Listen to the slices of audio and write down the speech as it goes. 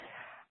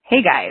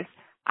Hey guys,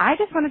 I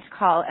just wanted to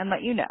call and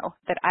let you know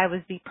that I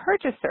was the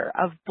purchaser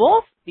of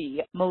both the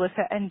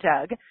Melissa and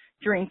Doug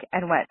Drink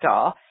and Wet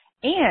Doll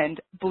and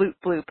Bloop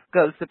Bloop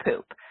Goes the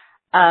Poop.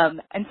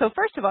 And so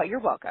first of all, you're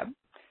welcome.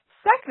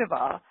 Second of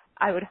all,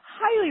 I would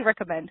highly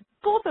recommend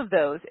both of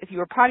those if you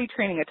were potty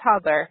training a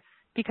toddler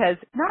because,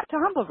 not to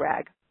humble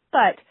brag,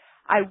 but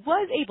I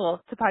was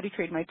able to potty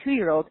train my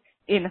 2-year-old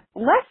in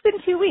less than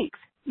 2 weeks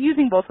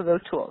using both of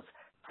those tools.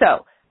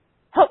 So,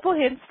 helpful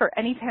hints for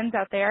any 10s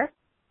out there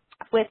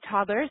with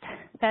toddlers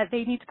that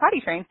they need to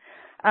potty train.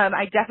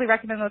 I definitely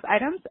recommend those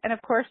items. And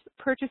of course,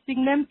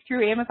 purchasing them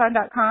through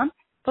Amazon.com,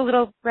 the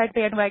little red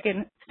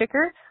bandwagon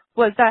sticker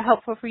was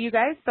helpful for you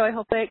guys. So I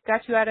hope it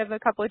got you out of a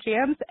couple of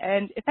jams.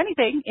 And if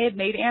anything, it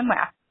made Anne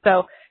laugh.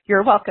 So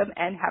you're welcome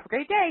and have a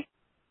great day.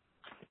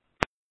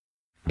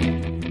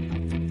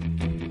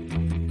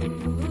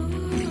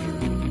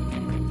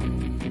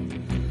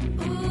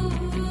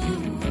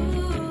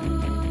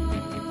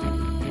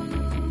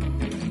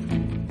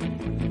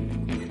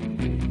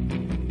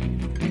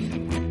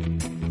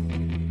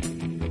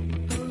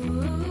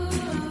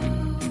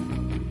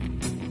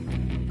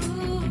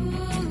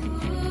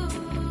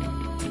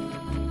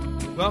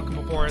 Welcome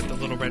aboard the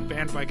Little Red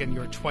Bandwagon,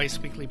 your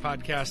twice-weekly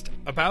podcast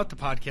about the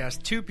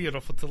podcast Too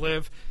Beautiful to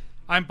Live.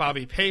 I'm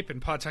Bobby Pape in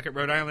Pawtucket,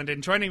 Rhode Island,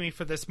 and joining me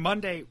for this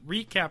Monday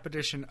recap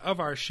edition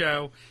of our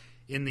show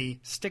in the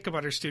Stick of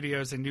Butter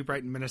Studios in New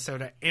Brighton,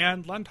 Minnesota,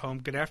 Anne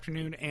Lundholm. Good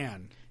afternoon,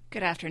 Anne.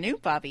 Good afternoon,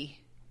 Bobby.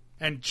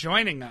 And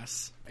joining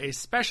us, a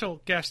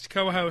special guest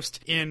co-host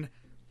in,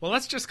 well,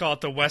 let's just call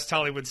it the West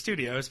Hollywood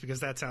Studios,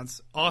 because that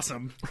sounds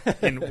awesome,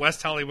 in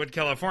West Hollywood,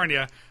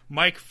 California,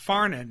 Mike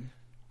Farnan.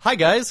 Hi,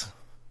 guys.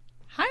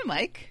 Hi,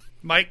 Mike.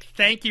 Mike,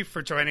 thank you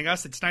for joining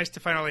us. It's nice to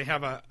finally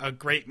have a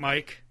great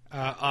Mike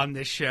on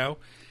this show.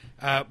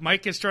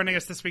 Mike is joining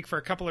us this week for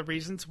a couple of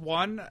reasons.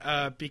 One,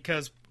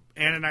 because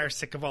Anne and I are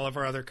sick of all of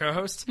our other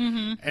co-hosts.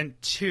 Mm-hmm.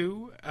 And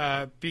two,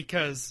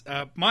 because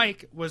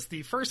Mike was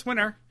the first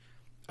winner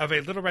of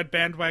a Little Red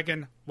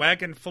Bandwagon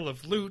wagon full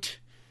of loot.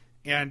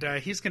 And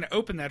he's going to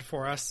open that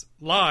for us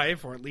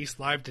live, or at least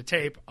live to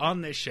tape,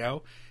 on this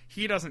show.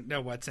 He doesn't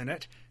know what's in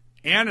it.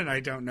 Anne and I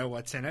don't know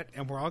what's in it,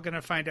 and we're all going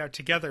to find out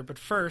together. But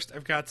first,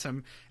 I've got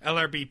some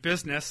LRB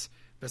business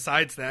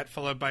besides that,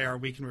 followed by our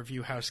Week in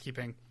Review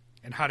housekeeping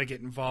and how to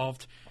get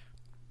involved.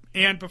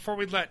 And before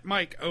we let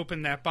Mike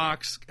open that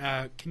box,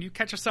 can you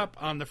catch us up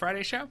on the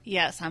Friday show?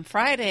 Yes, on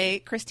Friday,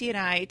 Christy and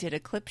I did a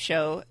clip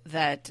show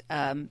that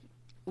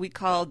we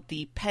called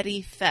the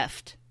Petty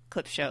Theft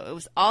Clip Show. It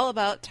was all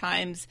about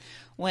times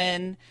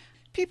when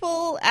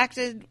people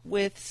acted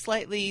with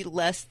slightly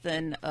less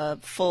than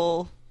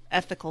full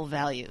ethical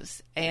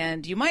values.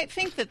 And you might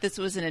think that this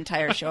was an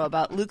entire show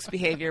about Luke's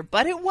behavior,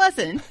 but it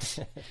wasn't.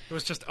 It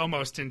was just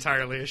almost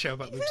entirely a show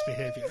about Luke's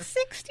behavior.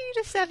 60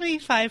 to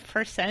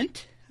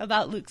 75%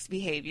 about Luke's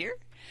behavior.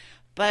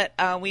 But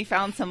we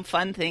found some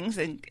fun things,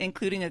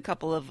 including a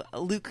couple of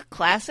Luke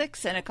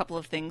classics and a couple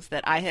of things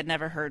that I had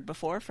never heard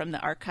before from the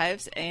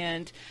archives.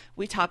 And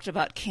we talked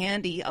about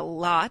candy a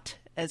lot,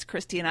 as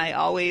Christy and I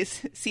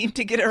always seem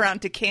to get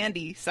around to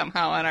candy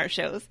somehow on our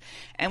shows.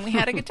 And we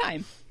had a good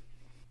time.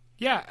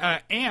 Yeah,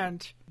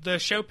 and the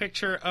show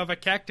picture of a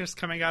cactus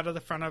coming out of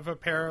the front of a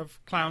pair of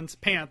clown's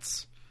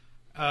pants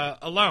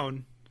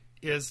alone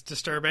is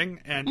disturbing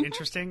and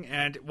interesting,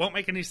 and it won't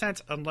make any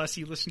sense unless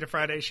you listen to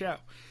Friday's show.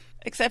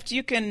 Except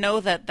you can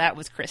know that that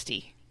was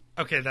Christy.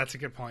 Okay, that's a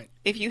good point.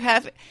 If you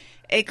have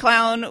a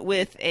clown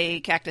with a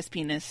cactus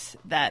penis,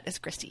 that is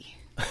Christy.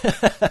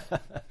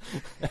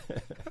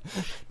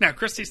 Now,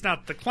 Christy's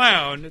not the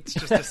clown, it's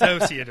just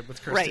associated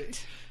with Christy.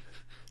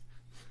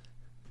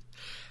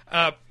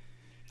 Right.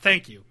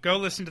 Thank you. Go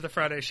listen to the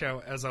Friday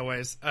show, as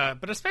always.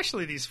 But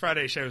especially these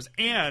Friday shows.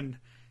 And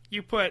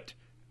you put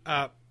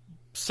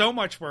so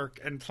much work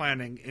and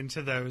planning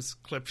into those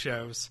clip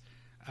shows.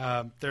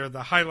 They're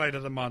the highlight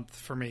of the month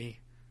for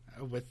me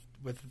with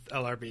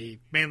LRB,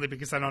 mainly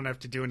because I don't have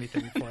to do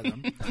anything for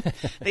them.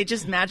 They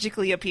just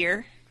magically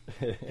appear.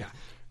 Yeah.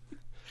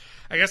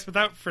 I guess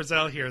without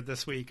Frizzell here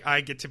this week,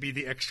 I get to be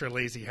the extra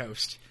lazy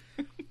host.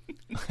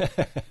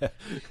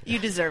 You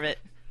deserve it.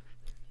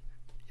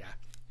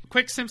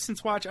 Quick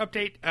Simpsons Watch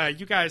update.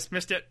 You guys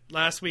missed it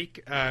last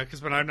week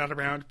because when I'm not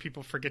around,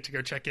 people forget to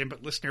go check in.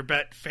 But listener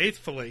Bet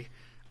faithfully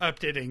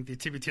updating the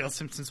TBTL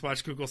Simpsons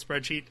Watch Google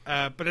spreadsheet.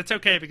 But it's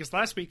okay because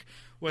last week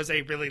was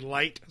a really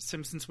light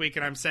Simpsons week,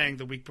 and I'm saying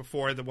the week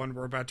before, the one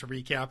we're about to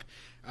recap,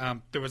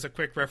 there was a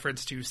quick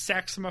reference to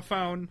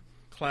Saxophone,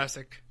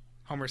 classic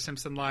Homer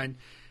Simpson line,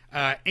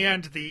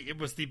 and it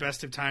was the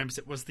best of times.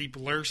 It was the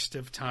blurst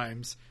of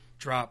times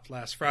dropped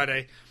last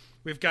Friday.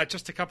 We've got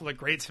just a couple of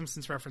great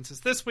Simpsons references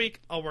this week.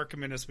 I'll work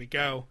them in as we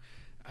go.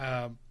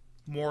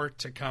 More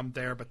to come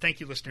there. But thank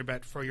you, Listener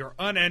Bet, for your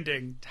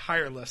unending,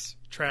 tireless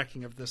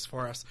tracking of this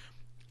for us.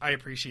 I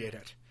appreciate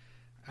it.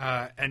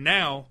 And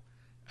now,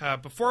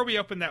 before we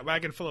open that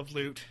wagon full of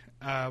loot,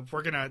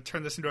 we're going to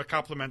turn this into a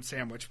compliment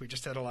sandwich. We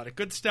just had a lot of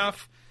good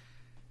stuff.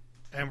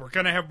 And we're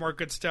going to have more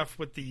good stuff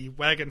with the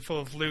wagon full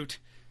of loot.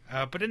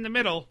 But in the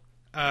middle,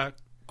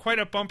 quite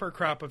a bumper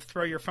crop of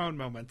throw your phone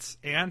moments.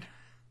 And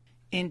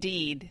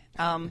Indeed.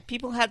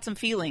 People had some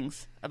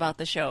feelings about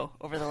the show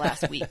over the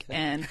last week,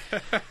 and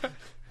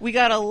we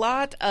got a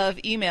lot of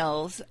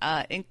emails,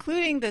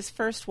 including this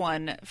first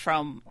one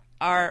from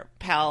our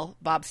pal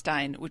Bob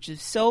Stein, which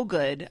is so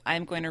good.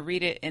 I'm going to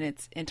read it in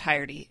its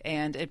entirety,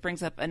 and it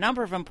brings up a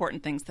number of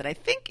important things that I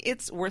think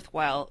it's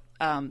worthwhile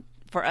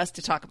for us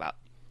to talk about.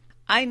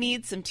 I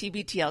need some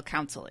TBTL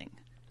counseling.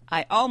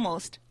 I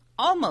almost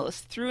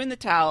threw in the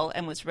towel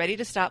and was ready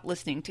to stop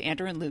listening to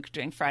Andrew and Luke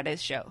during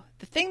Friday's show.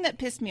 The thing that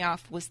pissed me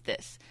off was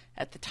this.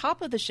 At the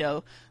top of the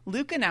show,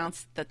 Luke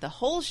announced that the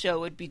whole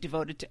show would be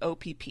devoted to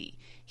OPP.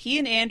 He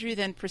and Andrew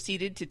then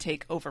proceeded to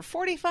take over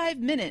 45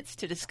 minutes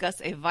to discuss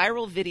a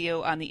viral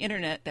video on the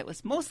internet that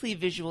was mostly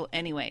visual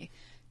anyway.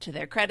 To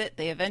their credit,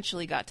 they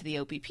eventually got to the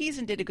OPPs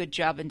and did a good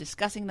job in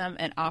discussing them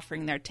and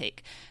offering their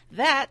take.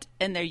 That,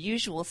 and their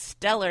usual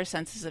stellar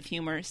senses of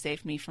humor,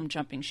 saved me from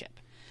jumping ship.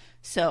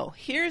 So,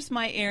 here's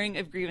my airing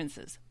of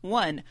grievances.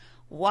 1,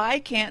 why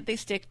can't they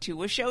stick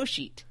to a show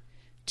sheet?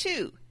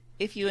 2,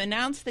 if you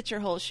announce that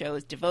your whole show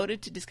is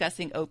devoted to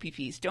discussing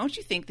OPPs, don't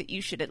you think that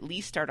you should at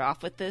least start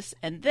off with this,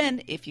 and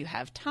then, if you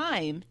have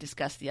time,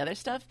 discuss the other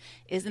stuff?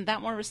 Isn't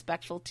that more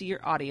respectful to your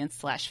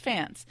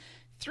audience/fans?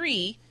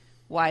 3,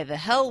 why the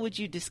hell would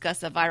you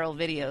discuss a viral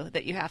video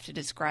that you have to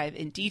describe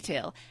in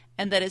detail,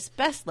 and that is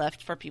best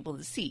left for people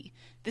to see?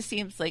 This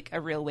seems like a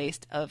real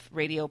waste of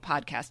radio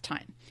podcast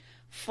time.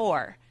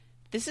 4,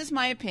 this is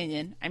my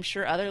opinion. I'm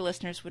sure other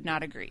listeners would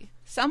not agree.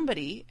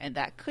 Somebody, and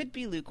that could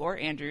be Luke or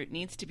Andrew,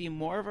 needs to be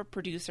more of a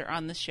producer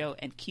on the show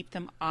and keep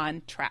them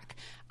on track.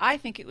 I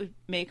think it would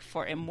make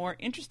for a more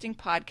interesting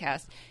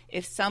podcast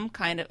if some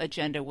kind of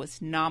agenda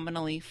was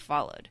nominally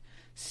followed.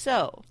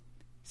 So,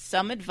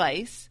 some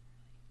advice.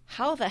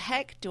 How the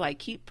heck do I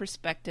keep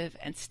perspective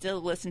and still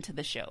listen to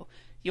the show?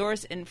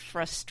 Yours in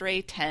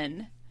Frustrate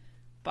 10,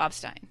 Bob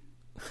Stein.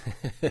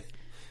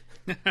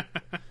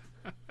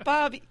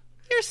 Bob,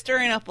 you're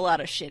stirring up a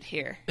lot of shit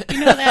here.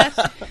 You know that?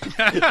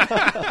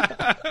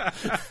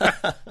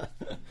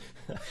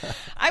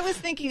 I was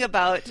thinking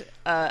about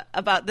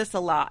this a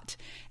lot,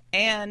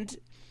 and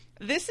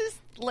this is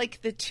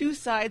like the two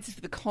sides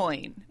of the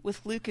coin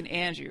with Luke and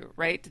Andrew,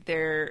 right?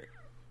 They're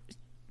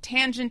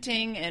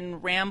tangenting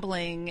and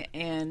rambling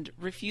and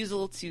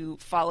refusal to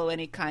follow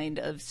any kind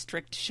of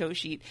strict show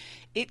sheet.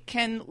 It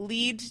can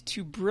lead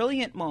to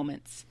brilliant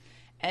moments,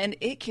 and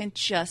it can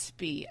just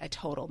be a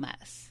total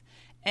mess.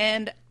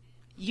 And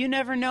you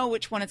never know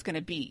which one it's going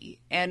to be.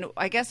 And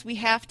I guess we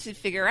have to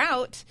figure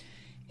out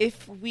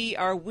if we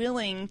are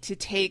willing to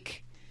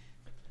take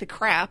the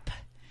crap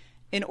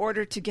in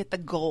order to get the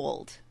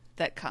gold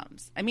that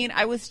comes. I mean,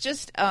 I was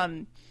just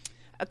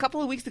a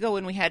couple of weeks ago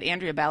when we had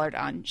Andrea Ballard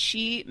on,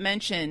 she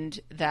mentioned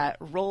that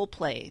role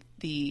play,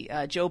 the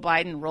Joe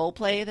Biden role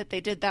play that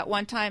they did that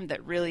one time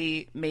that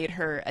really made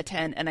her a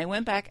 10. And I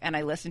went back and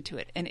I listened to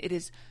it, and it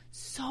is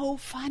so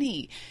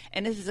funny.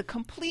 And this is a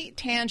complete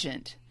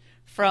tangent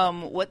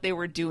from what they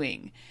were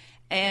doing.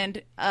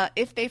 And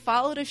if they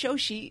followed a show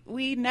sheet,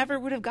 we never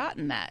would have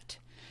gotten that.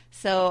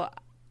 So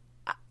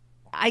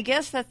I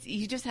guess that's,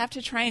 you just have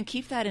to try and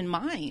keep that in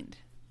mind.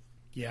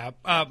 Yeah.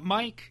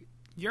 Mike,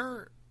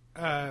 you're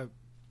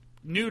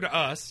new to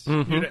us,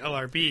 new to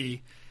LRB,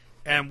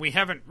 and we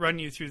haven't run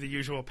you through the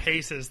usual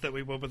paces that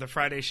we will with a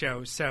Friday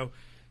show. So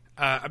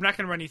I'm not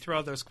going to run you through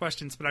all those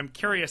questions, but I'm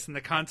curious in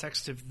the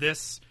context of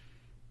this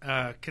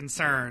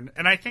concern.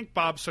 And I think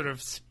Bob sort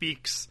of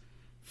speaks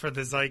for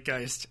the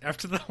zeitgeist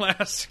after the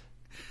last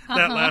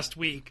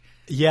week.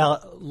 Yeah,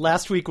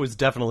 last week was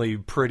definitely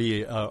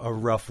pretty a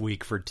rough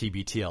week for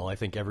TBTL. I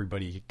think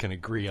everybody can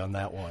agree on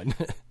that one.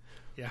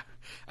 Yeah.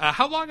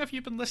 How long have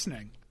you been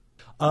listening?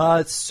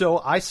 So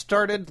I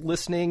started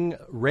listening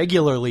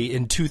regularly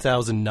in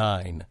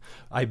 2009.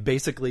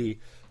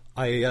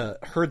 I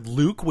heard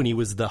Luke when he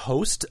was the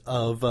host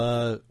of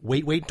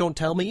Wait, Don't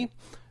Tell Me.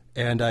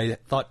 And I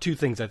thought two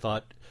things. I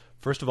thought,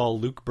 first of all,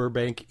 Luke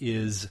Burbank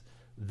is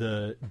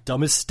the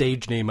dumbest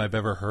stage name I've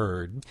ever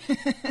heard.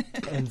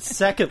 And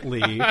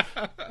secondly,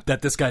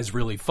 that this guy's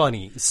really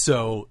funny.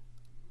 So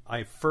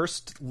I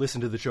first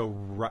listened to the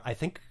show, I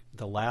think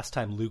the last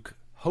time Luke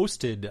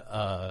hosted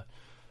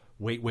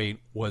Wait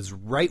was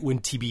right when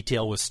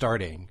TBTL was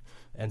starting.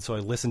 And so I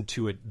listened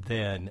to it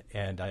then,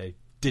 and I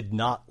did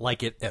not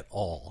like it at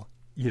all.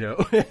 You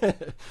know,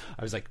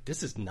 I was like,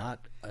 this is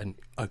not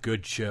a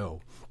good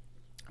show.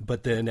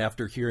 But then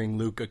after hearing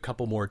Luke a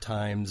couple more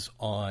times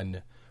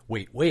on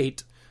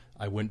Wait,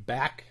 I went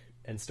back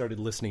and started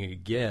listening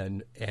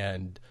again,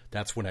 and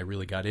that's when I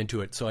really got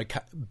into it. So I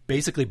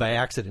basically by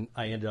accident,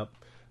 I ended up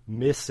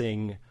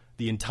missing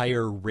the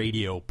entire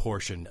radio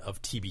portion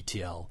of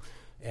TBTL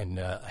and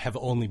have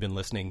only been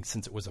listening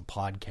since it was a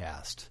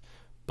podcast.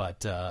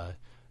 But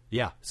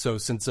yeah, so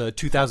since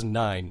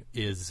 2009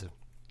 is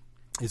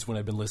when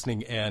I've been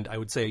listening, and I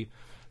would say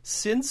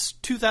since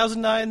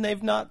 2009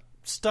 they've not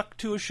stuck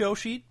to a show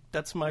sheet.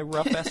 That's my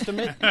rough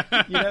estimate,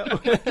 you know.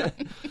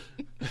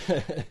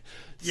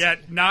 Yeah,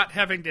 not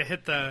having to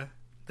hit the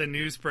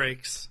news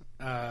breaks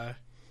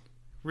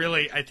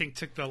really, I think,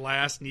 took the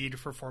last need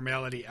for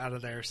formality out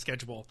of their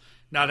schedule,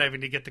 not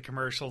having to get the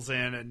commercials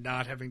in and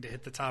not having to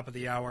hit the top of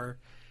the hour,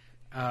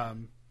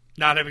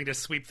 not having to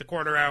sweep the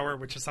quarter hour,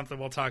 which is something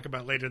we'll talk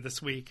about later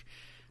this week.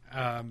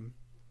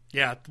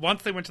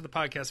 Once they went to the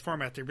podcast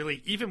format, they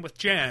really, even with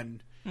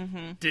Jen,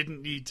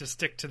 didn't need to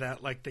stick to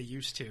that like they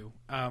used to.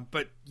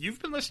 But you've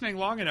been listening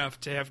long enough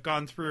to have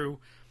gone through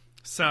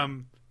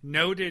some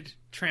noted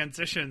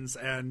transitions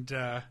and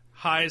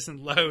highs and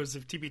lows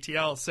of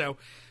TBTL. So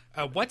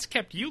what's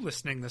kept you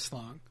listening this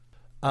long?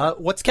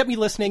 What's kept me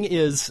listening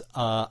is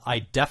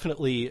I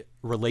definitely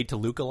relate to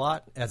Luke a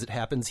lot. As it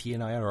happens, he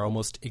and I are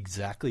almost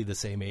exactly the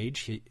same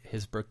age.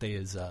 His birthday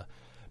is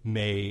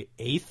May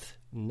 8th,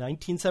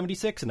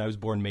 1976, and I was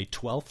born May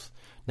 12th,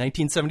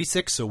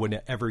 1976. So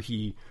whenever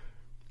he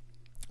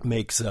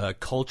makes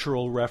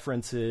cultural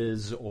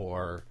references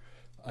or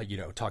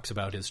talks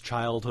about his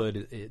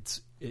childhood, it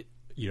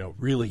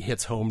really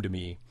hits home to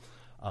me.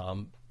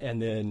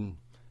 And then,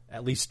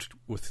 at least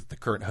with the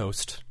current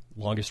host,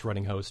 longest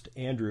running host,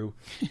 Andrew,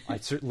 I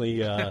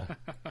certainly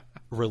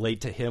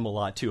relate to him a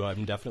lot too.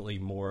 I'm definitely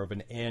more of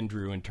an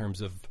Andrew in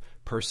terms of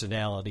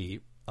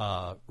personality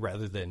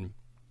rather than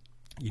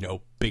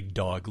big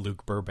dog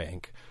Luke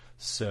Burbank.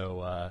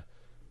 So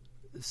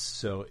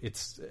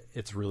it's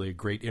really a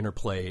great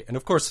interplay. And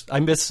of course, I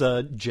miss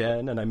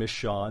Jen and I miss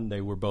Sean.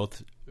 They were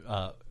both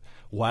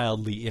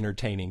wildly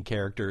entertaining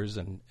characters,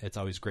 and it's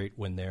always great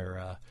when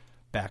they're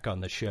back on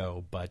the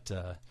show. But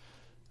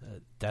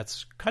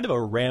that's kind of a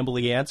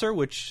rambly answer,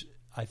 which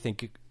I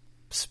think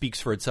speaks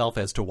for itself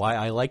as to why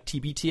I like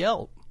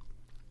TBTL.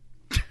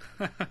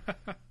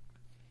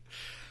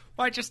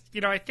 Well,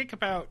 I think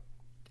about,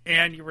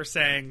 Anne, you were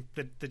saying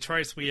that the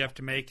choice we have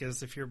to make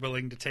is if you're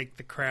willing to take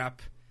the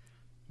crap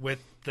with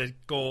the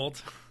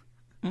gold.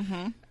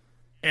 Mm-hmm.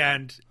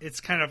 And it's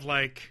kind of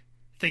like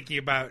thinking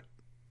about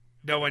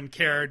no one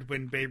cared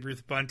when Babe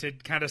Ruth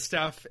bunted kind of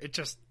stuff. It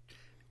just,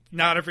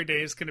 not every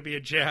day is going to be a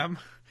gem.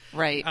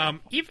 Right.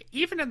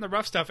 Even in the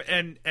rough stuff,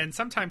 and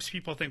sometimes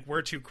people think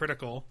we're too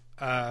critical,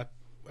 and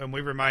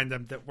we remind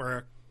them that we're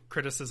a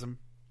criticism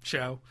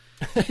show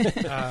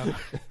that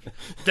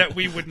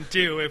we wouldn't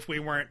do if we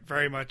weren't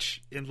very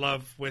much in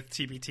love with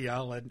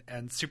TBTL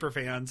and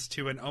superfans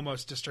to an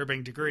almost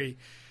disturbing degree.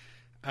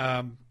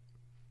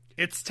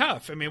 It's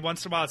tough. I mean,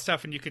 once in a while it's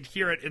tough, and you could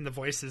hear it in the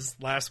voices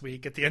last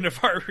week at the end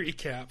of our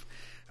recap.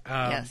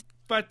 Yes.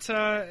 But,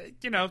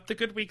 the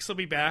good weeks will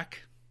be back.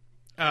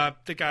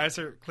 The guys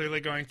are clearly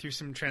going through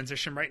some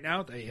transition right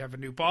now. They have a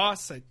new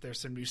boss.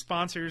 There's some new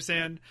sponsors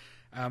in.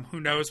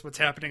 Who knows what's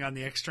happening on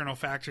the external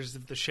factors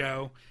of the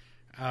show.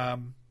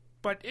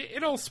 But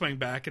it'll swing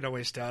back. It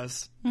always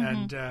does. Mm-hmm.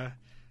 And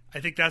I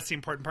think that's the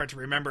important part to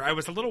remember. I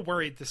was a little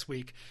worried this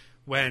week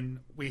when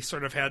we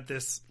sort of had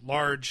this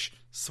large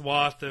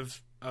swath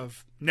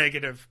of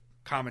negative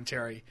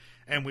commentary.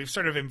 And we've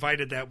sort of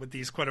invited that with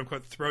these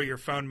quote-unquote throw your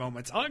phone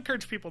moments. I'll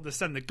encourage people to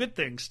send the good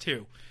things,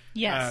 too.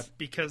 Yes.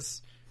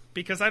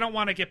 Because I don't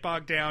want to get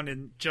bogged down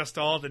in just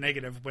all the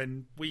negative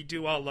when we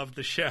do all love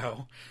the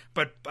show.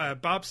 But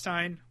Bob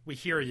Stein, we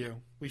hear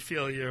you. We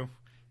feel you.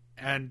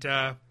 And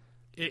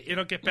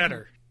it'll get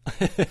better.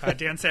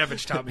 Dan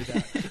Savage taught me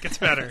that. It gets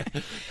better.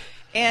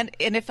 And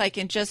if I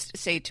can just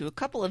say to a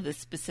couple of the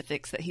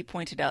specifics that he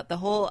pointed out, the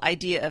whole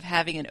idea of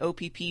having an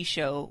OPP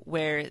show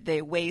where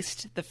they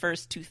waste the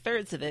first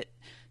 2/3 of it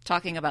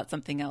talking about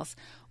something else,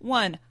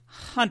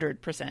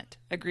 100%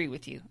 agree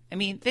with you. I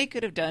mean, they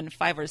could have done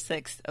 5 or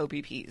 6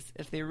 OPPs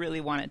if they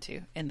really wanted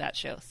to in that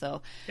show.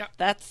 So yep.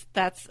 That's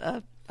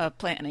a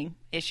planning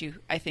issue,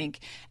 I think.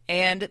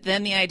 And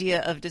then the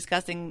idea of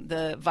discussing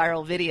the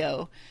viral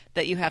video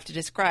that you have to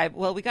describe.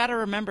 Well, we got to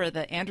remember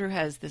that Andrew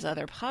has this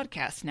other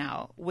podcast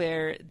now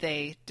where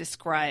they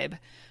describe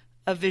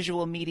a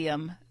visual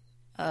medium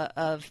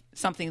of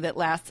something that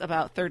lasts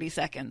about 30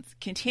 seconds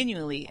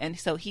continually. And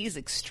so he's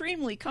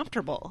extremely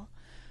comfortable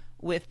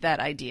with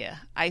that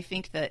idea. I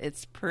think that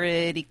it's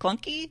pretty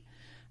clunky,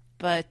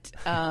 but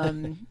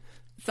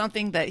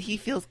something that he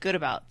feels good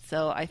about.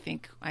 So I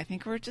think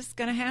we're just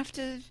going to have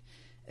to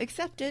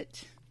accept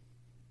it.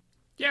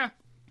 Yeah.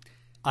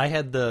 I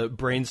had the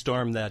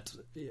brainstorm that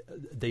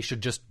they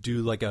should just do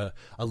like a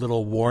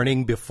little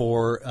warning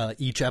before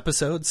each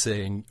episode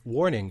saying,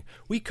 warning,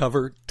 we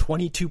cover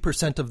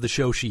 22% of the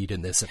show sheet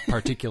in this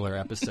particular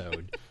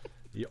episode.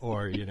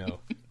 Or,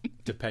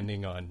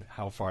 depending on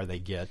how far they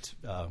get,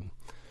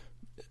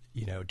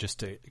 just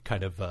to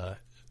kind of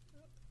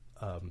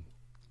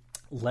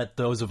let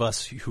those of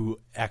us who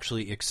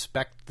actually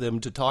expect them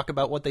to talk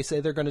about what they say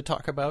they're going to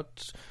talk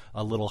about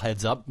a little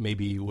heads up.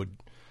 Maybe would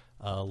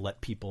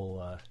let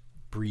people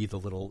breathe a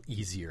little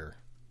easier.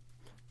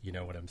 You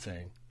know what I'm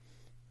saying?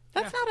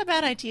 That's not a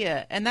bad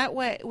idea. And that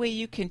way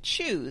you can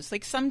choose.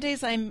 Like some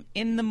days I'm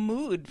in the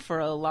mood for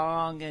a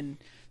long and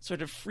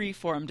sort of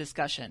free-form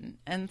discussion.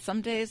 And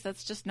some days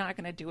that's just not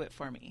going to do it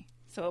for me.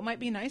 So it might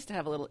be nice to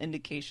have a little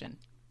indication.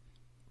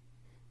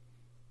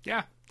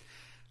 Yeah.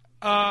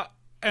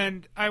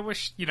 And I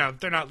wish,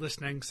 they're not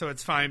listening, so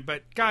it's fine.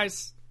 But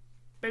guys,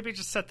 maybe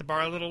just set the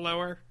bar a little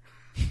lower.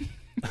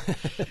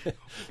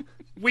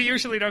 we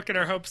usually don't get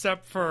our hopes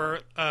up for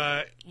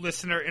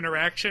listener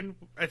interaction.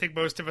 I think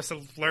most of us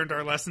have learned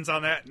our lessons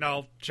on that, and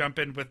I'll jump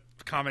in with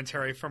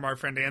commentary from our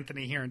friend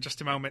Anthony here in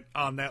just a moment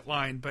on that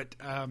line. But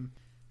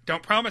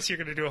don't promise you're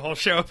going to do a whole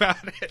show about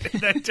it,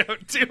 and then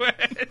don't do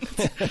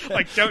it.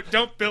 Like,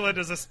 don't bill it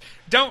as a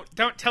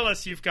don't tell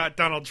us you've got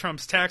Donald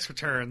Trump's tax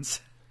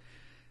returns,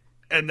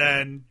 and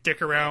then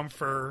dick around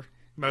for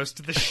most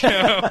of the show,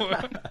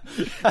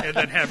 and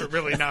then have it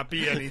really not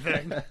be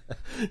anything.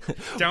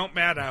 Don't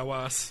mad at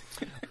us.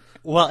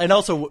 Well, and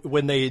also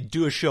when they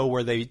do a show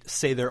where they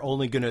say they're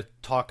only going to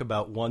talk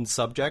about one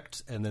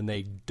subject, and then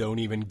they don't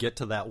even get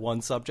to that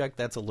one subject,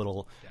 that's a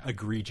little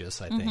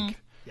egregious, I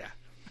think. Yeah.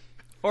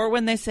 Or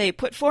when they say,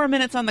 put 4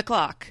 minutes on the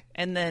clock,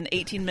 and then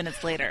 18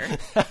 minutes later,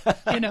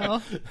 you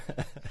know.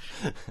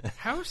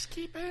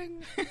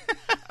 Housekeeping?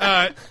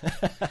 All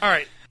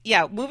right.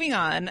 Yeah, moving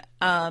on.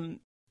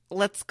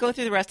 Let's go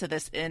through the rest of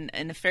this in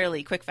a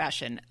fairly quick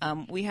fashion.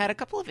 We had a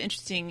couple of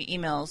interesting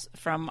emails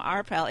from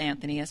our pal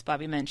Anthony, as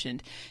Bobby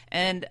mentioned.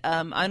 And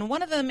on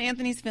one of them,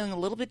 Anthony's feeling a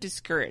little bit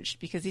discouraged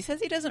because he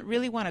says he doesn't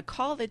really want to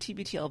call the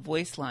TBTL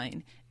voice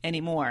line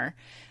anymore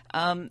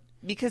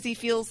because he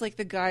feels like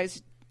the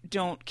guys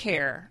don't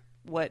care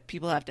what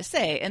people have to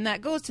say. And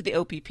that goes to the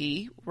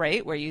OPP,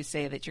 right, where you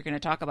say that you're going to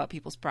talk about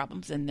people's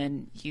problems and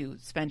then you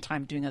spend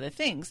time doing other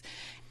things.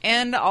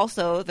 And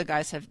also the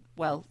guys have,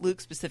 well,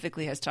 Luke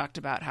specifically has talked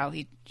about how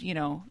he, you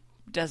know,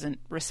 doesn't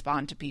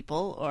respond to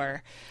people,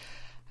 or,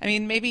 I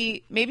mean,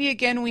 maybe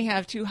again, we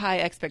have too high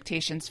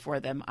expectations for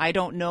them. I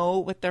don't know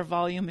what their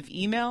volume of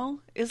email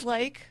is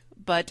like,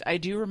 but I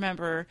do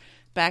remember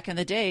back in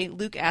the day,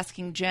 Luke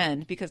asking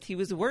Jen because he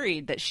was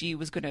worried that she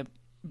was going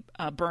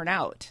to burn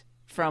out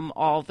from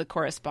all the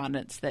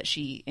correspondence that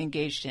she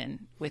engaged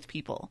in with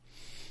people.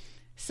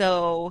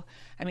 So,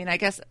 I mean, I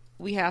guess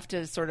we have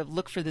to sort of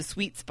look for the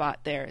sweet spot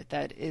there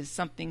that is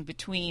something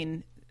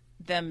between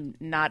them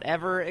not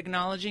ever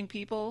acknowledging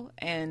people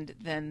and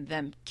then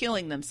them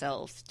killing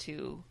themselves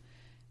to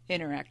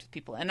interact with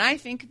people. And I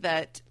think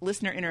that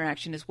listener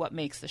interaction is what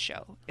makes the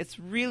show. It's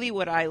really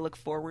what I look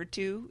forward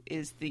to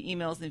is the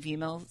emails and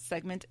VMail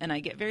segment, and I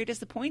get very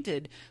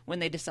disappointed when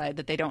they decide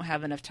that they don't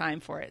have enough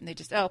time for it and they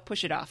just,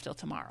 push it off till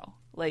tomorrow.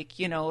 Like,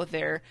 you know,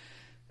 their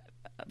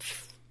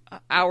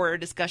hour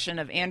discussion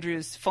of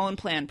Andrew's phone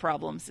plan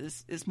problems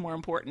is more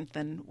important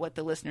than what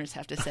the listeners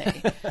have to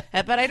say.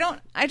 But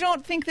I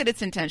don't think that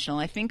it's intentional.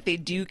 I think they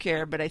do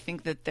care, but I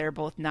think that they're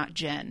both not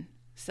Jen.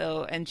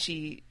 So, and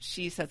she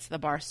sets the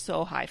bar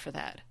so high for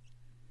that.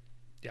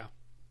 Yeah.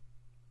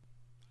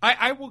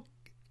 I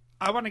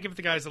want to give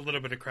the guys a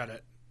little bit of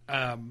credit.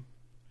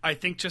 I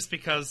think just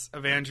because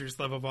of Andrew's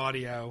level of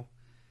audio,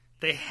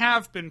 they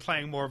have been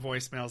playing more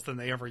voicemails than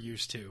they ever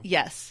used to.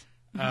 Yes.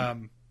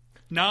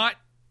 Not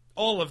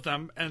all of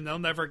them, and they'll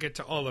never get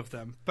to all of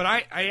them. But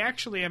I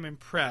actually am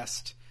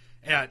impressed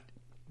at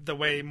the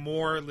way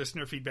more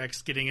listener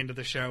feedback's getting into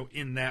the show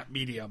in that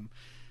medium.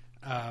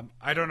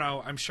 I don't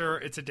know. I'm sure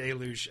it's a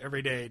deluge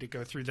every day to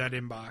go through that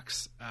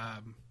inbox.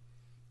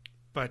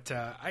 But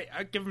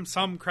I give them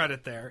some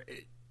credit there.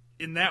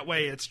 In that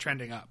way, it's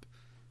trending up.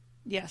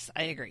 Yes,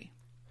 I agree.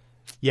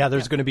 Yeah,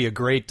 there's going to be a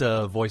great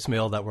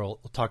voicemail that we'll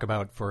talk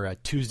about for a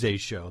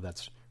Tuesday's show.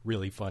 That's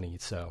really funny.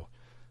 So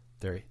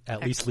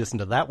at least listen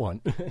to that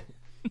one.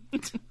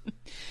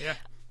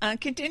 Yeah.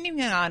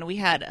 Continuing on, we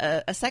had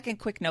a second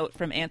quick note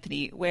from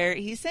Anthony where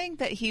he's saying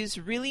that he's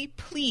really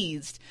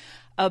pleased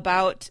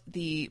about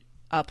the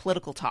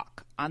political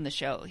talk on the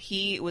show.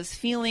 He was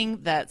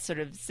feeling that sort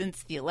of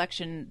since the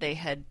election, they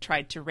had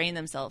tried to rein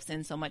themselves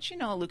in so much. You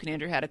know, Luke and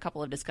Andrew had a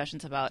couple of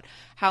discussions about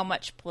how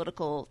much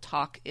political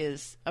talk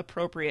is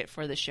appropriate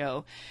for the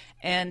show.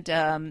 And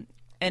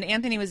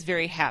Anthony was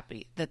very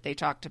happy that they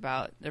talked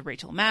about the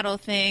Rachel Maddow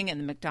thing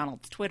and the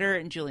McDonald's Twitter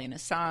and Julian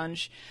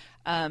Assange,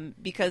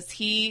 because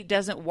he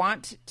doesn't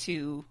want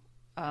to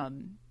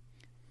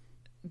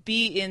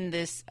be in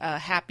this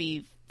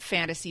happy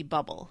fantasy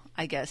bubble,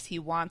 I guess. He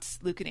wants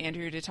Luke and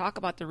Andrew to talk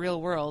about the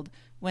real world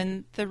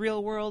when the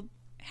real world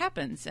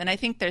happens. And I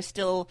think they're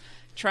still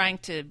trying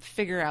to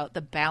figure out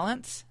the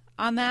balance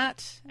on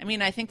that. I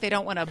mean, I think they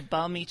don't want to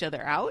bum each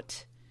other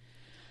out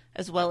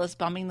as well as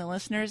bumming the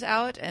listeners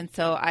out. And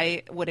so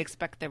I would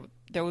expect that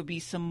there would be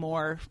some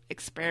more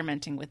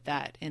experimenting with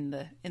that in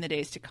the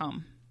days to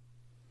come.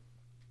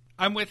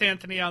 I'm with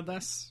Anthony on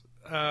this.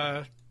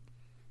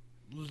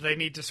 They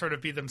need to sort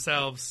of be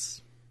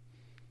themselves.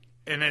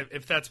 And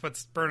if that's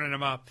what's burning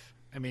them up,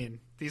 I mean,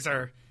 these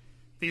are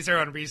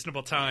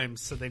unreasonable times,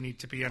 so they need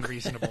to be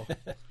unreasonable.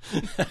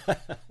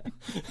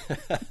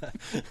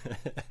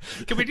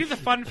 Can we do the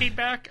fun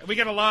feedback? We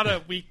got a lot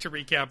of week to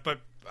recap, but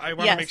I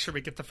want to make sure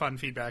we get the fun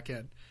feedback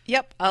in.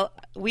 Yep.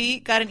 We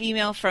got an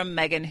email from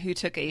Megan, who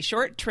took a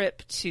short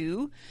trip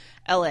to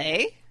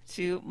L.A.,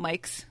 to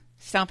Mike's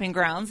stomping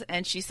grounds,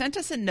 and she sent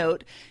us a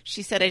note.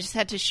 She said, I just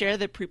had to share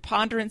the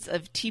preponderance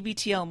of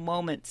TBTL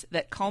moments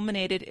that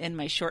culminated in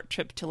my short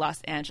trip to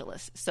Los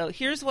Angeles. So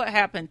here's what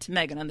happened to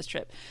Megan on this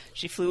trip.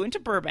 She flew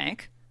into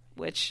Burbank,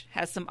 which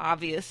has some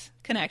obvious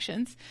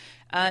connections.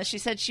 She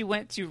said she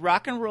went to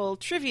Rock and Roll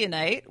Trivia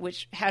Night,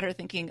 which had her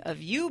thinking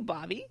of you,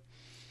 Bobby.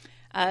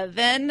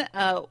 Then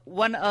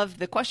one of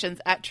the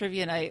questions at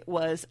Trivia Night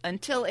was,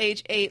 until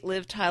age 8,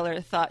 Liv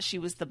Tyler thought she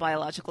was the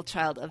biological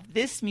child of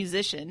this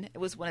musician. It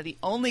was one of the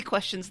only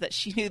questions that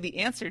she knew the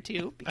answer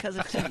to because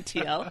of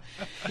TBTL.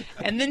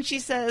 And then she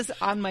says,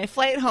 on my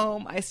flight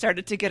home, I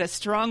started to get a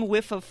strong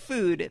whiff of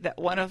food that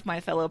one of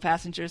my fellow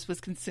passengers was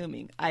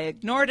consuming. I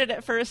ignored it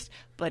at first,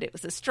 but it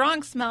was a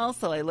strong smell,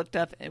 so I looked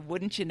up, and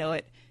wouldn't you know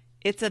it,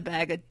 it's a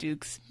bag of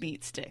Duke's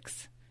meat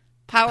sticks.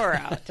 Power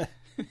out.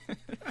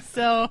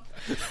 So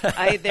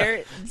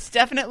there's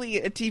definitely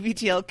a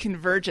TBTL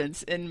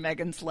convergence in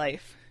Megan's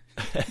life.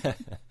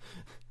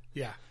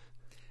 Yeah.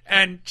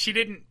 And she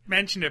didn't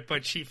mention it,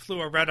 but she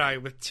flew a red-eye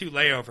with 2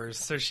 layovers,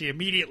 so she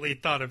immediately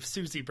thought of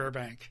Susie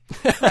Burbank.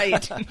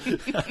 Right.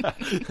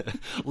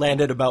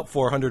 Landed about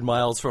 400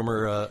 miles from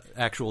her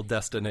actual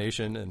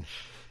destination. And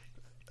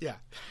Yeah.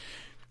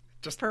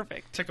 Just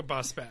perfect. took a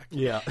bus back.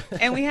 yeah.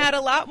 And we had a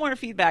lot more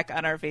feedback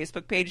on our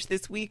Facebook page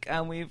this week.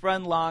 We've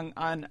run long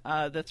on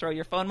the Throw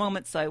Your Phone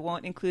moments, so I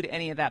won't include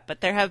any of that.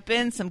 But there have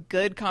been some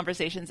good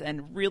conversations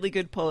and really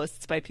good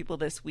posts by people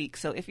this week.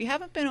 So if you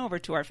haven't been over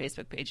to our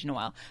Facebook page in a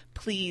while,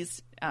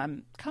 please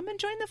come and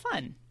join the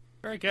fun.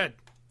 Very good.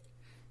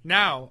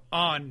 Now,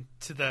 on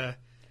to the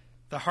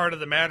heart of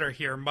the matter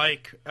here.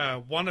 Mike,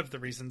 one of the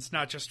reasons,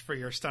 not just for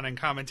your stunning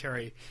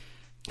commentary,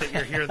 that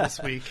you're here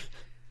this week,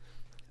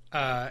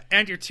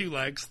 and your 2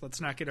 legs.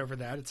 Let's not get over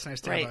that. It's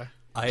nice to have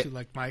a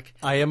 2-leg Mike.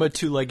 I am a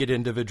 2-legged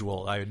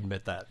individual. I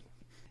admit that.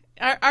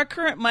 Our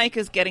current mic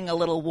is getting a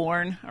little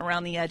worn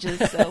around the edges,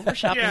 so we're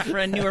shopping for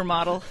a newer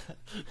model.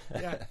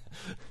 Yeah.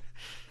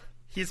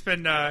 He's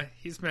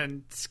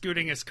been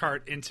scooting his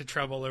cart into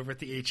trouble over at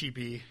the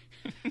H-E-B.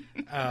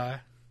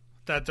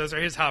 Those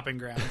are his hopping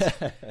grounds.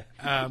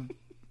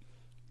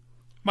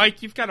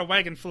 Mike, you've got a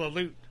wagon full of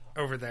loot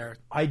over there.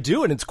 I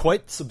do, and it's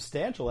quite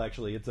substantial,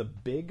 actually. It's a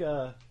big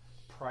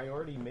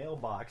priority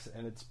mailbox,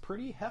 and it's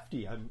pretty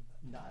hefty. I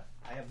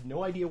have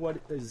no idea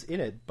what is in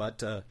it,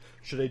 but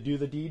should I do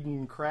the deed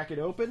and crack it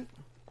open?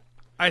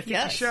 I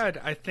think you should.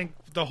 I think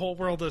the whole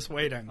world is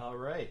waiting. All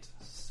right.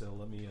 So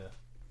let me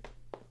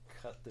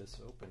cut this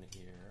open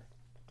here.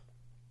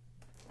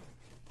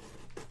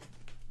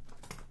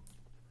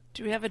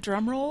 Do we have a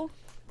drum roll?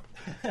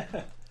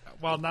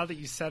 Well, now that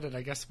you said it,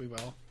 I guess we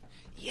will.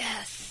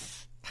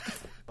 Yes.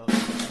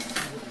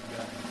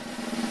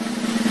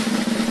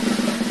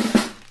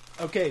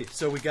 Okay,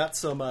 so we got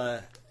some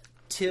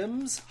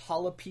Tim's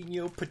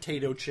jalapeno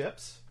potato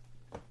chips.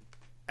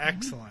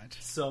 Excellent.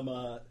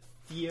 Some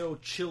Theo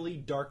chili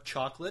dark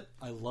chocolate.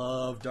 I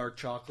love dark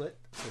chocolate,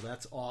 so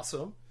that's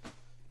awesome.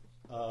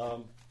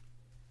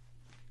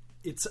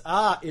 It's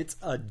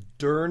a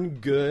darn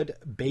good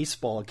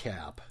baseball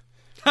cap.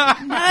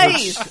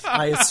 Nice. Which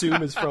I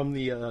assume is from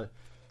the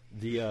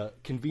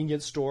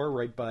convenience store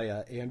right by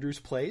Andrew's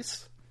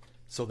place.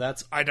 So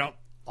that's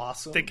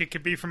awesome. Think it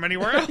could be from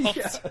anywhere else.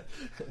 Yeah.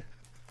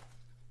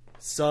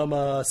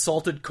 Some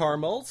salted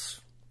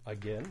caramels.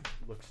 Again,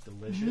 looks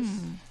delicious.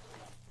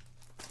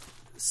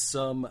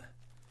 Some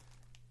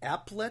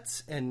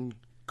applets and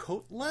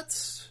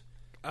cotlets.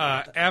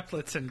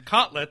 Applets and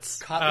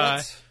cotlets.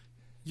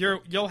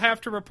 You'll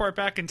have to report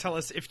back and tell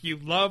us if you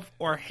love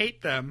or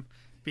hate them,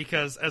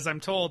 because as I'm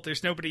told,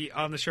 there's nobody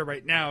on the show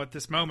right now at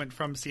this moment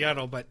from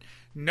Seattle, but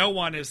no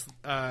one is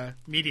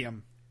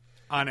medium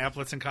on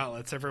applets and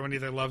cotlets. Everyone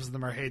either loves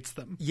them or hates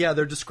them. Yeah,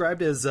 they're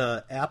described as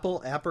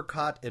apple,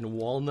 apricot, and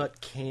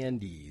walnut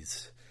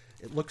candies.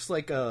 It looks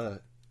like kind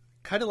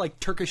of like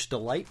Turkish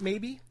Delight,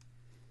 maybe.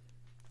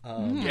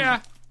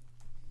 Yeah.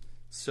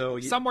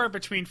 So somewhere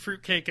between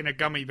fruitcake and a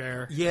gummy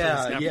bear.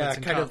 Yeah,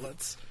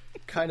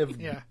 kind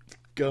of yeah.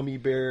 Gummy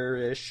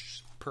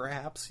bear-ish,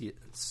 perhaps.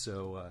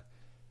 So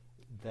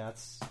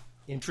that's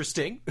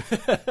interesting.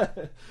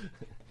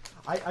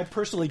 I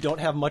personally don't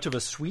have much of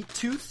a sweet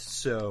tooth,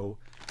 so.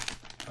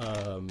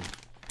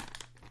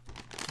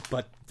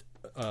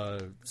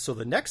 So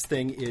the next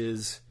thing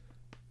is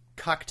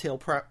cocktail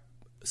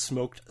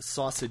smoked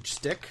sausage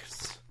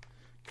sticks,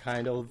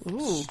 kind of,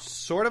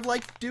 sort of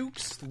like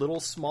Duke's, little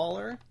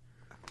smaller.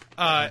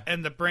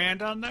 And the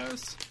brand on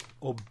those?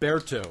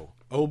 Oberto.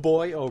 Oh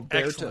boy,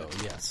 Oberto.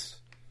 Excellent. Yes.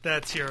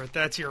 That's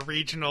your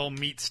regional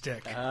meat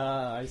stick.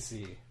 Ah, I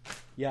see.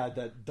 Yeah,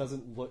 that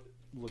doesn't look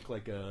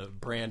like a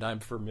brand I'm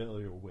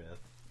familiar with.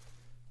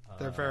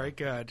 They're very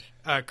good.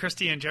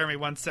 Christy and Jeremy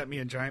once sent me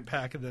a giant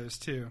pack of those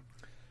too.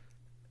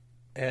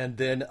 And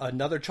then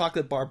another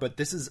chocolate bar, but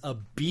this is a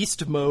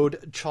beast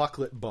mode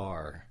chocolate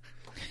bar.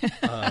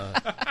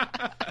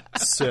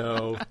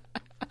 So,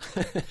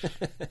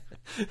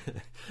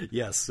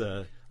 yes,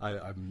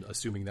 I'm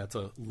assuming that's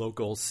a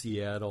local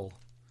Seattle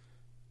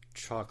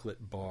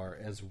chocolate bar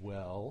as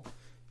well.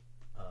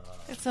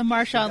 It's a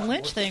Marshawn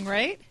Lynch thing,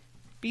 right?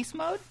 Beast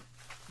mode?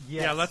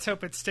 Yes. Yeah, let's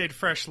hope it stayed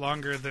fresh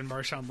longer than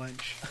Marshawn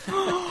Lynch.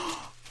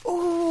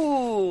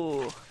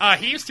 Ooh.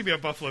 He used to be a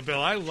Buffalo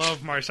Bill. I love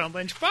Marshawn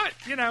Lynch, but,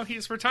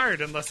 he's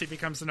retired unless he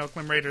becomes an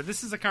Oakland Raider.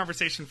 This is a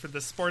conversation for the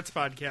sports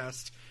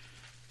podcast.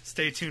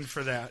 stay tuned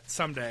for that.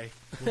 Someday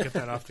we'll get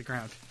that off the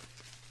ground.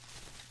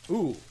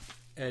 Ooh,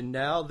 and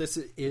now this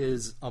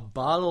is a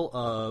bottle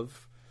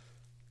of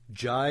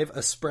Jive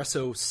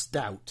Espresso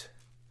Stout,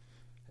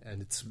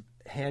 and it's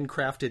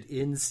handcrafted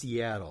in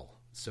Seattle.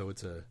 So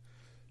it's a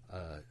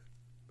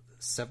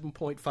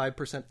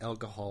 7.5%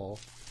 alcohol.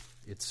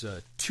 It's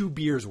 2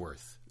 beers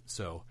worth.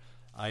 So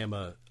I am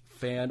a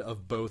fan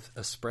of both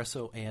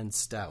espresso and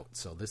stout.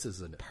 So this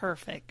is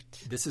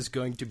perfect. This is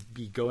going to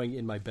be going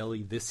in my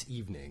belly this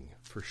evening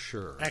for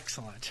sure.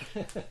 Excellent.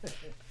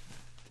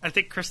 I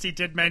think Christy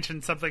did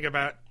mention something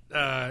about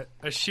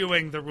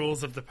eschewing the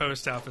rules of the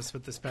post office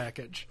with this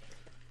package.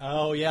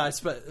 Oh yeah, I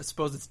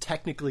suppose it's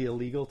technically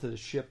illegal to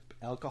ship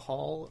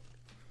alcohol,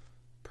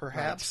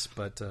 perhaps,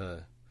 right.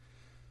 But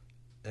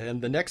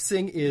and the next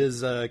thing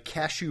is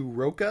Cashew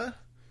Roca,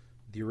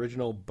 the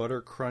original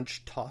butter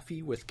crunch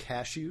toffee with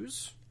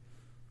cashews.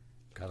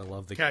 Gotta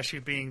love the cashew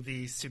being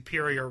the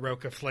superior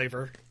Roca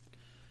flavor.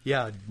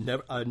 Yeah,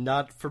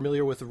 not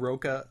familiar with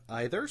Roca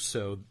either.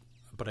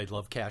 But I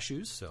love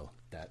cashews, so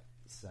that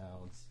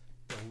sounds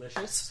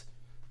delicious.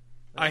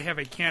 I have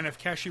a can of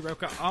Cashew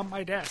Roca on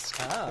my desk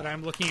that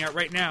I'm looking at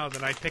right now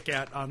that I pick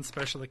at on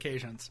special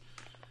occasions.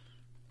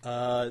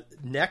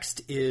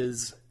 Next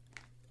is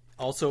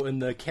also in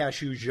the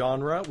cashew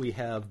genre. We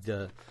have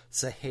the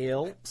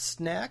Sahel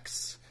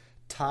Snacks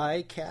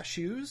Thai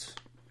Cashews,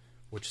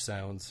 which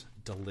sounds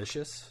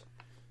delicious.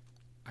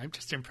 I'm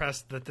just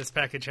impressed that this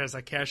package has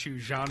a cashew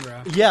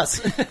genre. Yes.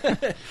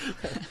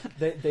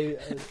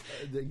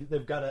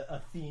 They've got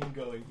a theme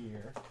going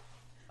here.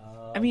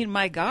 I mean,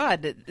 my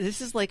God,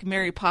 this is like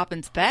Mary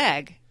Poppins'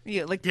 bag.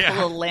 You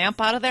pull a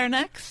lamp out of there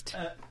next?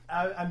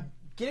 I'm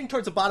getting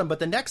towards the bottom, but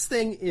the next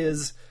thing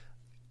is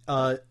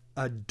a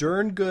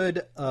darn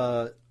good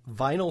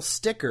vinyl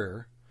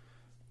sticker,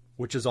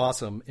 which is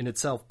awesome in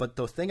itself. But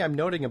the thing I'm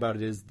noting about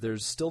it is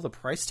there's still the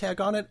price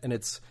tag on it, and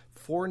it's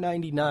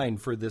 $4.99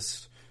 for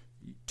this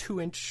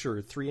 2-inch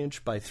or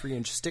 3-inch by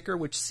 3-inch sticker,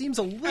 which seems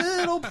a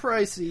little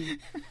pricey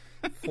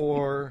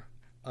for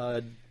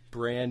a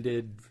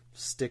branded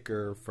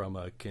sticker from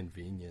a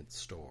convenience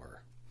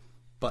store.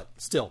 But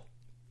still,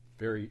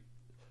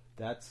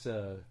 that's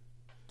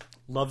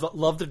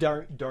love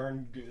the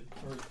darn good,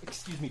 or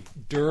excuse me,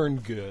 darn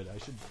good. I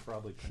should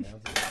probably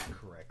pronounce it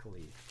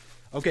correctly.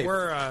 Okay,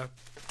 we're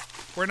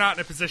not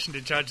in a position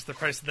to judge the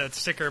price of that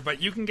sticker,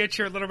 but you can get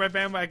your Little Red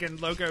Bandwagon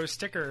logo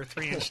sticker,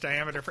 3-inch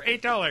diameter, for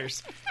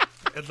 $8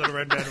 at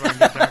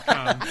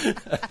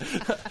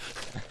littleredbandwagon.com.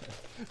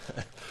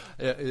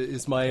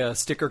 Is my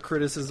sticker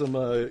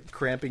criticism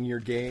cramping your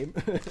game?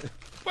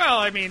 Well,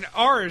 I mean,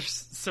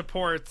 ours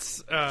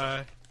supports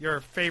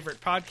your favorite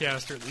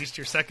podcast, or at least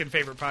your second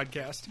favorite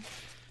podcast.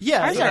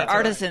 Yeah, ours are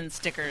artisan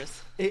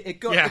stickers.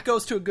 It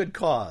goes to a good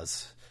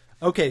cause.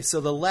 Okay, so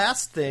the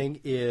last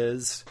thing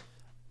is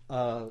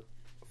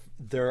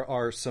there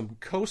are some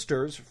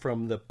coasters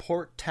from the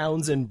Port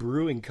Townsend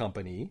Brewing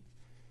Company.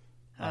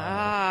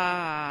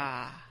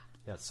 Yeah,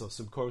 so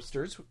some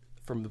coasters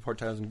from the Port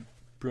Townsend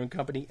Brewing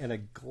Company and a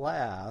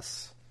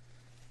glass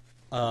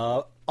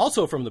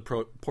also from the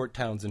Port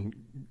Townsend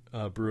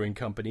Brewing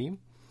Company.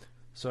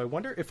 So I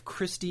wonder if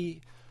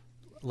Christy,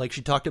 like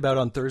she talked about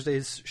on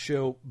Thursday's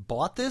show,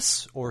 bought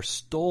this or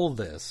stole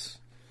this.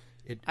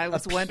 I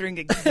was wondering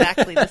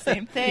exactly the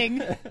same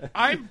thing.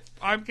 I'm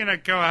going to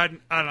go out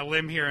on a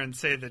limb here and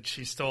say that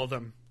she stole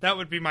them. That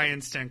would be my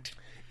instinct.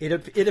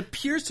 It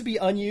appears to be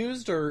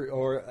unused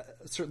or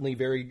certainly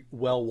very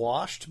well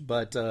washed,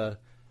 but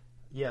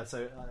yes,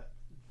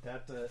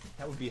 that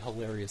would be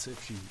hilarious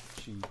if she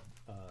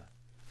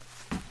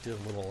did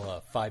a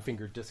little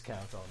 5-finger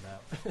discount on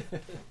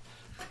that.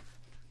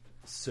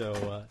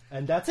 So,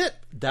 and that's it.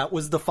 That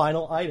was the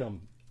final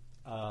item.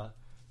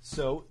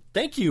 So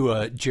thank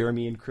you,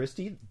 Jeremy and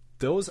Christy.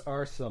 Those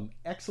are some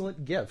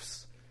excellent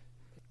gifts.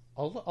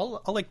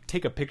 I'll like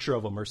take a picture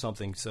of them or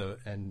something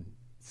and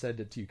send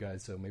it to you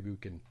guys so maybe we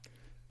can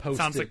post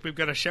Sounds it. like we've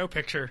got a show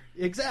picture.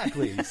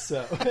 Exactly.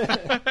 So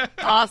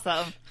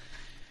awesome.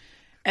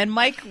 And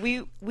Mike,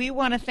 we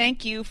want to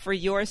thank you for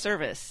your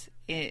service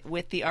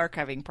with the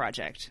archiving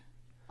project.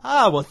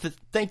 Well,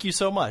 thank you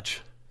so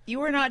much.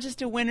 You are not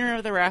just a winner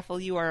of the raffle,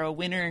 you are a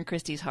winner in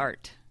Christy's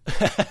heart.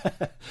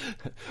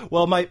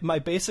 Well, my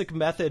basic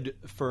method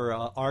for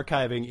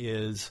archiving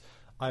is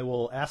I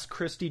will ask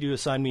Christy to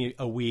assign me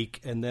a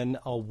week, and then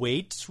I'll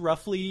wait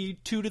roughly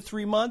 2 to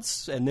 3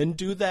 months, and then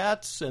do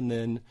that, and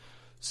then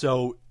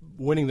so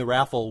winning the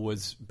raffle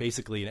was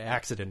basically an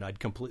accident. I'd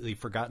completely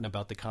forgotten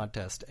about the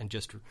contest and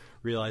just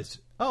realized,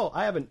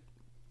 I haven't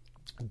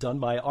done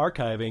my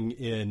archiving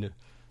in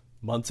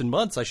months and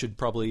months. I should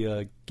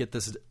probably get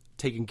this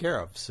taken care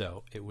of.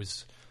 So it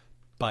was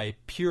by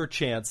pure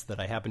chance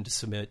that I happened to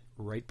submit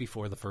right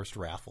before the first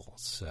raffle.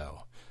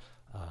 So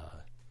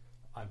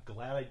I'm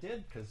glad I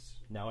did, because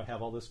now I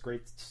have all this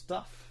great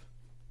stuff.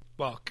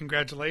 Well,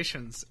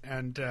 congratulations,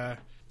 and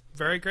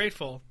very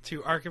grateful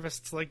to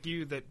archivists like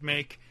you that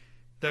make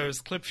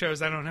those clip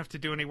shows I don't have to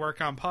do any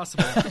work on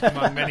possible,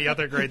 among many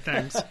other great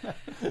things.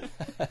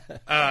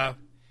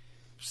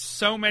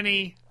 So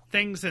many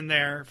things in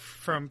there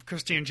from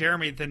Christy and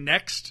Jeremy. The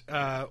next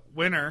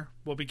winner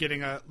will be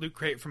getting a Loot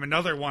Crate from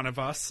another one of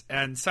us,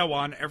 and so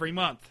on every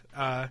month.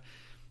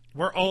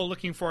 We're all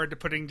looking forward to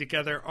putting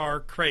together our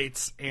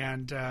crates,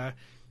 and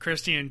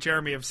Christy and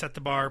Jeremy have set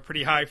the bar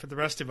pretty high for the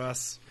rest of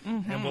us,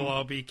 and we'll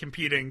all be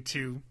competing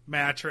to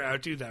match or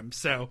outdo them.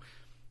 So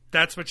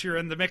that's what you're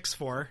in the mix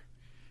for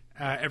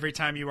every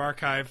time you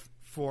archive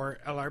for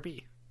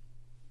LRB.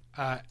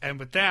 And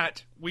with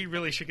that, we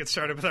really should get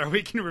started with our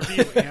week in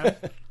review,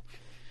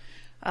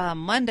 Anne.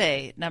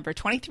 Monday, number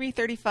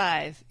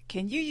 2335.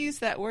 Can you use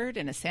that word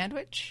in a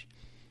sandwich?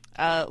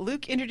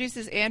 Luke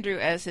introduces Andrew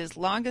as his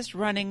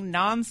longest-running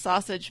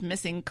non-sausage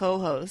missing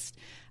co-host,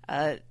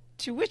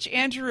 to which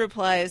Andrew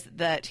replies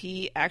that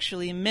he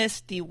actually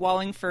missed the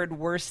Wallingford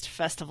Wurst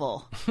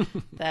Festival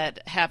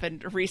that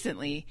happened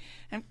recently.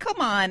 And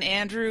come on,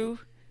 Andrew.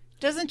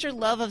 Doesn't your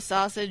love of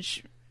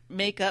sausage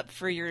make up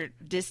for your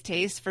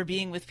distaste for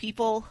being with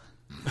people?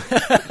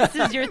 This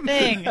is your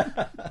thing.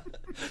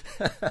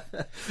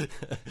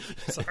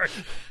 Sorry.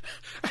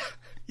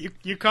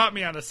 You caught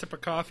me on a sip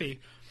of coffee.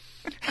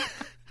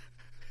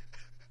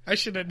 I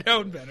should have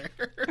known better.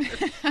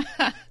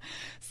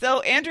 So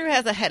Andrew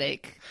has a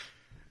headache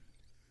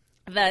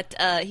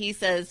that he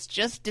says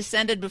just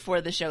descended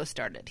before the show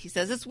started. He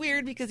says it's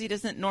weird because he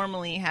doesn't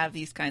normally have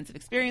these kinds of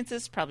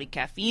experiences, probably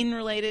caffeine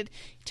related.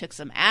 He took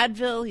some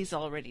Advil. He's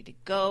all ready to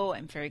go.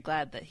 I'm very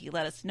glad that he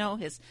let us know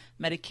his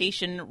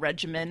medication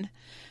regimen.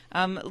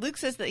 Luke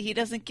says that he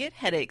doesn't get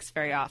headaches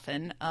very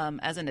often,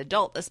 as an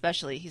adult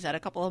especially. He's had a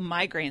couple of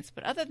migraines,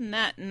 but other than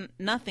that,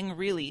 nothing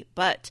really.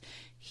 But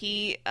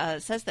he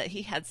says that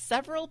he had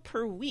several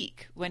per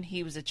week when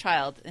he was a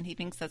child, and he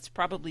thinks that's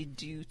probably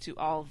due to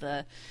all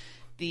the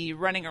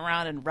running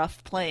around and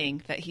rough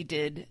playing that he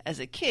did as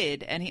a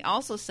kid. And he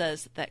also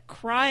says that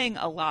crying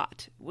a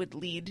lot would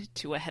lead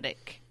to a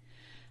headache.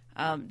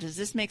 Does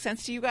this make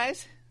sense to you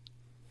guys?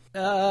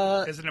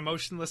 As an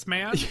emotionless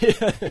man?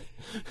 Yeah.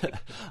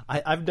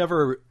 I've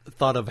never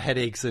thought of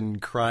headaches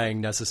and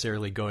crying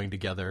necessarily going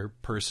together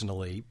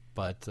personally,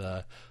 but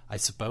I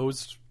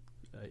suppose,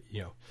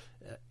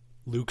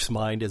 Luke's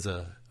mind is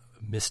a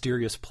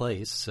mysterious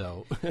place,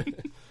 so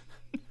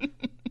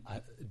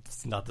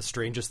it's not the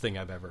strangest thing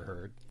I've ever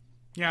heard.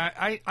 Yeah,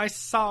 I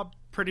sob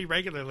pretty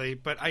regularly,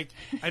 but I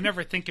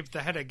never think of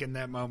the headache in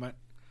that moment.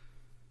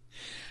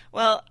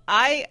 Well,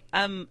 I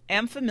am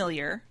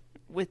familiar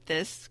with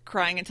this,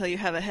 crying until you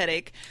have a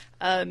headache.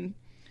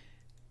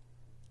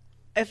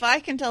 If I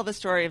can tell the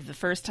story of the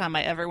first time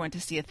I ever went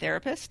to see a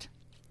therapist,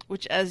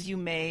 which, as you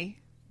may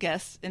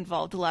guess,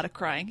 involved a lot of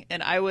crying,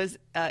 and I was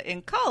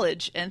in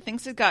college, and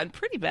things had gotten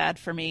pretty bad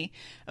for me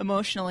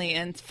emotionally,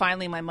 and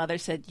finally my mother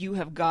said, you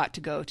have got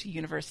to go to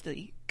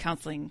university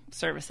counseling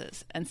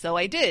services. And so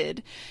I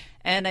did,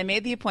 and I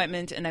made the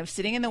appointment, and I was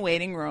sitting in the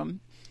waiting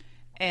room,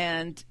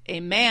 and a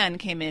man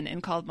came in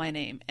and called my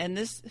name, and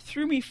this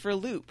threw me for a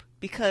loop,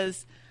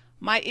 because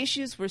my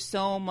issues were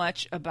so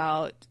much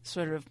about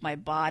sort of my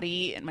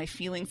body and my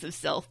feelings of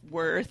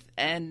self-worth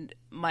and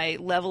my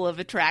level of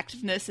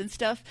attractiveness and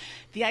stuff.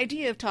 The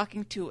idea of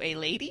talking to a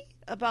lady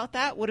about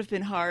that would have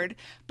been hard,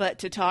 but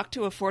to talk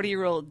to a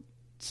 40-year-old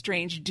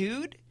strange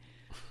dude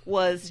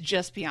was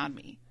just beyond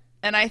me.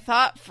 And I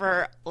thought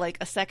for like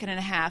a second and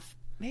a half,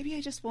 maybe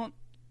I just won't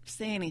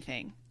say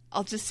anything.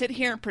 I'll just sit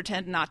here and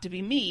pretend not to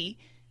be me,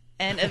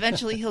 and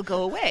eventually he'll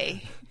go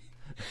away.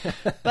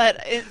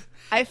 But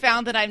I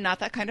found that I'm not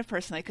that kind of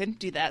person. I couldn't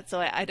do that. So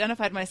I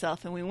identified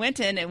myself, and we went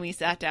in and we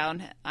sat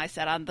down. I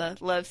sat on the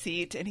love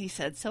seat, and he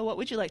said, so what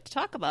would you like to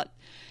talk about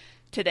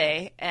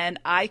today? And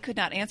I could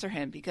not answer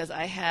him because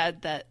I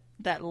had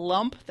that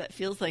lump that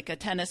feels like a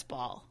tennis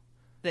ball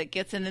that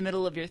gets in the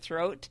middle of your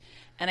throat.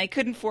 And I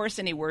couldn't force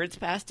any words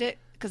past it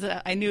because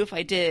I knew if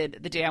I did,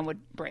 the dam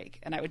would break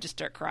and I would just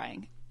start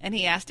crying. And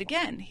he asked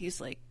again. He's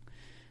like,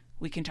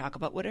 we can talk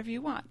about whatever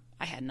you want.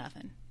 I had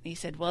nothing. And he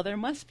said, well, there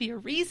must be a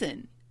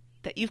reason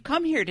that you've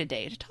come here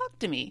today to talk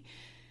to me.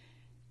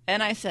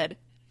 And I said,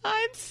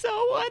 I'm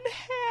so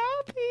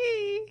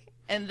unhappy.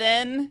 And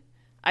then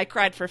I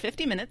cried for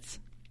 50 minutes,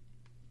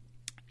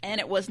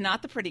 and it was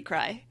not the pretty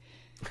cry.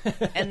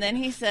 And then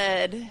he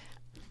said,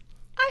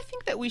 I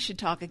think that we should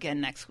talk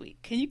again next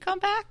week. Can you come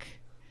back?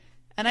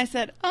 And I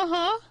said,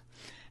 uh-huh.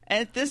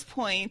 And at this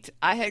point,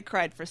 I had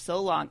cried for so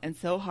long and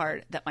so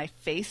hard that my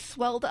face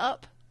swelled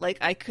up. Like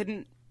I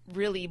couldn't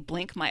really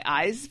blink my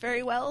eyes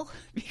very well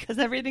because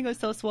everything was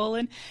so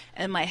swollen,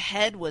 and my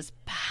head was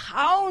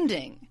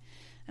pounding,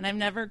 and I've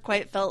never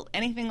quite felt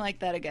anything like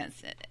that again.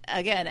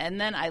 And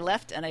then I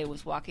left, and I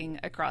was walking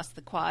across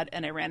the quad,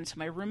 and I ran into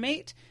my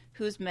roommate,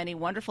 who's many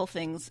wonderful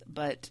things,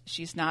 but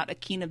she's not a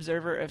keen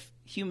observer of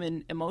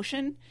human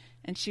emotion.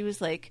 And she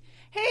was like,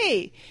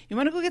 hey, you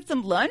want to go get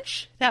some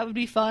lunch? That would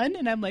be fun.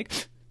 And I'm like,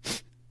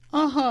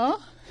 uh-huh.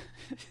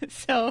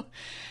 So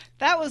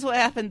that was what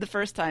happened the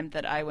first time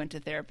that I went to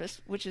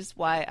therapist, which is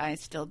why I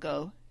still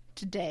go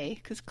today,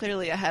 because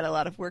clearly I had a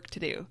lot of work to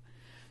do.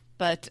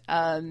 But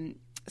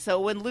so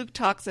when Luke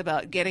talks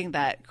about getting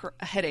that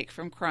headache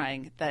from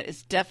crying, that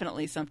is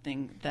definitely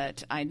something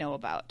that I know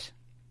about.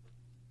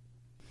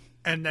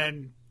 And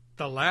then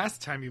the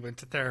last time you went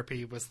to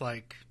therapy was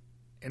like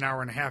an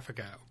hour and a half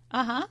ago.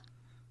 Uh-huh.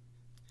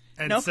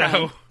 And No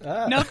so,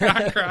 No not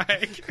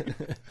crying.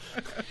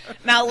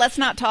 Now let's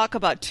not talk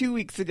about 2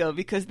 weeks ago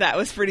because that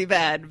was pretty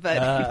bad.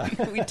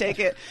 But we take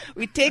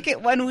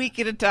it 1 week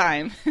at a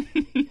time.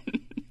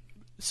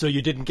 So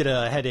you didn't get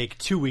a headache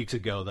 2 weeks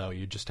ago, though.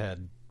 You just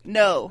had.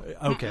 No.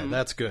 Okay,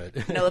 that's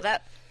good. No,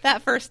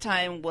 that first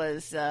time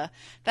was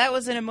that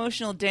was an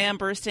emotional dam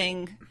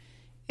bursting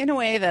in a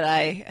way that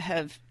I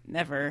have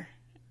never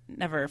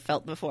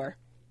felt before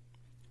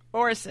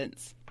or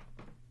since.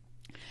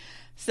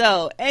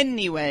 So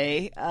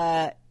anyway,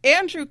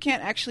 Andrew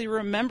can't actually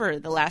remember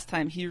the last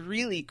time he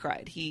really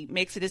cried. He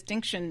makes a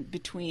distinction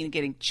between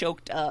getting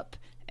choked up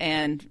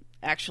and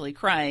actually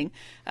crying.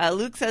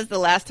 Luke says the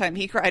last time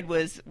he cried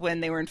was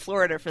when they were in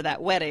Florida for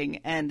that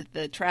wedding, and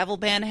the travel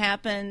ban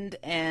happened,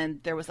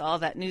 and there was all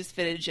that news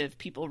footage of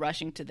people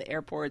rushing to the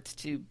airports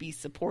to be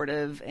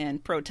supportive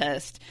and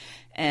protest,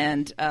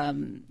 and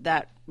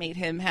that made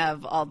him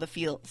have all the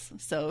feels.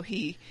 So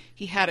he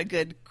had a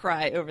good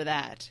cry over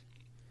that.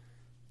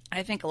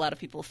 I think a lot of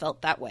people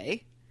felt that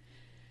way.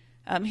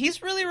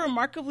 He's really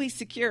remarkably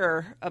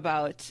secure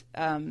about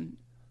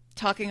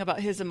talking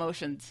about his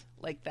emotions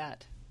like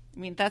that. I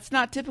mean, that's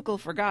not typical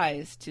for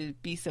guys to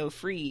be so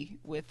free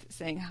with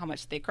saying how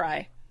much they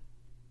cry.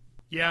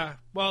 Yeah,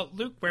 well,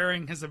 Luke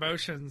wearing his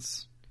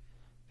emotions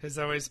has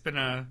always been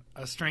a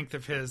strength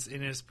of his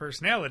in his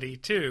personality,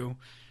 too.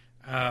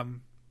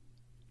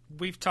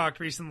 We've talked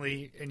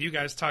recently, and you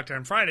guys talked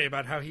on Friday,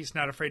 about how he's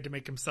not afraid to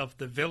make himself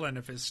the villain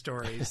of his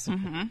stories.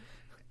 Mm-hmm.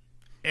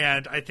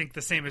 And I think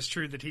the same is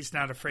true that he's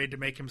not afraid to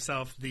make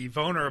himself the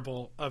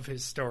vulnerable of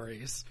his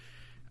stories.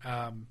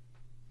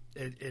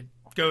 It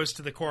goes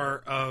to the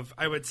core of,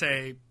 I would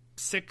say,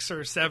 6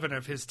 or 7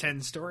 of his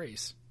 10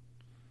 stories.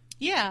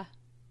 Yeah.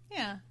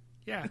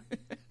 Yeah.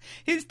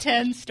 His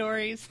 10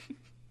 stories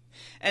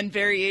and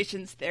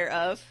variations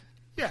thereof.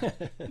 Yeah.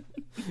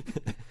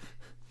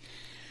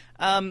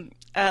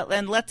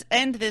 And let's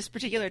end this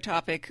particular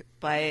topic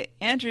by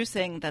Andrew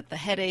saying that the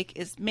headache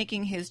is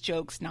making his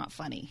jokes not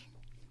funny.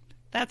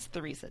 That's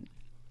the reason.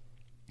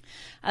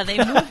 They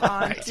move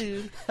on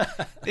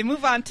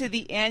to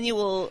the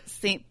annual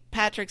St.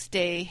 Patrick's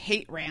Day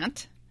hate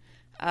rant.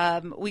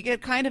 We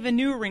get kind of a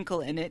new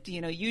wrinkle in it. You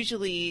know,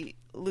 usually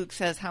Luke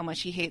says how much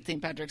he hates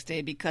St. Patrick's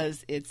Day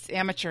because it's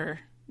amateur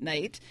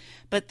night,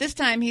 but this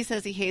time he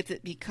says he hates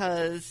it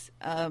because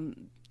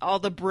all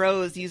the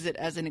bros use it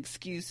as an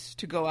excuse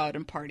to go out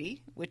and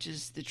party, which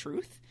is the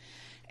truth.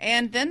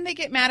 And then they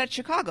get mad at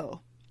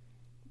Chicago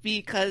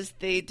because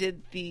they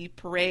did the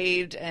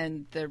parade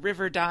and the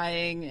river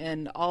dyeing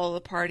and all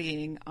the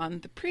partying on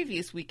the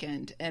previous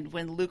weekend. And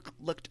when Luke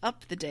looked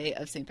up the day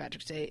of St.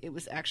 Patrick's Day, it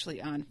was actually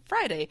on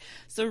Friday.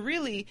 So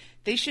really,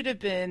 they should have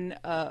been,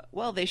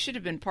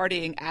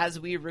 partying as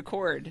we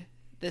record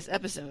this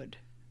episode.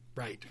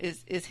 Right.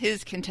 Is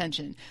his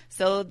contention.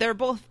 So they're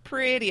both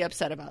pretty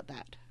upset about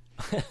that.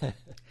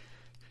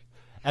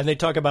 And they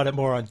talk about it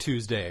more on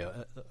Tuesday,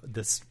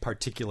 this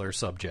particular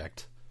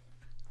subject.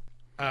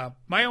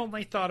 My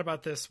only thought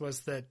about this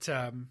was that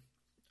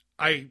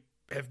I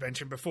have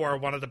mentioned before,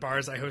 one of the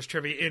bars I host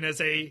trivia in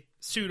is a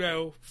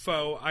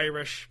pseudo-faux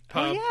Irish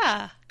pub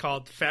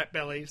called Fat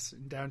Bellies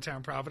in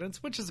downtown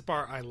Providence, which is a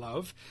bar I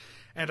love,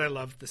 and I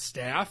love the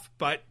staff,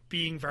 but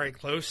being very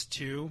close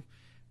to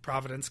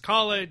Providence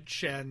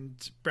College and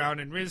Brown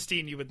and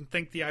Risdene, you wouldn't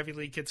think the Ivy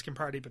League kids can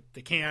party, but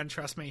they can,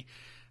 trust me.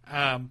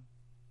 I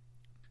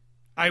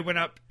went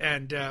up,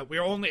 and we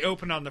were only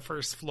open on the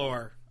first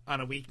floor on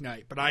a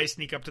weeknight, but I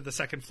sneak up to the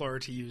second floor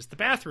to use the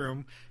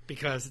bathroom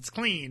because it's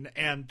clean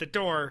and the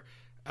door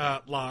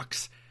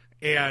locks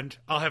and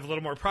I'll have a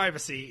little more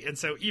privacy. And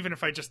so even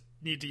if I just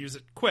need to use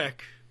it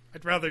quick,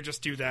 I'd rather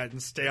just do that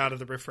and stay out of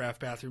the riffraff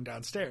bathroom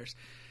downstairs.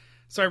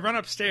 So I run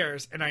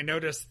upstairs and I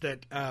notice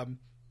that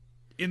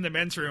in the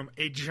men's room,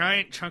 a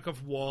giant chunk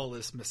of wall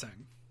is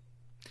missing.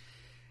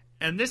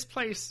 And this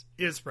place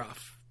is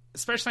rough.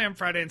 Especially on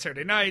Friday and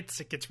Saturday nights,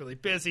 it gets really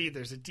busy.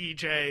 There's a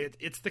DJ.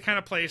 It's the kind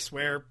of place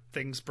where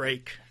things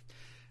break,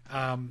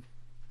 and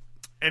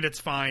it's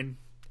fine.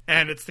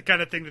 And it's the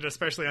kind of thing that,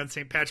 especially on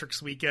St.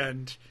 Patrick's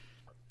weekend,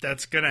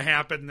 that's going to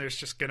happen. There's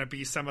just going to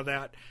be some of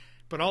that.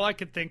 But all I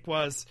could think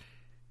was,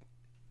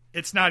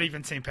 it's not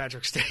even St.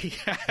 Patrick's Day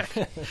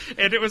yet.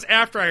 And it was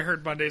after I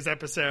heard Monday's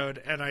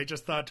episode, and I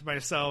just thought to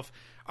myself,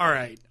 all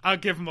right, I'll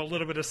give him a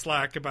little bit of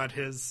slack about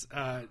his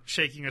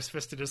shaking his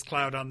fist at his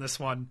cloud on this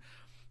one.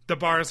 The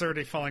bar is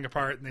already falling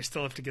apart, and they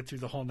still have to get through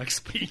the whole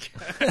next week.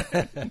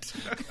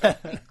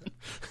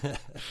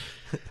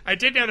 I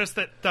did notice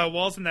that the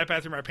walls in that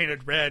bathroom are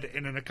painted red,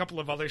 and in a couple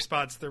of other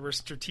spots there were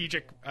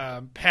strategic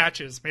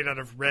patches made out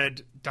of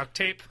red duct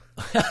tape.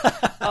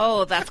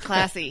 Oh, that's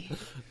classy.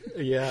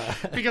 Yeah.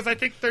 Because I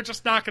think they're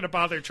just not going to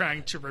bother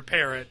trying to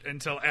repair it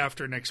until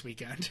after next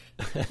weekend.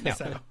 No.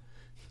 So,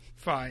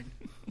 fine.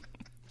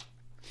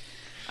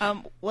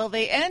 Well,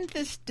 they end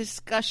this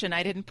discussion.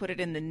 I didn't put it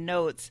in the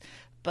notes,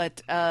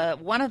 but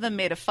one of them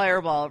made a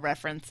Fireball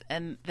reference,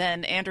 and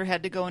then Andrew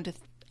had to go into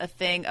a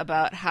thing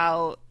about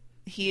how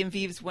he and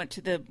Vives went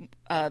to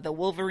the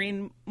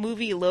Wolverine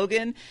movie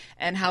Logan,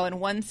 and how in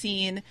one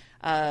scene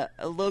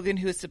Logan,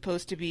 who is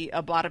supposed to be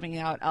a bottoming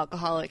out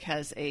alcoholic,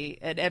 has an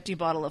empty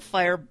bottle of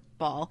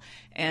Fireball,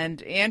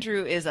 and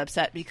Andrew is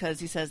upset because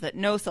he says that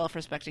no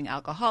self-respecting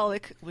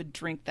alcoholic would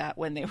drink that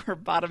when they were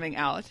bottoming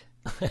out.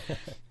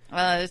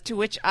 To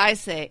which I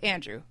say,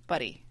 Andrew,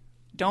 buddy,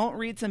 don't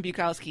read some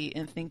Bukowski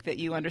and think that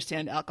you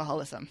understand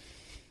alcoholism.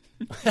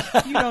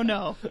 You don't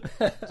know.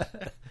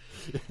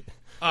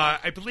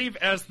 I believe,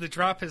 as the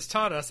drop has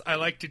taught us, I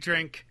like to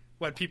drink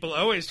what people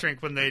always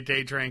drink when they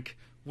day drink,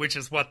 which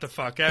is what the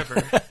fuck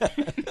ever.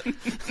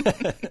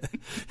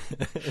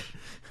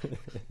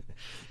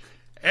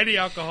 Any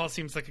alcohol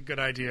seems like a good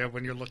idea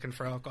when you're looking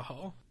for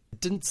alcohol.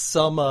 Didn't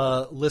some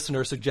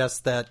listener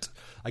suggest that,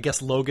 I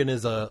guess Logan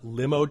is a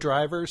limo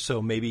driver,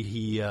 so maybe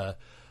he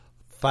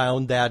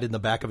found that in the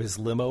back of his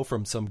limo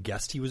from some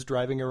guest he was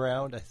driving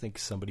around? I think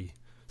somebody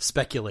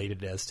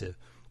speculated as to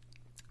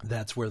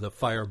that's where the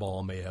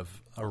Fireball may have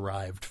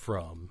arrived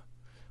from,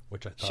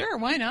 which I thought... Sure,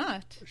 why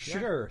not?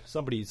 Sure,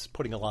 somebody's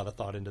putting a lot of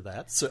thought into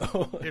that,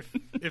 so...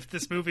 If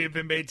this movie had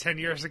been made 10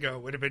 years ago,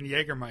 it would have been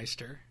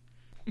Jägermeister.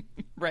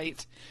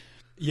 Right.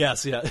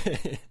 Yes, yeah.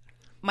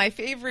 My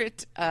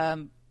favorite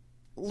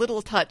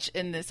little touch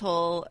in this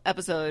whole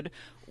episode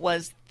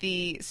was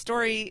the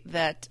story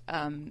that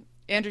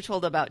Andrew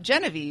told about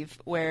Genevieve,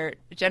 where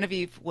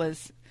Genevieve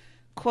was,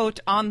 quote,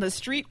 on the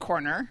street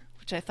corner,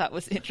 which I thought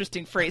was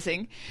interesting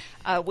phrasing,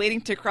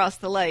 waiting to cross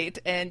the light,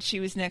 and she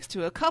was next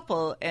to a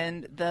couple,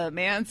 and the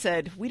man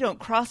said, "We don't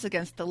cross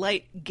against the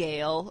light,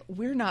 Gail.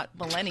 We're not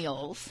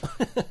millennials."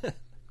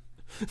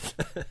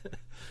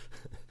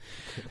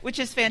 Which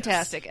is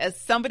fantastic. Yes. As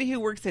somebody who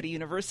works at a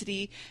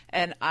university,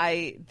 and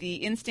the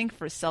instinct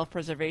for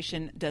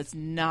self-preservation does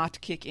not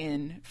kick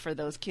in for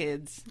those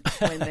kids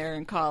when they're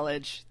in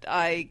college.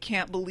 I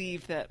can't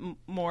believe that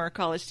more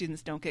college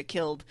students don't get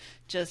killed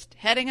just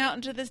heading out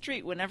into the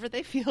street whenever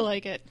they feel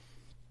like it.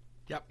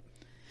 Yep.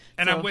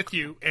 And so, I'm with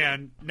you,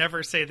 and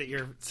never say that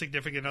your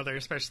significant other,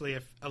 especially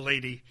if a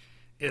lady,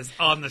 is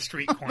on the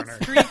street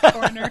corner. Street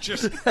corner.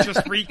 Just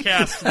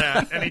recast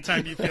that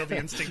anytime you feel the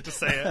instinct to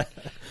say it.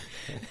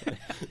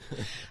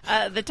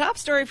 The top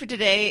story for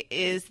today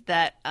is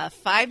that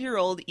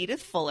 5-year-old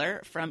Edith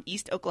Fuller from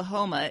East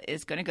Oklahoma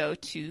is going to go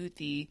to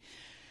the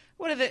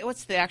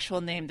what's the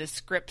actual name? The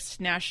Scripps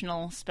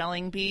National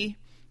Spelling Bee.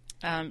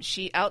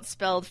 She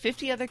outspelled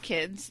 50 other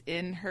kids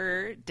in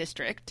her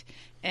district,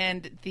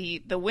 and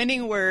the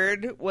winning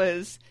word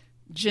was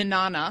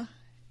Janana.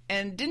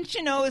 And didn't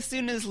you know as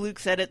soon as Luke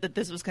said it that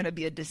this was going to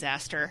be a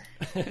disaster?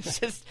 It's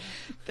just,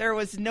 there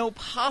was no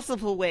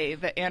possible way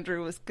that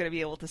Andrew was going to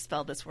be able to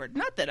spell this word.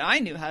 Not that I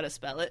knew how to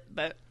spell it,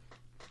 but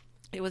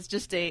it was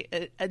just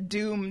a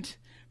doomed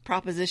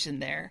proposition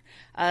there.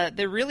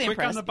 They're really quick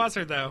impressed. On the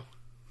buzzer, though.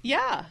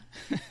 Yeah.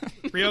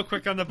 Real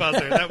quick on the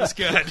buzzer. That was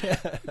good.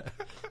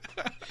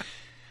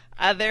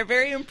 They're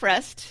very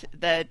impressed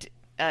that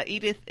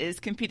Edith is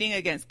competing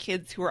against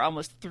kids who are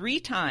almost 3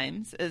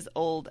 times as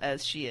old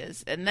as she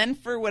is. And then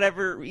for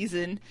whatever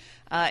reason,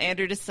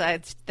 Andrew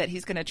decides that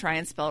he's going to try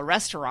and spell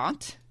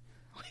restaurant,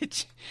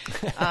 which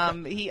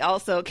he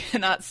also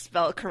cannot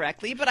spell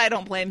correctly. But I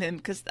don't blame him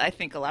because I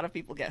think a lot of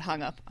people get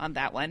hung up on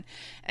that one.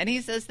 And he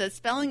says that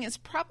spelling is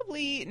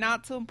probably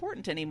not so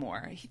important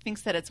anymore. He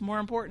thinks that it's more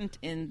important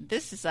in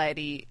this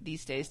society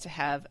these days to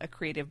have a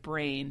creative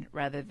brain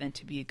rather than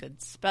to be a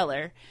good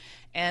speller.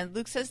 And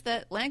Luke says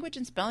that language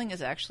and spelling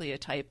is actually a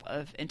type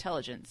of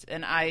intelligence,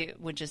 and I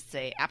would just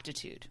say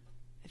aptitude.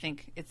 I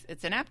think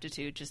it's an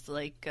aptitude, just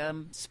like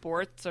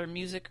sports or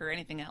music or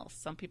anything else.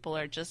 Some people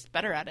are just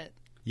better at it.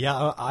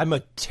 Yeah, I'm a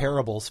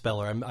terrible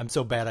speller. I'm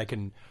so bad I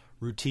can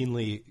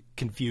routinely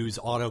confuse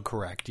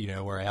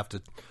autocorrect, where I have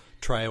to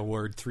try a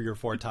word 3 or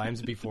 4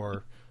 times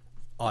before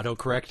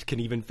autocorrect can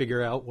even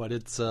figure out what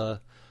it's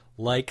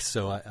like.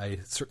 So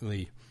I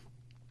certainly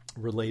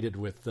related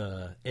with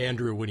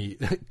Andrew when he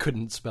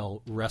couldn't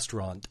spell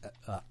restaurant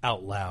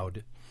out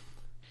loud.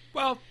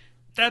 Well,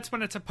 that's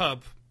when it's a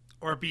pub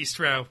or a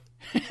bistro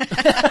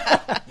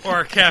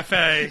or a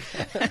cafe.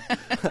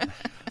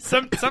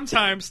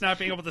 Sometimes not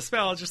being able to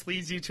spell just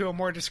leads you to a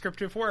more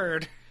descriptive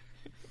word.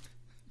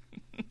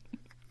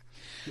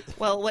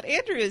 Well, what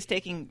Andrew is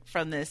taking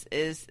from this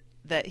is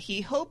that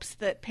he hopes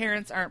that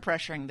parents aren't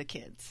pressuring the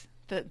kids,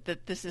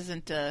 that this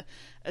isn't a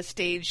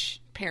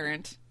stage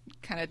parent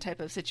kind of type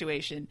of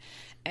situation.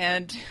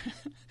 And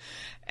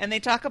they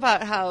talk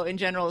about how in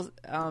general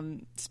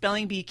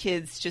spelling bee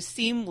kids just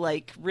seem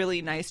like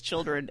really nice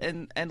children,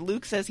 and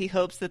Luke says he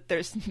hopes that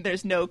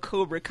there's no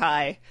Cobra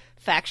Kai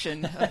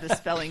faction of the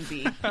spelling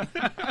bee,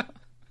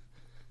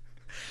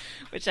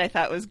 which I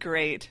thought was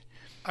great.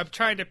 I'm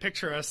trying to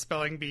picture a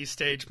spelling bee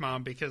stage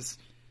mom because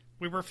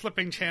we were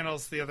flipping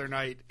channels the other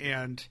night,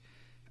 and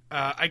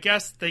I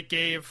guess they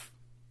gave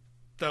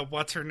the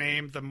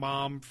the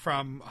mom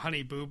from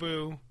Honey Boo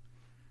Boo,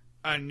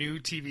 a new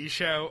TV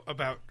show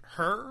about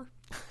her.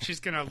 She's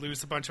going to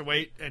lose a bunch of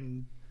weight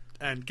and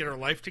get her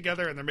life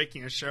together, and they're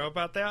making a show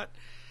about that.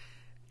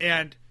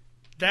 And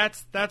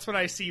That's what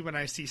I see when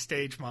I see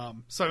Stage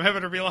Mom. So I'm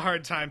having a real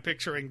hard time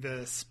picturing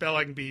the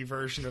spelling bee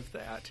version of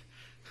that.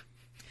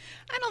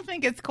 I don't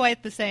think it's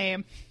quite the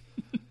same.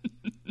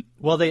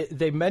 Well,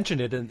 they mentioned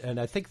it, and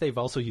I think they've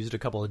also used a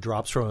couple of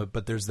drops from it,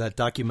 but there's that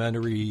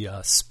documentary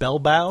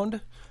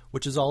Spellbound,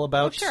 which is all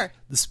about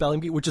the spelling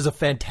bee, which is a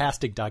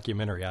fantastic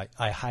documentary.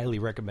 I highly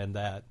recommend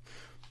that.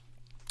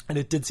 And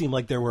it did seem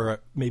like there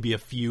were maybe a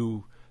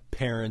few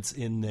parents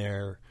in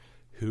there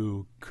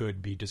who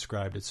could be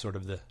described as sort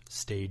of the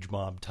stage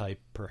mom type,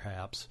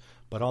 perhaps.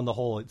 But on the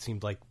whole, it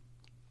seemed like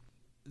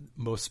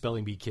most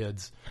spelling bee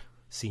kids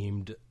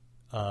seemed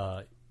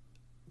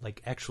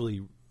like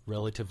actually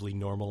relatively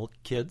normal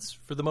kids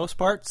for the most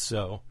part,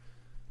 so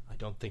I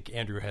don't think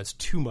Andrew has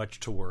too much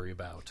to worry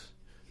about.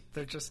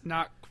 They're just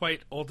not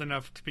quite old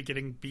enough to be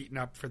getting beaten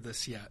up for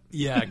this yet.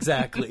 Yeah,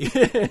 exactly.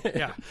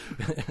 Yeah.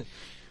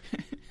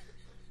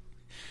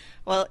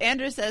 Well,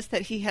 Andrew says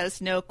that he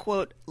has no,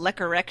 quote,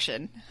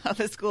 recollection of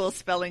a school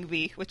spelling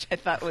bee, which I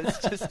thought was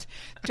just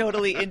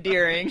totally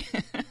endearing.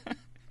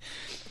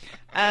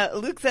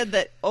 Luke said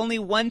that only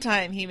one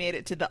time he made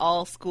it to the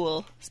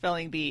all-school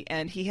spelling bee,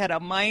 and he had a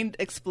mind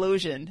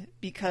explosion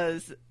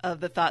because of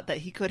the thought that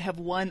he could have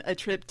won a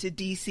trip to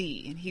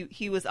D.C. And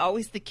he was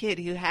always the kid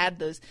who had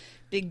those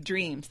big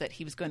dreams that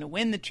he was going to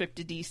win the trip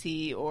to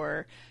D.C.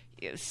 or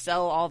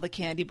sell all the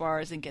candy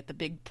bars and get the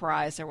big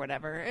prize or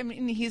whatever. I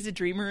mean, he's a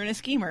dreamer and a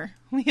schemer.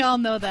 We all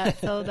know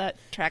that, so that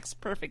tracks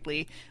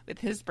perfectly with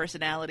his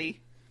personality.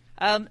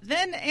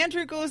 Then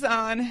Andrew goes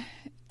on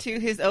to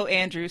his Oh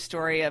Andrew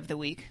story of the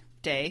week.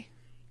 Day,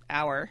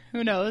 hour,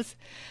 who knows,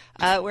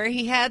 where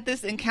he had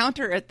this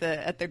encounter at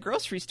the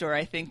grocery store,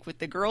 I think, with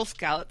the Girl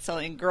Scout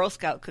selling Girl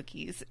Scout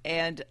cookies,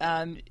 and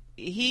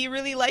he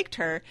really liked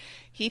her.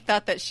 He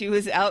thought that she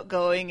was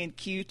outgoing and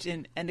cute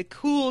and a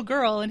cool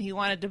girl, and he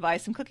wanted to buy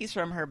some cookies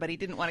from her, but he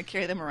didn't want to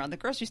carry them around the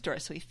grocery store,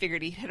 so he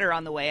figured he'd hit her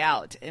on the way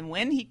out. And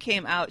when he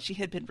came out, she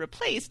had been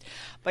replaced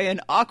by an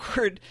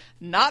awkward,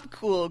 not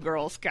cool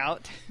Girl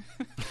Scout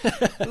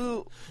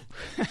who,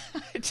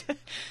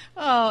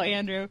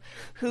 Andrew,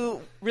 who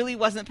really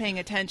wasn't paying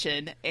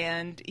attention,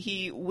 and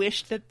he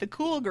wished that the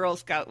cool Girl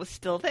Scout was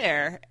still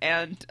there,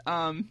 and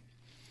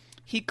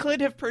he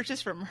could have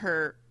purchased from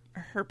her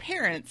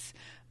parents,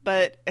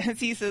 but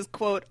as he says,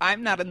 quote,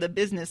 "I'm not in the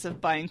business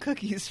of buying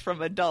cookies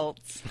from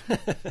adults."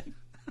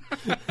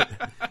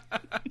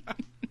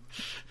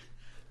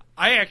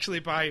 I actually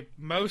buy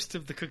most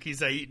of the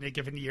cookies I eat in a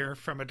given year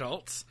from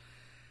adults.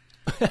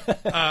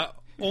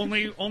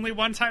 Only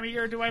one time a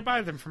year do I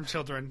buy them from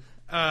children.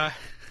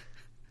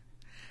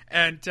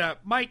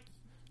 Mike,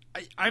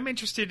 I'm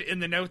interested in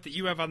the note that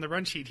you have on the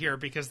run sheet here,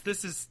 because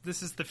this is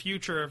the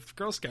future of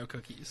Girl Scout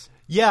cookies.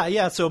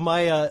 Yeah. So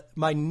my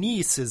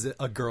niece is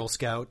a Girl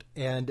Scout,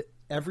 and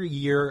every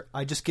year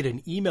I just get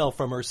an email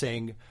from her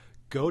saying,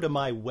 "Go to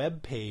my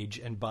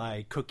webpage and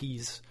buy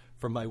cookies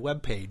from my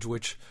webpage,"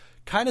 which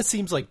kind of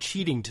seems like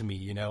cheating to me.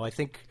 You know, I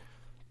think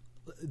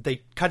the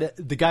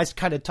guys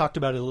kind of talked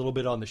about it a little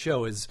bit on the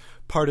show. Is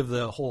part of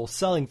the whole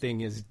selling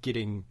thing is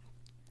getting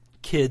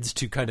kids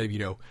to kind of,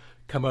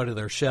 come out of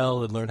their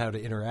shell and learn how to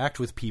interact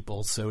with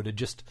people. So to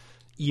just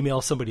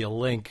email somebody a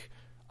link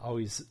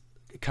always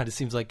kind of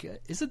seems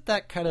like, isn't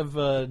that kind of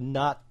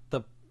not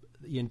the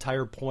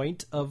entire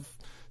point of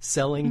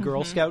selling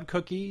Girl Scout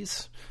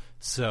cookies?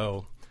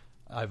 So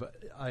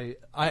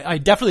I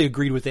definitely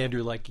agreed with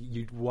Andrew. Like,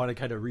 you want to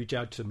kind of reach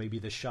out to maybe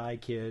the shy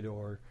kid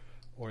or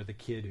the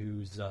kid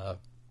who's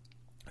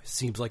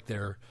seems like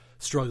they're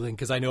struggling.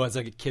 Because I know as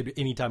a kid,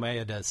 anytime I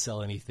had to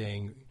sell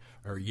anything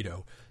or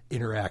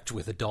interact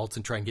with adults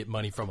and try and get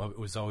money from them, it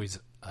was always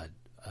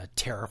a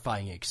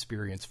terrifying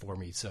experience for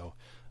me. So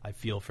I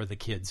feel for the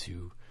kids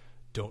who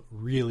don't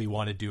really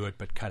want to do it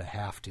but kind of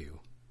have to.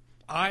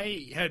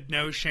 I had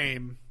no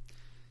shame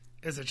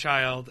as a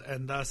child,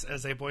 and thus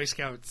as a Boy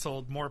Scout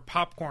sold more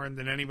popcorn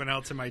than anyone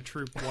else in my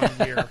troop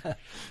one year.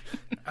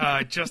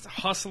 Just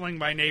hustling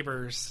my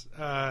neighbors.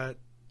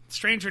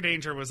 Stranger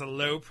danger was a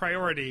low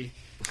priority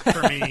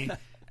for me,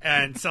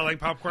 and selling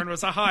popcorn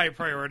was a high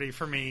priority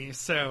for me.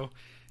 So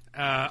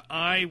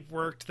I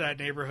worked that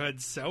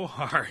neighborhood so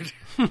hard.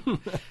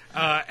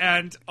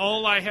 And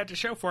all I had to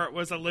show for it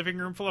was a living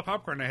room full of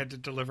popcorn I had to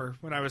deliver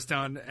when I was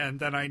done, and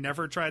then I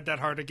never tried that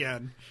hard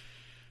again.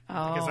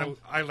 Because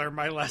I learned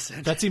my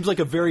lesson. That seems like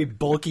a very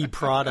bulky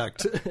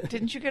product.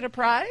 Didn't you get a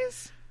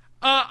prize?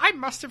 I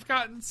must have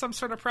gotten some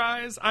sort of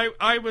prize.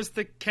 I was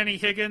the Kenny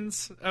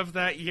Higgins of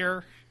that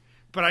year,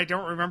 but I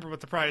don't remember what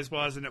the prize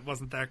was, and it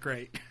wasn't that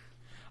great.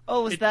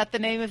 Oh, was that the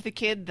name of the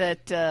kid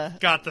that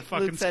got the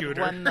fucking Luke said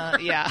scooter? Won the,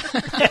 yeah.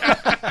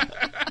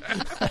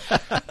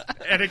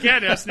 And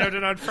again, as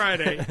noted on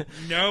Friday,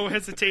 no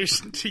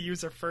hesitation to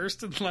use a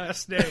first and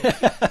last name.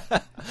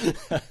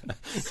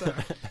 So,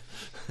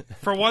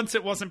 for once,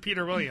 it wasn't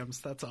Peter Williams.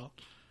 That's all.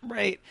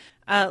 Right.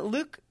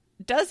 Luke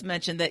does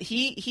mention that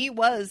he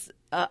was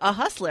a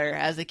hustler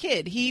as a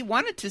kid. He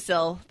wanted to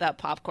sell that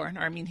popcorn.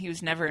 Or, I mean, he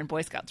was never in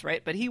Boy Scouts,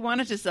 right? But he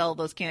wanted to sell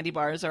those candy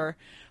bars or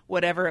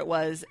whatever it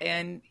was.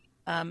 And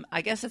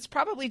I guess it's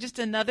probably just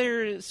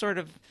another sort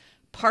of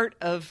part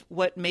of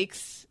what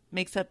makes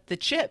makes up the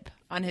chip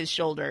on his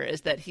shoulder,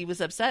 is that he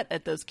was upset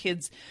at those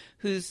kids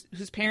whose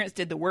parents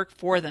did the work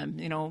for them.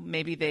 You know,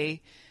 maybe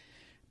they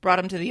brought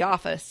them to the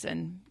office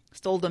and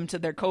sold them to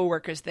their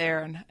coworkers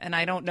there. And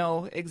I don't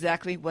know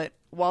exactly what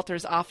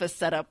Walter's office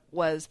setup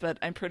was, but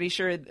I'm pretty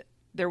sure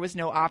there was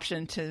no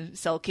option to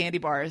sell candy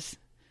bars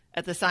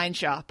at the sign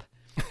shop.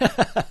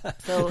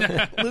 So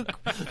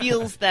Luke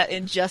feels that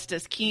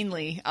injustice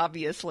keenly,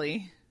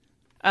 obviously.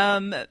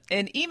 In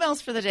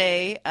emails for the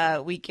day,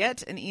 we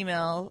get an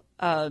email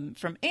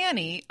from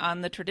Annie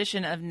on the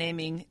tradition of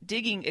naming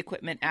digging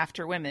equipment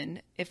after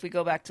women. If we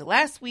go back to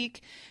last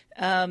week,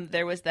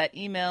 there was that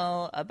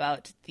email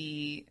about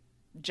the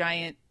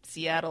giant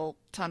Seattle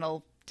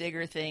tunnel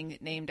digger thing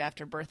named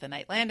after Bertha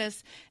Knight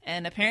Landis,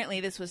 and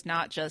apparently this was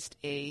not just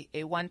a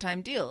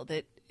one-time deal,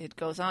 that it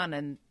goes on,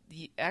 and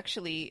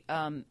actually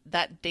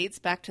that dates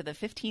back to the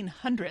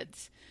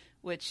 1500s,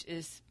 which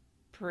is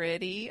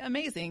pretty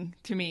amazing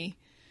to me.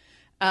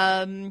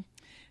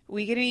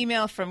 We get an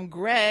email from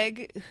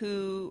Greg,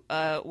 who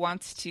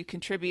wants to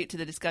contribute to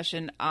the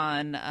discussion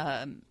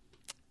on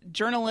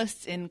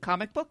journalists in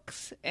comic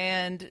books,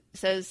 and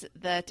says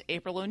that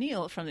April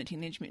O'Neil from the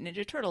Teenage Mutant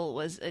Ninja Turtle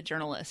was a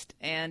journalist.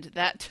 And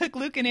that took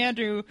Luke and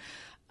Andrew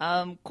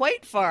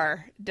quite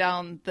far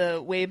down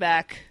the way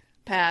back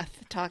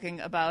path, talking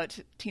about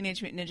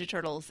Teenage Mutant Ninja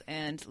Turtles.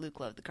 And Luke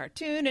loved the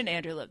cartoon, and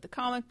Andrew loved the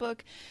comic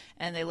book,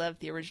 and they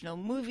loved the original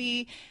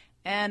movie.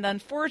 And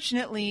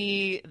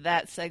unfortunately,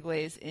 that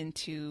segues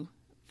into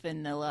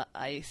Vanilla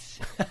Ice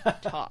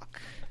talk.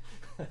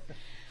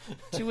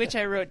 To which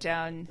I wrote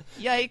down,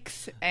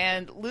 yikes,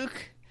 and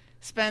Luke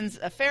spends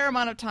a fair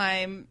amount of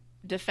time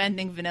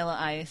defending Vanilla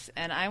Ice.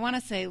 And I want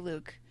to say,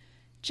 Luke,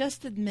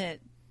 just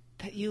admit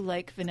that you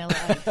like Vanilla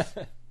Ice.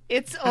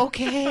 It's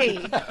okay.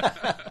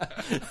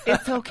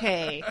 It's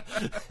okay.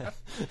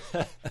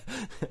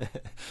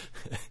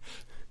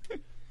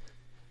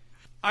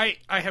 I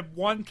had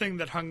one thing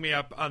that hung me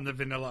up on the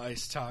Vanilla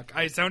Ice talk.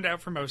 I zoned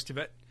out for most of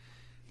it.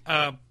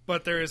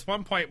 But there is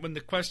one point when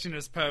the question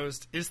is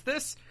posed, is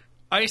this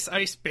Ice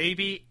Ice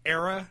Baby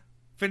era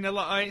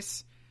Vanilla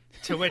Ice?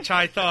 To which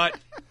I thought,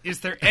 is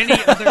there any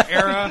other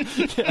era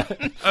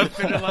of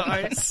Vanilla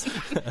Ice?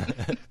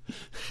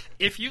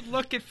 If you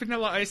look at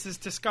Vanilla Ice's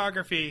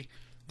discography,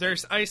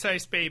 there's Ice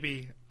Ice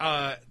Baby,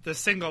 the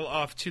single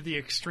off To the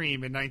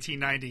Extreme in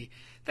 1990.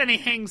 Then he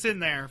hangs in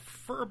there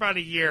for about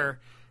a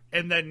year,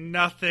 and then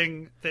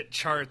nothing that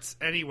charts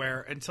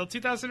anywhere until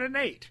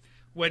 2008,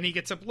 when he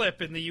gets a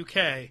blip in the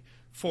UK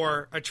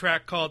for a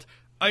track called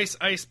Ice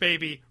Ice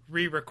Baby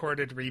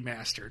re-recorded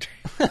remastered.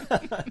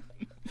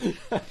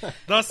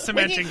 Thus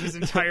cementing his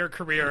entire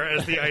career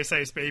as the Ice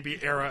Ice Baby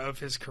era of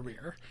his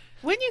career.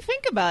 When you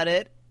think about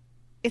it,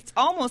 it's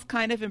almost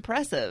kind of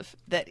impressive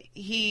that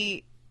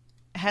he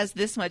has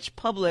this much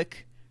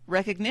public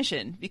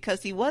recognition,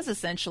 because he was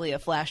essentially a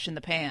flash in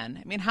the pan.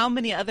 I mean, how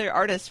many other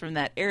artists from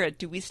that era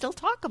do we still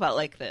talk about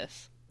like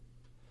this?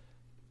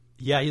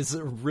 Yeah, he's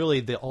really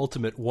the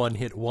ultimate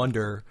one-hit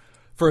wonder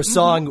for a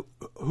song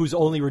whose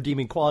only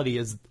redeeming quality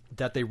is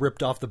that they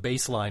ripped off the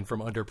bass line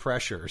from Under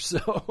Pressure.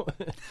 So,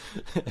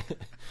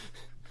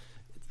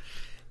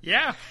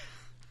 yeah.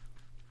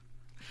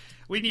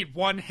 We need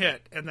one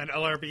hit, and then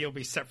LRB will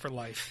be set for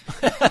life.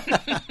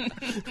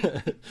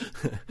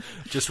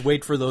 Just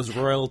wait for those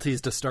royalties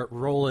to start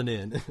rolling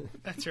in.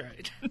 That's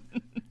right.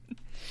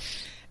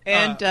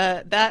 And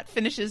that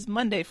finishes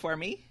Monday for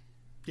me.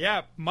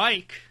 Yeah,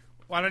 Mike,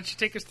 why don't you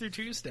take us through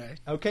Tuesday?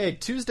 Okay,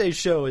 Tuesday's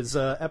show is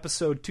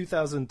episode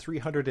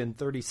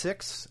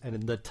 2336,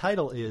 and the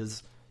title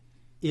is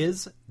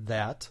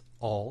That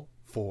All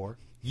For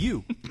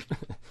You?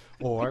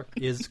 Or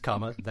is,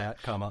 that,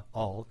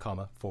 all,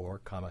 for,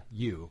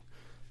 you.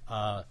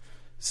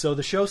 So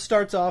the show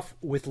starts off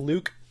with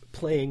Luke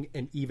playing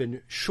an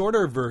even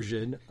shorter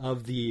version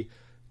of the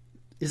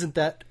Isn't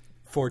That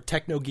for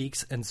Techno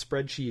Geeks and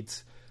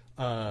Spreadsheets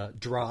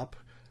drop,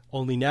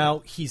 only now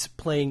he's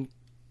playing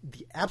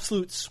the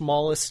absolute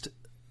smallest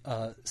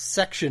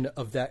section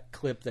of that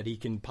clip that he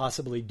can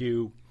possibly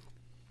do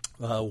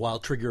while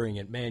triggering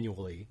it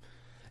manually.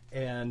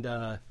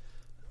 And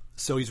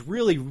so he's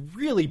really,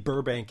 really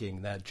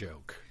Burbanking that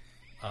joke,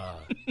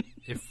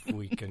 if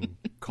we can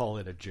call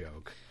it a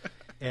joke.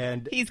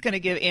 And he's going to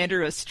give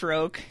Andrew a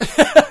stroke.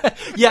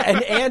 Yeah,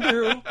 and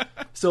Andrew...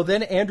 So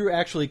then Andrew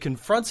actually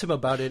confronts him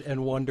about it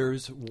and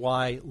wonders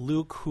why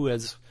Luke, who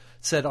has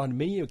said on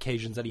many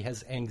occasions that he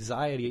has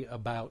anxiety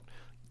about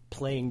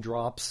playing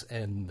drops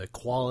and the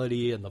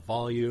quality and the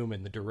volume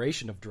and the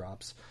duration of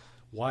drops,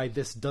 why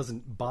this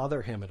doesn't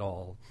bother him at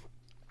all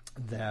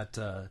that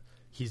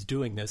he's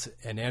doing this.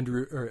 And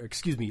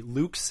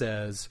Luke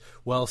says,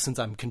 well, since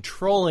I'm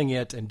controlling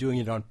it and doing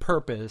it on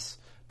purpose,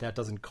 that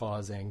doesn't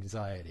cause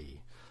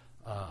anxiety.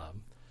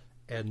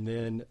 And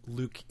then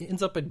Luke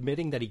ends up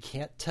admitting that he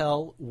can't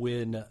tell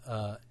when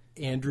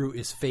Andrew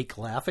is fake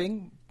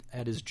laughing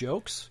at his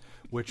jokes,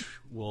 which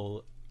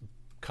will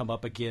come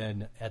up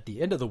again at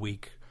the end of the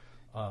week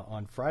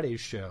on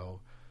Friday's show.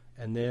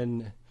 And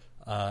then,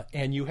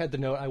 and you had the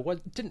note, I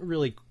didn't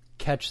really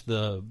catch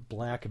the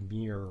Black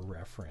Mirror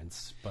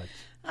reference, but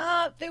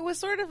there was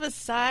sort of a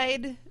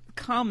side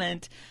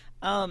comment.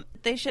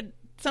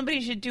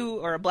 Somebody should do,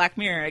 or a Black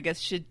Mirror, I guess,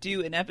 should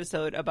do an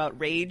episode about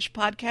rage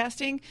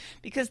podcasting,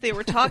 because they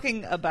were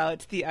talking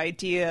about the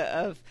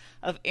idea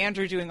of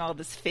Andrew doing all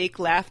this fake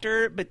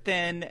laughter, but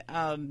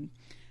then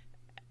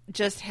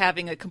just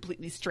having a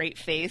completely straight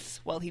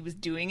face while he was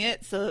doing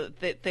it. So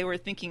that they were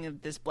thinking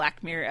of this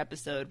Black Mirror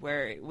episode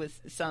where it was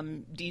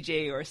some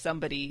DJ or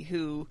somebody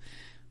who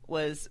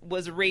was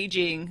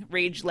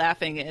rage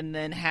laughing, and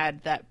then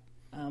had that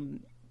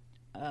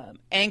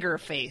anger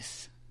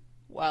face.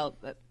 Well,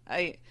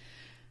 I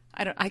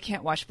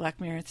can't watch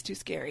Black Mirror. It's too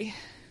scary.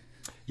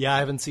 Yeah, I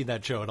haven't seen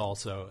that show at all,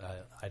 so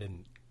I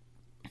didn't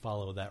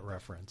follow that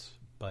reference.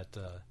 But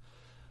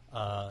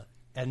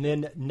and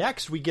then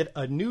next we get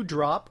a new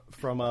drop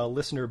from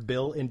listener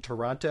Bill in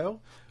Toronto.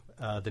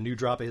 The new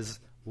drop is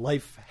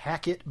Life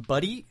Hack It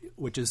Buddy,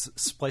 which is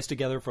spliced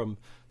together from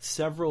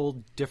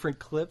several different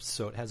clips,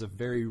 so it has a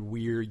very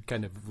weird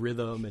kind of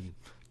rhythm and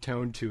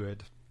tone to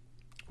it.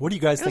 What do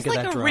you guys think of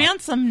that drop? It's like a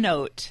ransom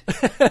note.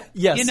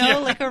 Yes. You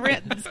know, like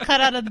it's cut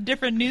out of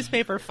different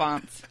newspaper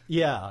fonts.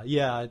 Yeah.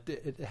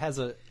 It has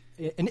an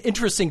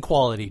interesting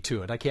quality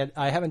to it.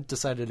 I haven't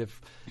decided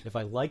if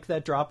I like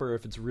that drop or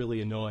if it's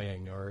really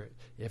annoying, or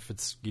if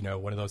it's,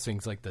 one of those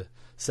things like the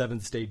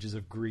 7 stages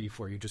of grief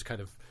where you just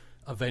kind of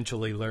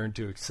eventually learn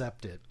to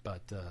accept it.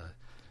 But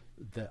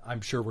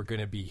I'm sure we're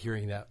going to be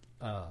hearing that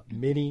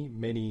many,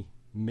 many,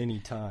 many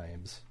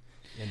times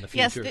in the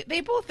future. Yes, they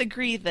both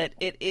agree that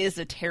it is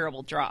a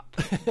terrible drop,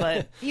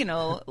 but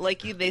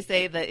they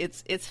say that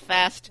it's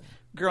fast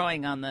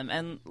growing on them.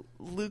 And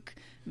Luke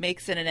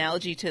makes an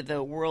analogy to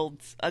the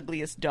world's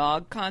ugliest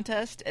dog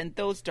contest, and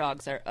those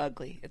dogs are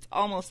ugly. It's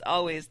almost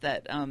always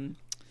that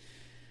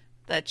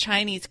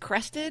Chinese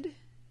crested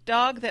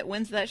dog that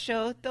wins that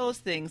show. Those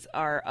things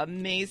are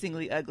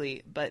amazingly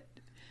ugly, but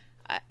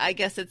I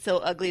guess it's so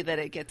ugly that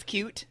it gets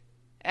cute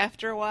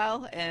after a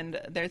while, and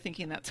they're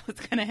thinking that's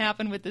what's going to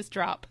happen with this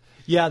drop.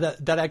 Yeah,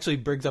 that actually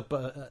brings up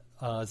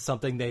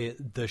something.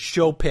 The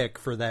show pick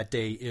for that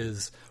day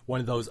is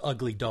one of those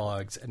ugly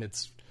dogs, and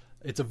it's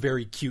a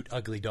very cute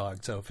ugly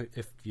dog. So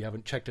if you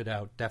haven't checked it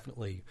out,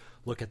 definitely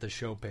look at the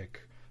show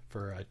pick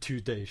for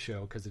Tuesday's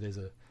show, because it is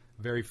a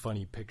very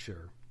funny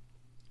picture.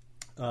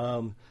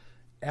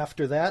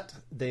 After that,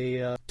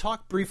 they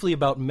talk briefly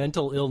about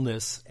mental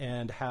illness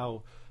and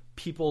how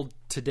people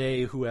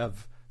today who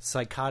have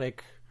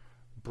psychotic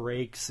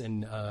breaks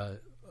and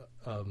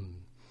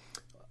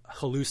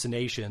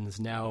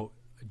hallucinations, now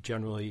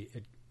generally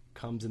it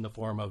comes in the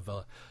form of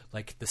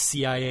like the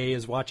CIA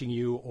is watching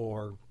you,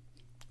 or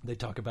they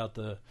talk about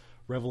the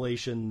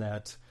revelation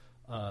that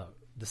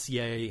the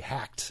CIA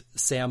hacked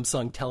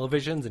Samsung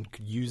televisions and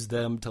could use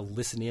them to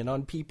listen in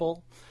on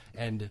people,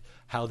 and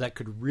how that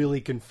could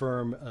really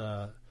confirm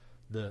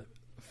the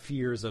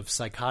fears of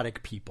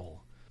psychotic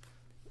people.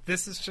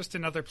 This is just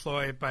another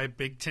ploy by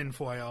Big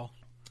Tinfoil.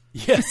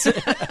 Yes.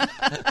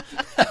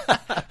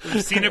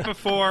 We've seen it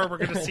before. We're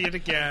going to see it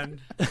again.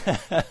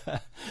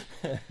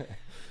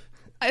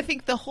 I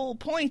think the whole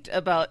point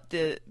about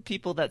the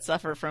people that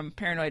suffer from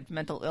paranoid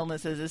mental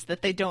illnesses is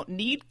that they don't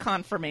need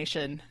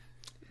confirmation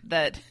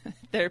that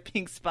they're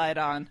being spied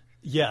on.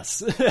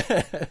 Yes.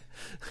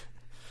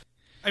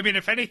 I mean,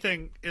 if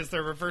anything, is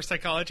there reverse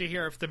psychology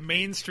here? If the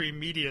mainstream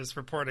media is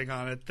reporting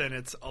on it, then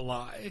it's a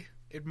lie.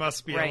 It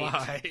must be a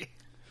lie.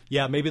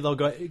 Yeah, maybe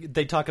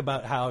they talk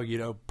about how,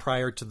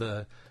 prior to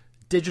the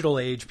digital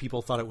age,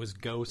 people thought it was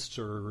ghosts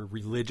or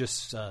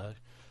religious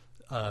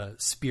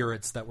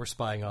spirits that were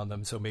spying on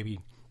them. So maybe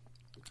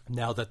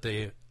now that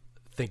they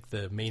think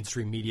the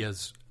mainstream media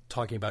is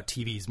talking about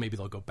TVs, maybe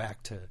they'll go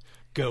back to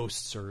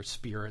ghosts or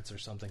spirits or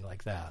something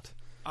like that.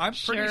 I'm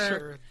pretty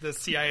sure the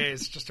CIA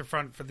is just a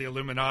front for the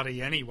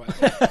Illuminati anyway.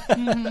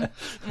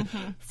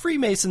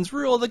 Freemasons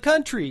rule the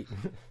country.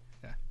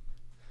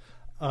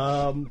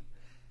 Yeah.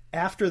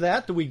 After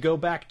that, we go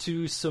back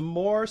to some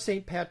more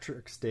St.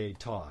 Patrick's Day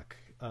talk.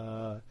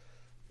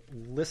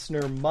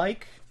 Listener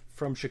Mike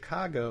from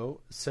Chicago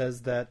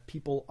says that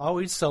people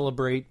always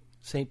celebrate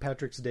St.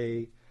 Patrick's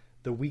Day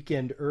the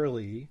weekend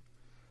early.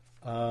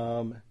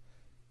 And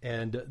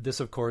this,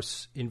 of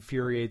course,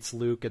 infuriates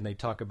Luke, and they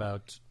talk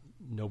about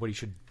nobody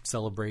should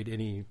celebrate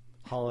any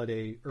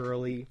holiday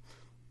early.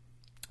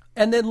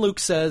 And then Luke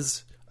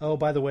says, oh,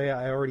 by the way,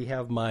 I already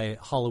have my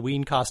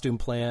Halloween costume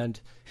planned.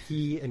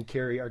 He and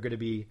Carrie are going to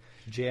be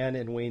Jan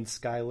and Wayne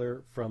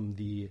Schuyler from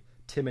the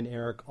Tim and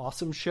Eric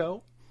Awesome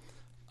Show.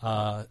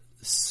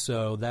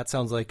 So that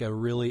sounds like a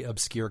really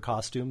obscure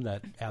costume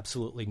that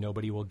absolutely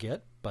nobody will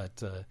get,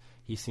 but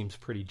he seems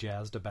pretty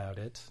jazzed about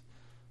it.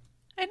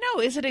 I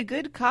know. Is it a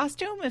good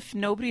costume if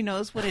nobody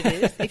knows what it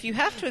is? If you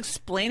have to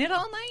explain it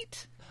all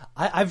night?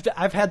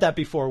 I've had that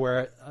before,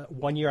 where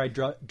one year I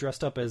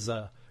dressed up as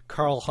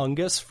Carl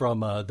Hungus from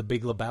The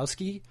Big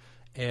Lebowski,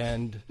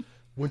 and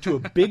went to a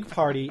big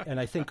party, and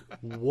I think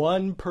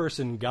one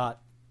person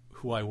got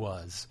who I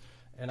was,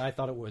 and I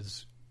thought it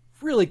was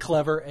really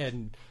clever,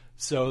 and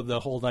so the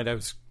whole night I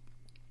was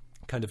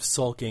kind of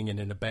sulking and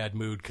in a bad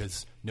mood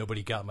because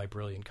nobody got my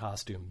brilliant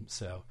costume.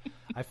 So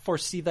I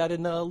foresee that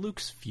in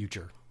Luke's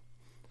future.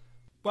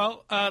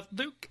 Well,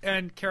 Luke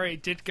and Carrie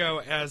did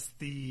go as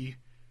the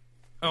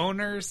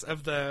owners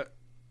of the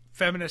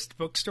feminist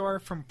bookstore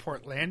from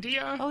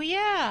Portlandia. Oh,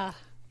 yeah.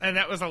 And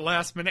that was a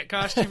last-minute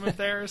costume of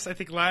theirs, I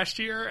think, last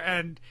year.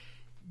 And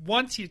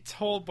once you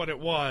told what it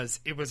was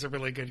a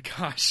really good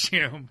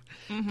costume.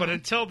 Mm-hmm. But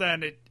until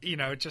then,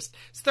 so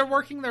they're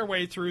working their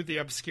way through the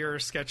obscure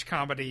sketch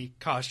comedy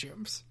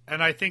costumes.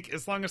 And I think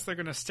as long as they're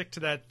going to stick to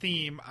that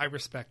theme, I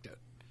respect it.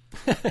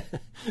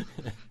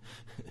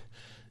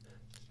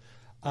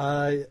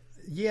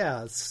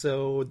 Yeah,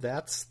 so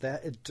that's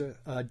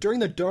that. During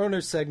the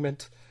donor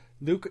segment,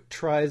 Luke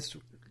tries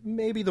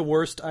maybe the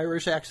worst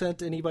Irish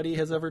accent anybody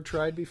has ever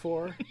tried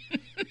before.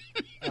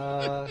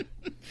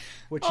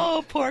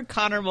 Poor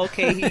Connor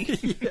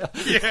Mulcahy.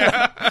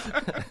 Yeah.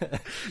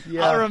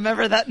 I'll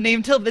remember that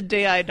name till the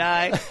day I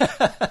die.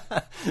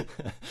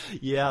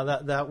 Yeah,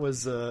 that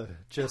was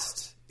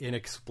just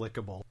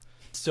inexplicable.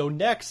 So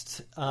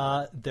next,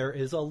 there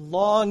is a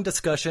long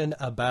discussion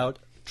about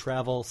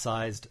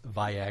travel-sized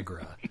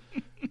Viagra,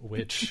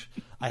 which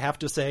I have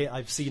to say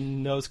I've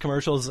seen those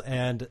commercials,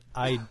 and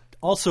I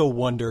also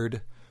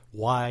wondered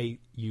why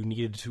you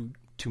needed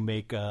to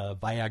make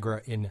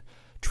Viagra in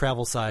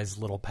travel-sized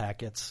little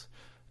packets.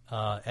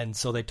 And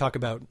so they talk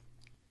about,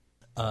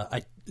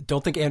 I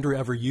don't think Andrew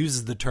ever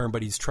uses the term,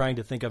 but he's trying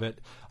to think of it.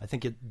 I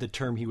think the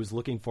term he was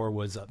looking for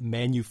was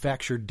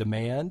manufactured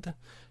demand,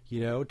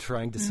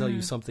 trying to sell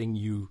you something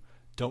you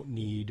don't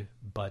need,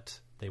 but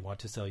they want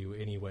to sell you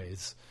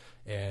anyways.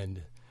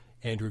 And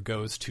Andrew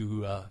goes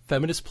to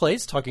Feminist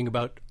Place, talking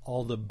about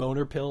all the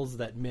boner pills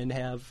that men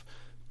have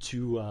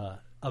to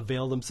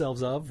avail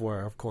themselves of,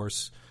 where, of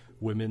course,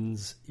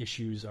 women's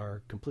issues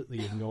are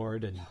completely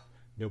ignored and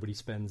nobody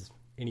spends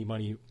any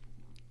money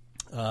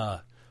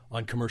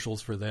on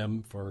commercials for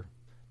them for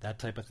that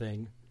type of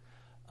thing.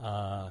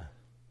 I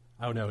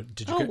don't know.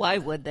 Why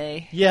would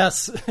they?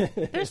 Yes.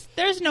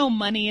 There's no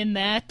money in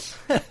that.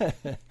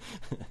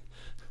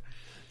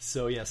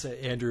 So, yes,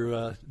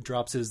 Andrew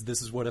drops his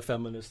 "this is what a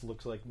feminist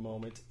looks like"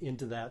 moment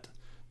into that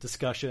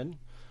discussion.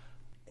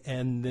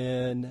 And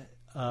then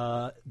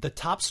the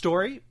top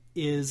story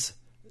is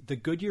the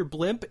Goodyear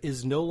blimp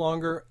is no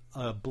longer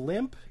a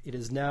blimp. It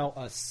is now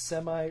a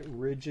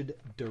semi-rigid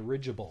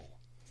dirigible.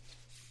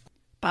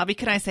 Bobby,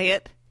 can I say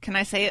it? Can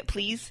I say it,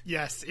 please?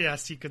 Yes,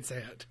 you can say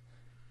it.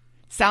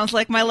 Sounds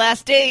like my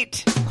last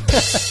date.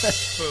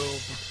 Boom.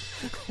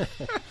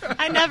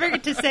 I never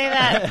get to say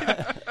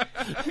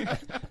that.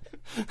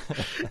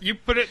 You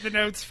put it in the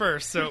notes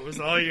first, so it was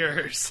all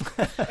yours.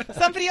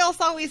 Somebody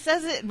else always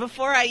says it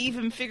before I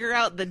even figure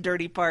out the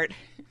dirty part.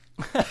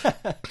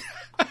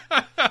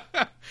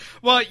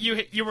 Well,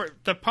 you were,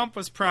 the pump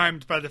was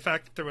primed by the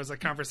fact that there was a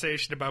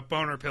conversation about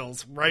boner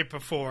pills right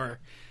before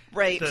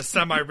the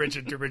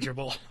semi-rigid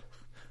dirigible.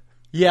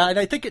 Yeah, and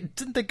I think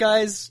didn't the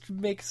guys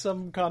make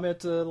some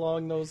comment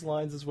along those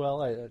lines as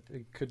well?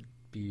 It could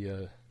be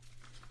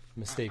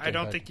mistaken. I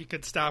don't think you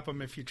could stop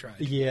them if you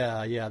tried.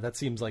 Yeah, that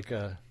seems like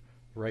a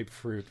ripe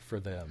fruit for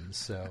them.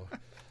 So,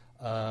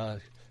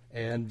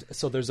 and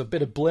so there's a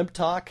bit of blimp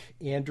talk.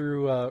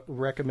 Andrew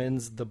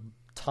recommends the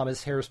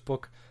Thomas Harris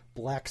book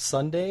Black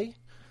Sunday,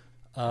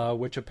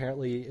 which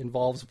apparently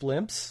involves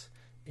blimps.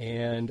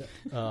 And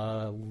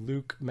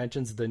Luke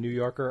mentions the New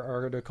Yorker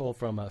article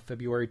from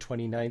February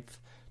 29th,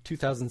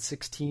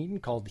 2016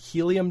 called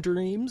Helium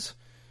Dreams,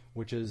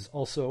 which is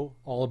also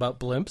all about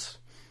blimps.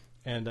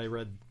 And I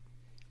read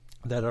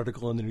that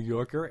article in the New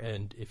Yorker,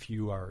 and if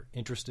you are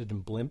interested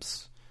in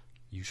blimps,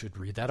 you should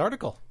read that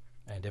article.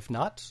 And if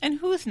not... And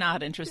who's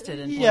not interested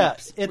in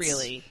blimps, it's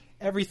really?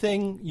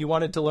 Everything you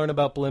wanted to learn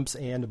about blimps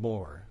and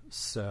more.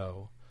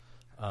 So...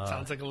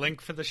 sounds like a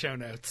link for the show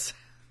notes.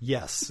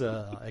 Yes,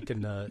 I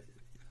can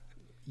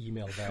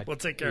email that. We'll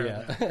take care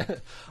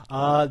of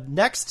that.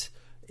 Next,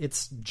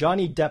 it's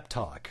Johnny Depp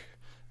talk.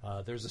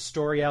 There's a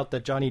story out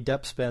that Johnny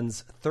Depp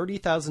spends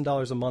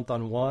 $30,000 a month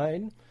on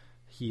wine.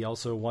 He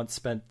also once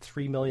spent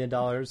 $3 million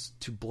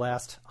to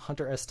blast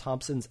Hunter S.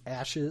 Thompson's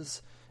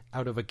ashes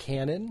out of a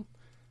cannon.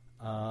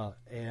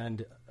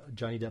 And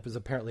Johnny Depp is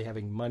apparently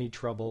having money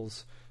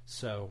troubles.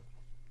 So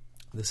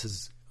this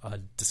is a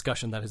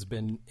discussion that has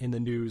been in the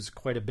news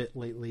quite a bit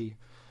lately.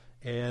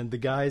 And the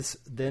guys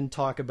then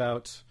talk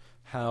about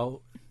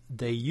how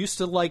they used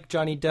to like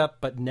Johnny Depp,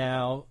 but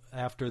now,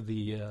 after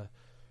the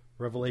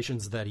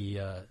revelations that he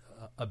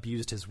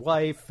abused his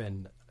wife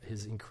and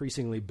his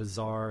increasingly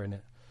bizarre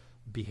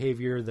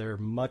behavior, they're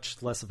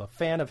much less of a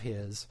fan of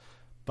his.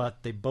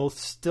 But they both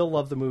still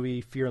love the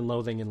movie Fear and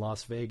Loathing in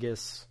Las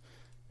Vegas.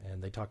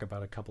 And they talk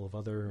about a couple of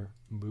other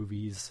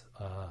movies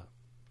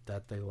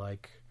that they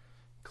like,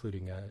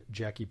 including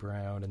Jackie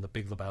Brown and The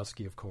Big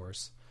Lebowski, of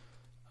course.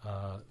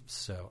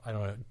 So, I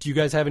don't know. Do you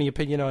guys have any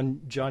opinion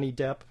on Johnny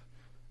Depp?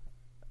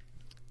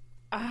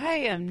 I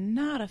am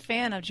not a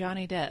fan of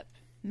Johnny Depp.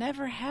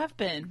 Never have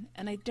been.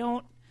 And I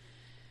don't...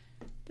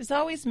 This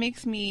always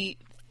makes me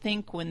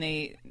think when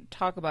they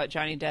talk about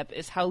Johnny Depp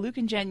is how Luke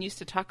and Jen used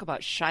to talk about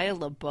Shia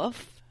LaBeouf.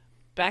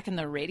 back in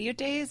the radio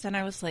days, and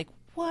I was like,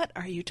 what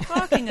are you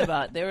talking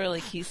about? They were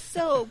like, he's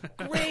so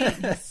great,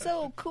 he's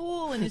so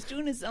cool, and he's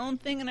doing his own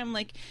thing. And I'm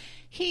like,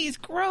 he's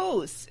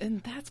gross.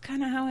 And that's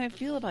kind of how I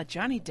feel about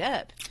Johnny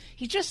Depp.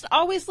 He just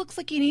always looks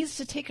like he needs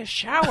to take a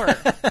shower.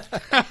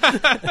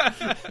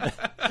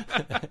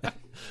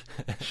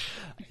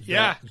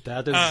 Yeah.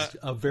 That is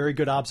a very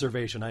good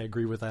observation. I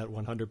agree with that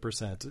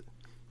 100%.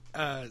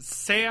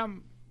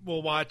 Sam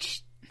will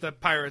watch the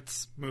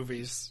Pirates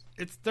movies.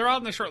 They're all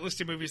in the short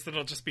list of movies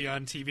that'll just be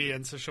on TV,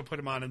 and so she'll put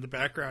them on in the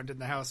background in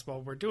the house while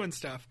we're doing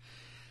stuff.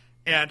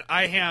 And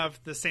I have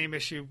the same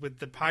issue with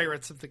the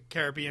Pirates of the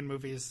Caribbean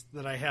movies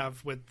that I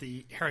have with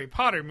the Harry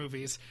Potter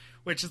movies,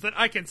 which is that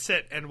I can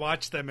sit and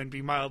watch them and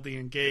be mildly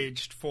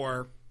engaged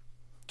for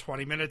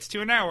 20 minutes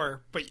to an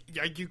hour, but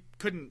I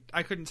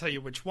couldn't tell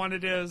you which one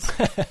it is.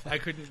 I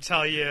couldn't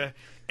tell you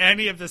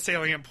any of the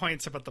salient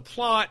points about the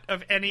plot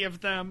of any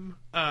of them,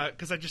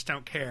 because I just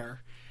don't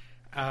care.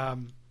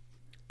 I've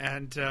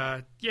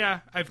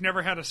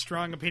never had a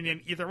strong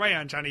opinion either way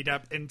on Johnny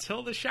Depp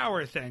until the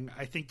shower thing.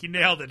 I think you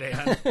nailed it,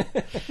 Anne.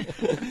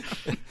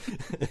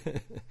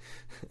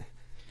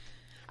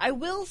 I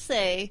will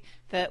say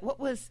that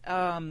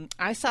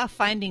I saw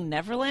Finding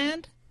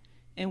Neverland,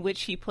 in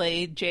which he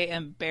played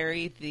J.M.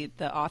 Barrie,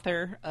 the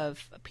author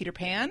of Peter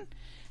Pan,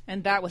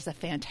 and that was a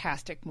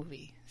fantastic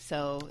movie.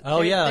 So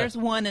there's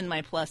one in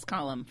my plus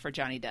column for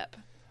Johnny Depp.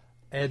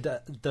 And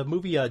the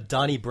movie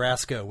Donnie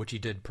Brasco, which he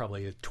did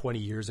probably 20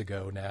 years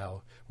ago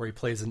now, where he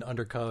plays an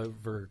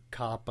undercover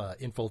cop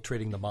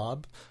infiltrating the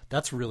mob,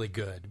 that's really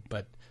good.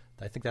 But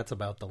I think that's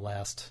about the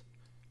last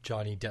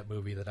Johnny Depp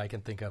movie that I can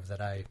think of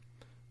that I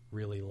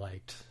really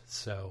liked.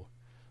 So,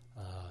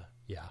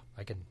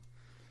 I can...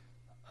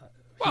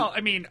 Well,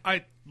 I mean,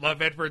 I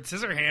love Edward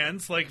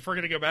Scissorhands. Like, if we're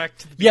going to go back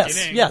to the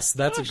beginning... Yes,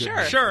 that's a good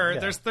one. Sure,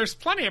 yeah. There's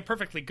plenty of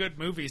perfectly good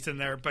movies in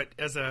there, but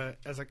as a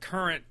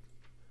current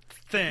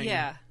thing...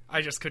 Yeah. I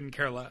just couldn't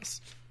care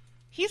less.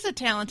 He's a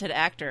talented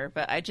actor,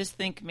 but I just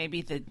think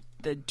maybe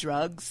the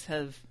drugs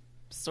have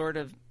sort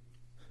of,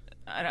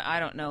 I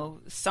don't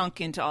know,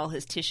 sunk into all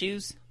his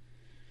tissues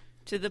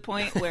to the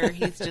point where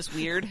he's just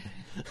weird.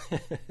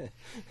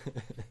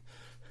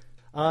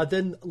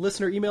 Then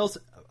listener emails.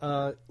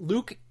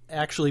 Luke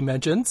actually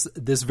mentions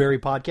this very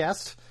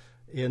podcast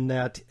in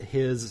that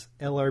his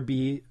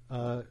LRB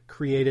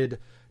created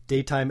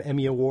Daytime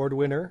Emmy Award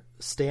winner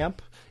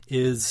stamp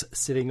is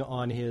sitting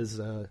on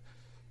his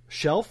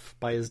shelf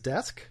by his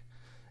desk,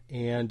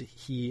 and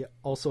he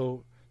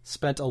also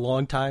spent a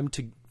long time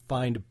to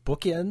find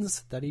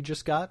bookends that he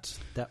just got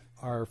that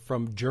are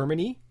from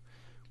Germany,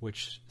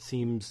 which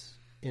seems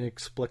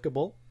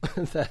inexplicable.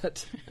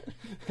 That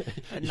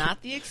but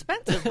not the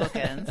expensive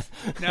bookends.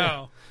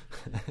 No.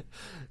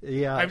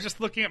 Yeah, I'm just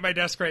looking at my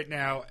desk right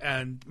now,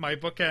 and my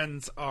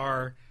bookends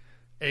are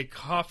a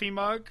coffee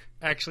mug,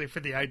 actually for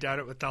the I Doubt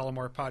It with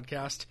Dollamore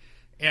podcast,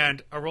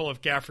 and a roll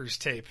of gaffer's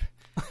tape.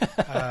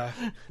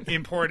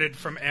 Imported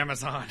from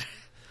Amazon.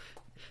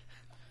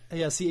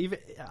 Yeah, see, even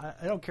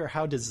I don't care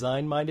how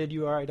design-minded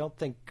you are. I don't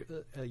think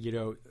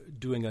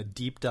doing a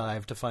deep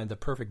dive to find the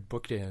perfect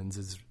bookends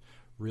is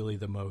really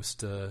the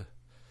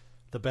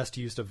best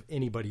use of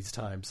anybody's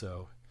time.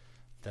 So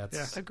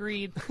that's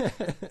agreed.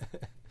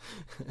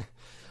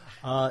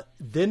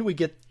 Then we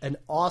get an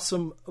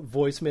awesome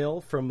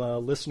voicemail from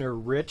listener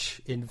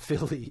Rich in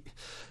Philly.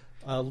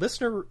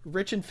 Listener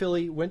Rich in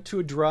Philly went to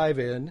a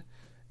drive-in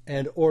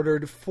and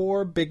ordered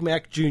 4 Big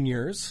Mac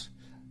Juniors.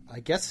 I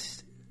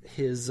guess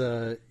his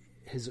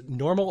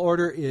normal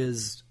order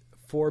is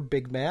 4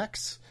 Big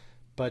Macs,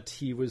 but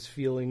he was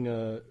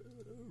feeling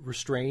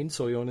restrained,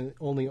 so he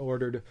only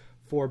ordered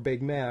 4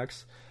 Big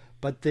Macs.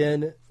 But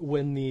then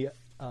when the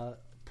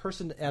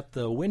person at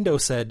the window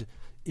said,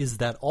 "Is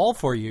that all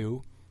for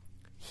you?"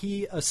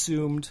 he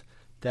assumed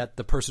that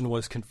the person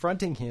was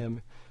confronting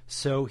him,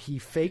 so he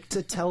faked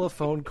a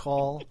telephone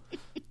call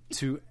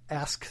to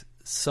ask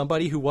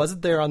somebody who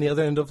wasn't there on the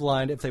other end of the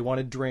line if they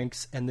wanted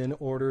drinks, and then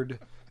ordered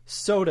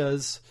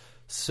sodas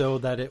so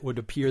that it would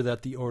appear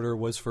that the order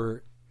was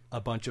for a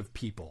bunch of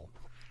people.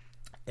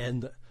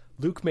 And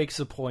Luke makes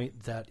a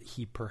point that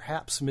he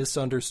perhaps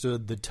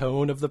misunderstood the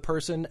tone of the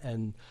person,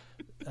 and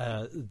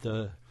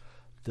the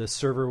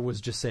server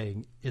was just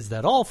saying, "Is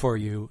that all for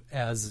you?"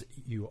 as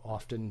you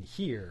often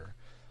hear.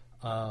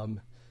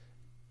 And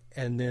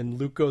then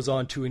Luke goes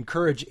on to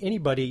encourage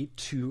anybody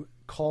to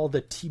call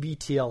the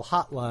TBTL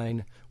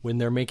hotline when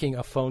they're making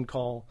a phone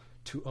call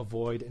to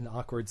avoid an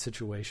awkward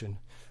situation,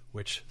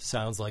 which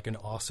sounds like an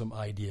awesome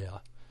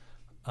idea.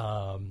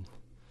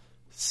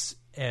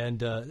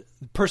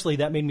 Personally,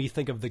 that made me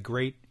think of the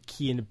great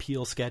Key and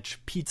Peele sketch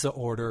Pizza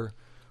Order,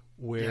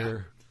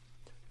 where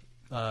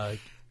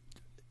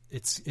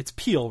it's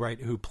Peele,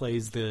 right, who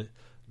plays the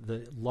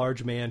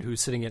large man who's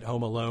sitting at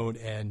home alone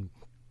and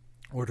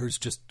orders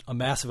just a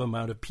massive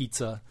amount of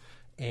pizza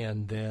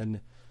and then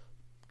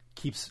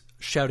keeps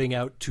shouting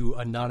out to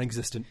a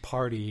non-existent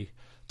party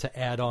to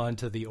add on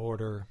to the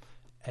order.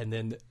 And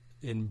then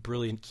in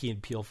brilliant Key and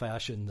Peele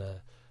fashion,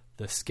 the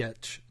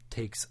sketch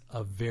takes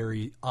a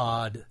very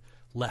odd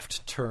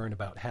left turn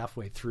about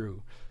halfway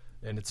through,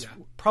 And it's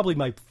probably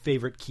my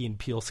favorite Key and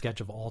Peele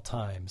sketch of all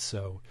time.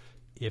 So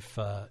if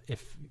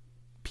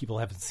people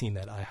haven't seen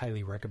that, I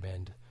highly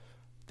recommend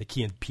the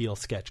Key and Peele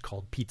sketch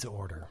called Pizza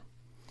Order.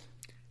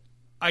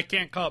 I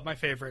can't call it my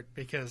favorite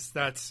because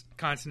that's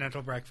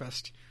continental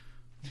breakfast.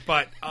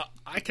 But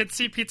I could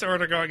see Pizza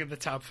Order going in the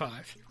top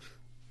 5.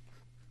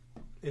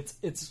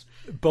 It's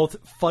both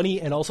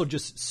funny and also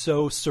just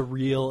so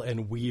surreal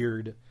and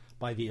weird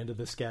by the end of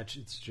the sketch.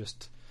 It's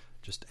just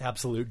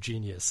absolute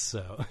genius.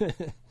 So,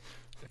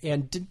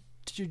 and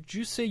did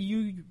you say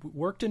you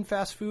worked in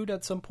fast food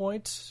at some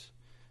point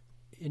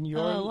in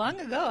your long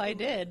ago? I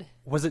did.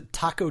 Was it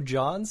Taco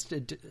John's?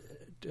 Am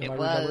I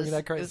remembering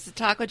that correctly? It was the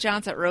Taco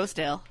John's at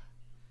Rosedale.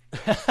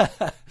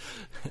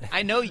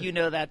 I know you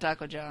know that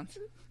Taco John's.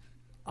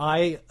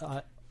 I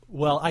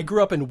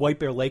grew up in White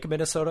Bear Lake,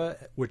 Minnesota,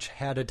 which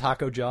had a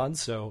Taco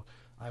John's, so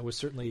I was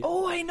certainly...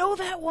 Oh, I know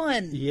that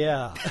one!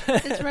 Yeah.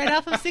 It's right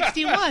off of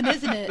 61,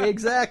 isn't it?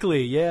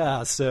 Exactly,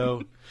 yeah.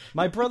 So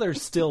my brother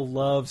still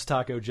loves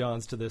Taco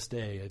John's to this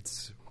day.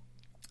 It's,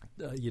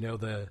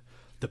 the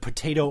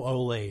potato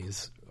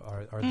olays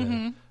are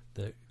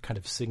the kind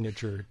of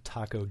signature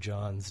Taco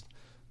John's.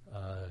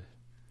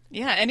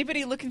 Yeah,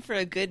 anybody looking for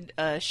a good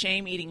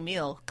shame-eating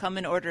meal, come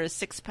and order a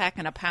 6-pack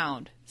and a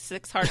pound.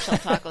 6 hard-shell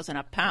tacos and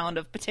a pound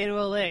of potato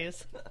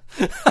olays.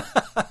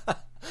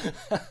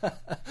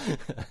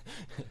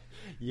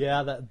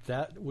 Yeah,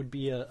 that would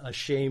be a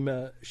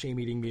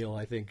shame-eating meal,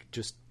 I think,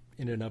 just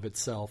in and of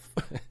itself,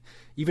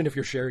 even if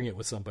you're sharing it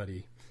with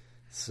somebody.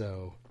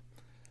 So,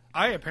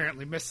 I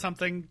apparently missed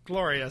something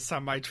glorious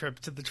on my trip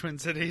to the Twin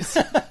Cities.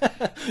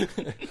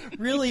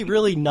 Really,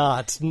 really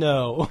not.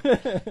 No.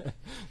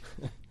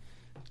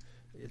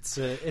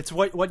 It's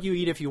what you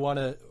eat if you want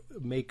to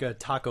make a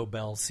Taco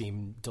Bell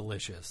seem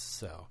delicious.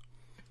 So,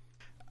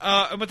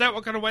 and with that,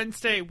 we'll go to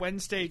Wednesday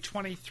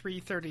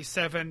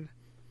 2337,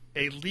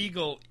 A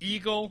Legal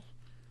Eagle.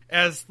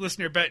 As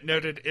listener Bet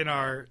noted in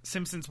our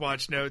Simpsons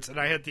Watch notes, and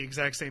I had the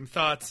exact same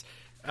thoughts,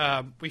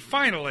 we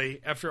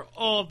finally, after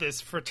all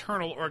this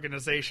fraternal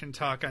organization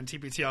talk on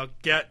TBTL,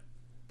 get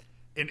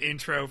an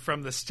intro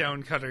from the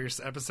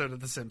Stonecutters episode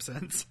of The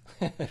Simpsons.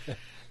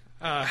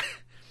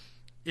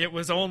 It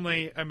was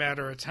only a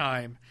matter of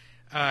time.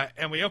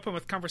 And we open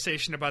with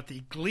conversation about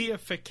the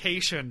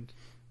gleification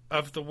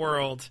of the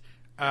world,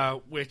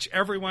 which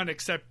everyone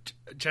except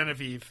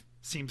Genevieve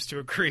seems to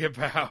agree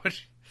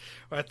about,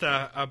 with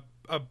a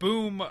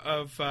boom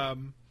of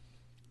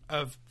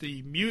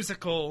the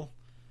musical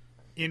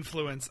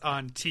influence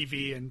on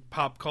TV and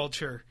pop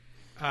culture.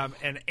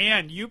 And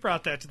Anne, you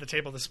brought that to the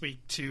table this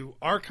week to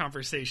our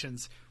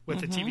conversations with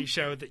the TV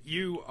show that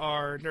you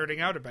are nerding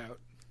out about.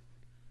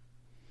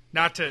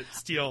 Not to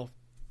steal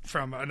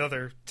from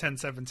another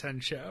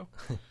 10-7-10 show.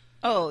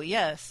 Oh,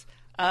 yes.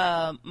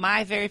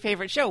 My very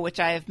favorite show, which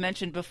I have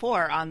mentioned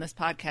before on this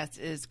podcast,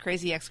 is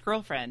Crazy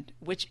Ex-Girlfriend,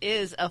 which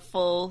is a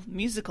full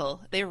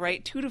musical. They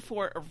write 2 to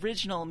 4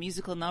 original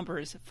musical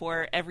numbers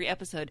for every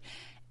episode,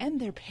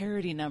 and they're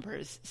parody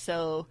numbers.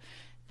 So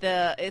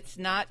it's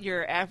not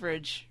your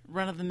average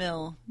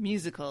run-of-the-mill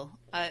musical.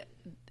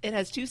 It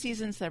has 2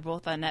 seasons. They're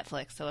both on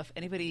Netflix, so if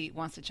anybody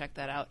wants to check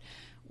that out,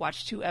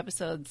 watch 2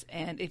 episodes,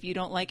 and if you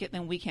don't like it,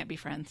 then we can't be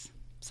friends.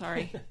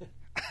 Sorry.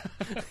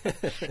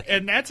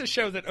 And that's a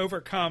show that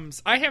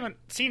overcomes... I haven't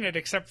seen it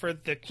except for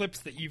the clips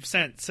that you've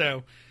sent,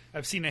 so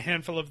I've seen a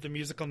handful of the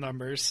musical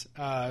numbers.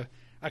 A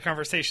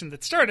conversation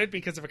that started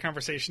because of a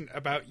conversation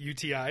about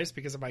UTIs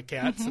because of my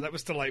cat, so that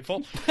was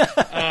delightful.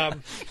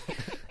 And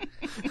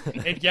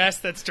yes,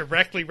 that's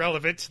directly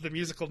relevant to the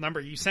musical number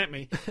you sent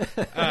me.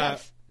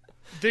 Yes.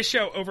 This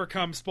show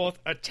overcomes both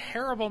a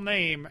terrible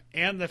name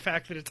and the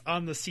fact that it's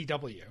on the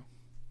CW.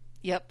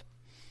 Yep.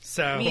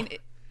 So, I mean,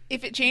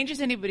 if it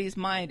changes anybody's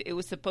mind, it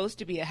was supposed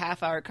to be a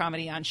half-hour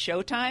comedy on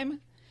Showtime,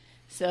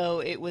 so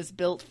it was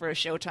built for a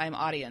Showtime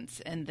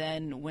audience. And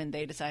then when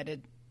they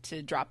decided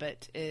to drop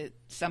it, it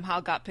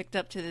somehow got picked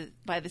up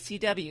by the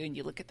CW. And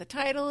you look at the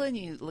title and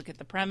you look at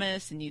the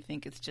premise and you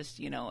think it's just,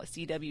 a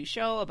CW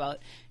show about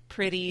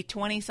pretty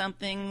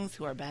 20-somethings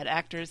who are bad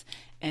actors.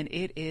 And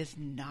it is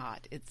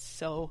not. It's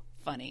so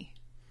funny.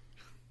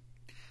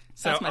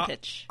 That's my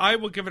pitch. I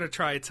will give it a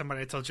try at some point.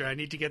 I told you I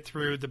need to get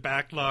through the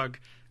backlog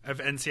of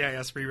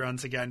NCIS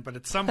reruns again, but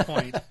at some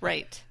point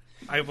right.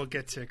 I will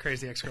get to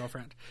Crazy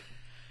Ex-Girlfriend.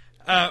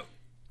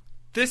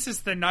 This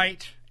is the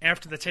night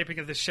after the taping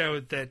of the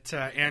show that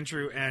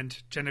Andrew and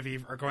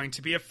Genevieve are going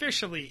to be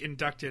officially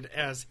inducted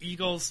as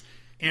Eagles.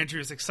 Andrew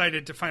is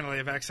excited to finally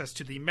have access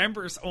to the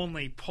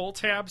members-only pull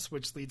tabs,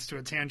 which leads to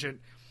a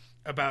tangent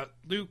about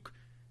Luke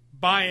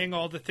buying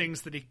all the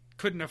things that he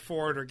couldn't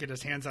afford or get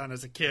his hands on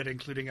as a kid,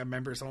 including a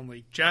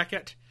members-only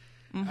jacket.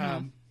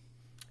 And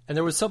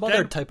there was some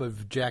other type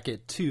of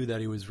jacket, too,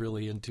 that he was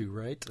really into,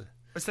 right?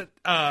 Was that,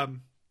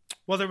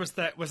 there was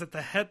that, was it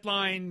the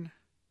headline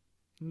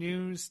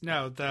news?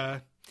 No,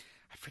 I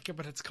forget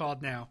what it's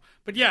called now.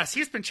 But yes,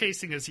 he's been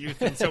chasing his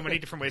youth in so many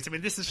different ways. I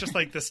mean, this is just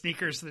like the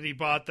sneakers that he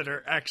bought that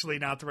are actually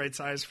not the right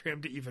size for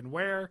him to even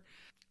wear.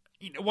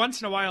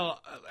 once in a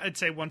while, I'd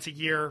say once a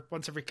year,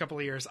 once every couple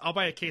of years, I'll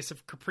buy a case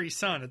of Capri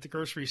Sun at the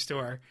grocery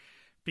store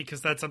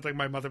because that's something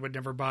my mother would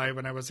never buy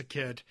when I was a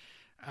kid.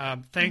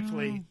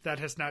 Thankfully, that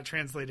has not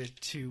translated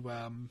to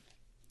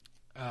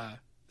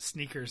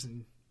sneakers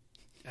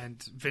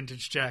and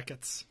vintage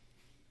jackets.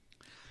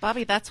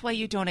 Bobby, that's why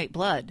you donate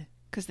blood,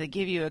 because they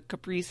give you a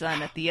Capri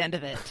Sun at the end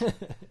of it.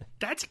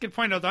 That's a good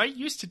point, although I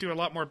used to do a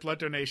lot more blood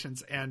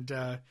donations, and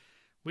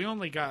we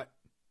only got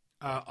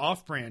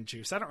off-brand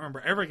juice. I don't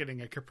remember ever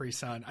getting a Capri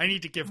Sun. I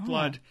need to give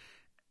blood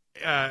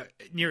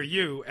near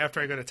you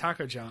after I go to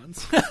Taco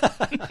John's.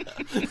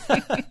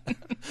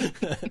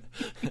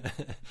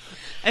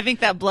 I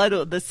think that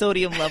the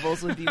sodium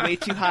levels would be way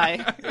too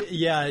high.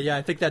 Yeah,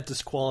 I think that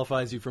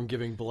disqualifies you from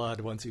giving blood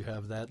once you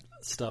have that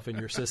stuff in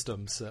your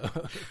system. So,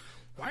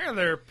 why are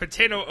there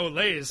potato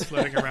olays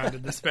floating around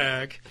in this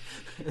bag?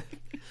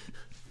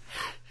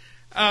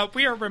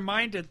 We are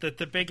reminded that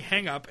the big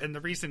hang-up and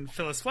the reason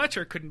Phyllis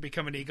Fletcher couldn't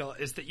become an Eagle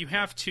is that you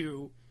have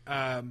to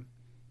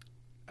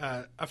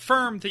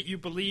affirm that you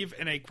believe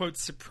in a, quote,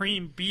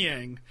 supreme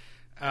being,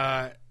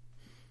 and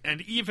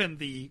even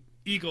the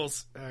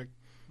Eagles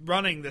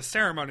running the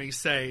ceremony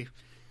say,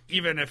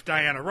 even if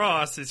Diana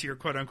Ross is your,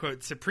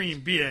 quote-unquote,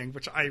 supreme being,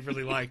 which I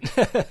really liked,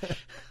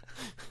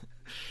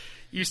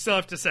 you still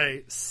have to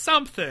say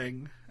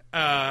something,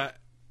 and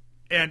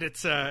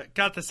it's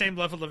got the same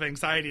level of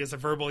anxiety as a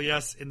verbal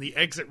yes in the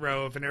exit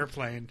row of an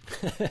airplane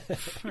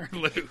for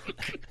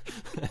Luke.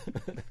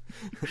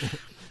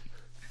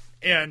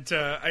 And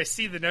I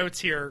see the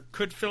notes here.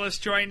 Could Phyllis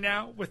join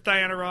now with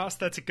Diana Ross?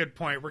 That's a good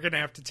point. We're going to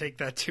have to take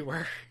that to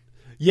her.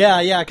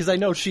 Yeah, because I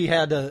know she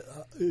had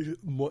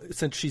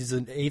since she's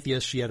an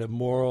atheist, she had a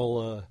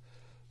moral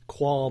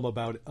qualm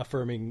about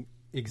affirming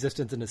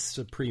existence in a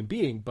supreme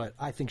being, but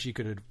I think she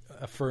could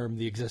affirm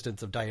the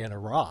existence of Diana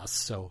Ross,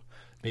 so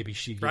maybe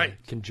she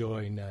can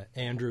join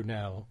Andrew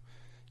now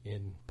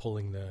in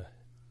pulling the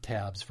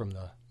tabs from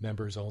the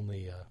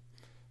members-only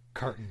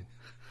carton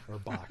or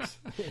box.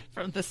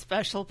 From the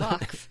special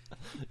box.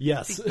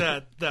 Yes.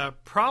 The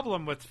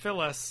problem with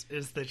Phyllis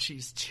is that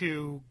she's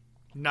too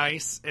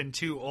nice and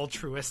too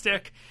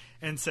altruistic,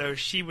 and so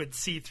she would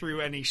see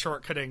through any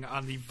shortcutting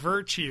on the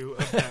virtue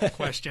of that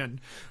question,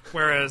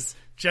 whereas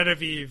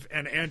Genevieve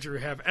and Andrew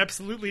have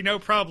absolutely no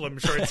problem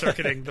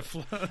short-circuiting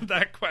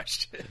that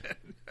question.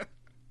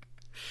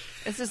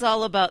 This is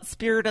all about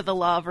spirit of the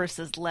law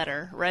versus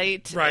letter,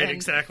 right? Right, and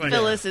exactly.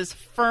 Phyllis is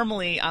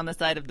firmly on the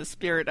side of the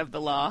spirit of the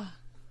law.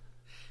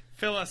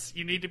 Phyllis,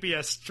 you need to be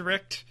a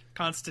strict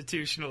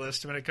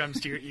constitutionalist when it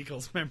comes to your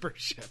Eagles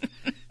membership.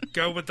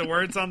 Go with the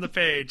words on the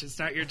page. It's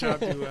not your job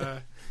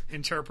to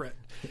interpret.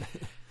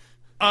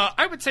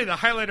 I would say the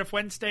highlight of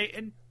Wednesday,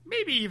 and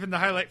maybe even the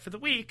highlight for the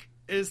week,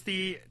 is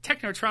the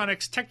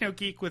Technotronics Techno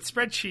Geek with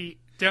Spreadsheet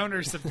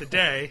Donors of the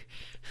Day.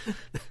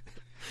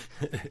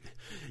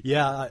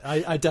 Yeah,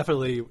 I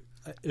definitely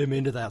am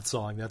into that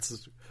song.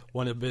 That's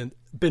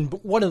been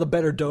one of the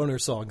better donor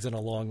songs in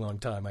a long, long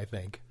time, I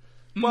think.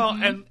 Well,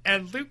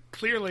 and Luke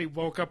clearly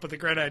woke up with a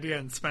great idea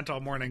and spent all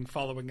morning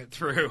following it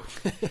through.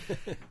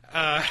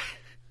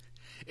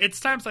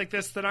 It's times like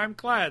this that I'm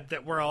glad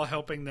that we're all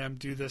helping them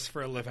do this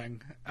for a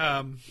living.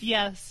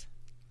 Yes.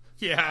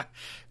 Yeah,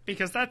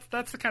 because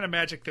that's the kind of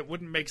magic that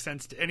wouldn't make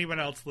sense to anyone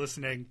else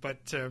listening,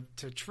 but to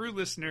true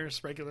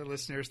listeners, regular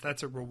listeners,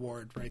 that's a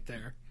reward right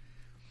there.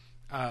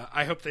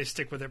 I hope they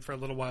stick with it for a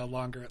little while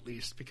longer at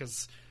least,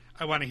 because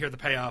I want to hear the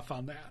payoff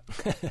on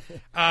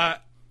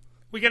that.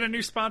 We get a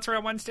new sponsor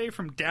on Wednesday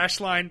from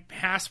Dashline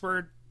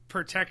Password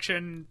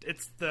Protection.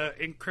 It's the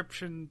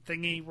encryption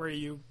thingy where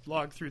you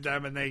log through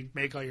them and they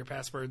make all your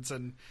passwords,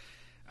 and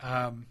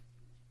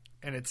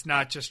it's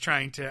not just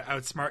trying to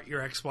outsmart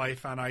your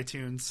ex-wife on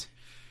iTunes.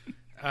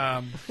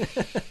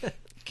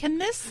 Can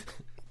this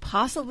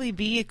possibly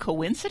be a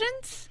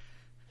coincidence?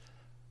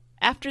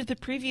 After the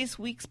previous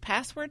week's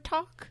password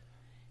talk?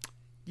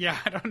 Yeah,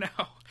 I don't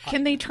know.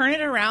 Can they turn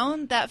it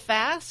around that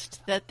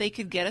fast that they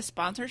could get a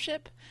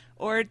sponsorship?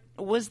 Or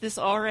was this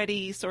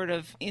already sort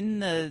of in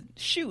the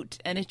chute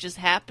and it just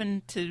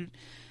happened to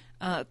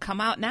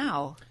come out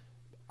now?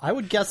 I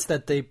would guess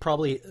that the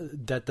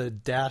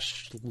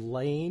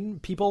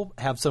Dashlane people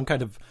have some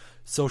kind of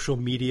social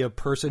media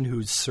person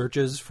who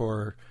searches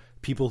for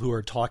people who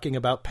are talking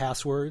about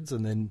passwords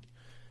and then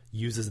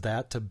uses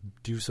that to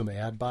do some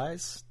ad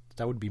buys.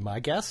 That would be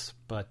my guess,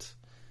 but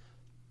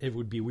it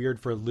would be weird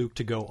for Luke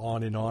to go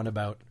on and on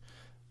about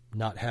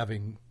not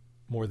having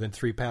more than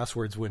 3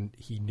 passwords when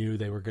he knew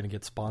they were going to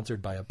get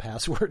sponsored by a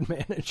password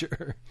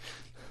manager.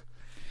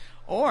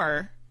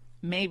 Or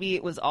maybe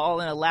it was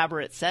all an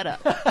elaborate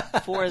setup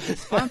for the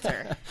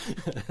sponsor.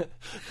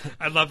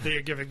 I love that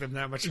you're giving them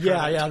that much credit.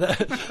 Yeah,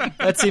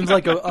 that seems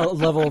like a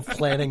level of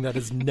planning that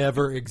has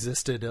never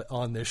existed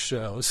on this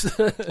show.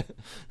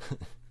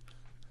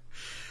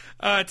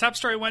 Top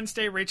story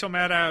Wednesday, Rachel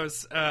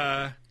Maddow's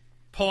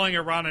pulling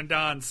a Ron and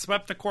Don,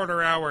 swept the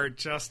quarter hour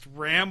just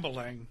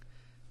rambling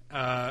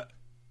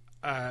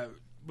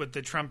with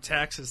the Trump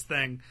taxes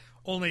thing,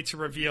 only to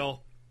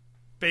reveal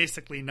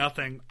basically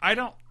nothing. I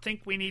don't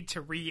think we need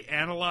to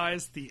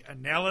reanalyze the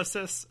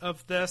analysis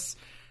of this.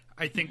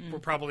 I think we're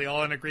probably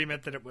all in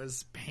agreement that it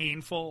was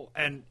painful,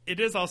 and it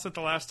is also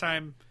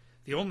the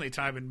only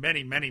time in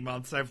many, many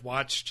months I've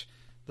watched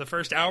the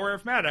first hour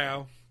of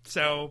Maddow,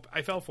 so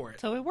I fell for it.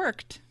 So it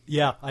worked.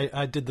 Yeah,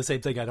 I did the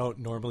same thing. I don't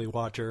normally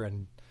watch her,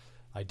 and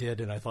I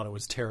did, and I thought it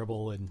was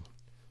terrible and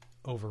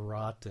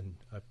overwrought, and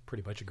I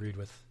pretty much agreed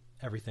with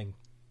everything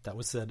that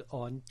was said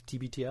on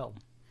TBTL.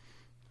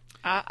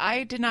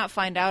 I did not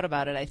find out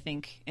about it, I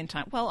think, in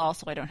time. Well,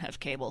 also, I don't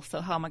have cable,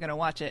 so how am I going to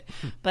watch it?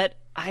 But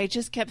I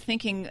just kept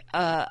thinking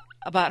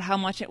about how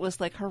much it was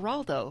like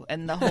Geraldo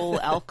and the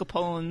whole Al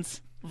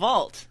Capone's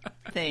vault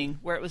thing,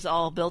 where it was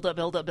all build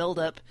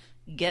up,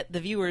 get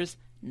the viewers,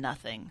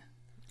 nothing.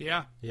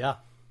 Yeah. Yeah.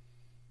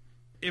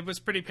 It was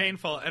pretty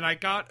painful, and I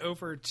got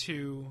over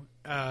to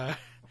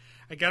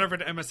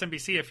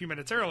MSNBC a few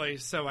minutes early,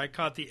 so I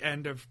caught the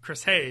end of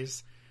Chris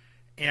Hayes,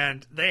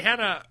 and they had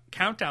a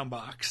countdown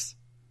box,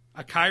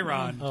 a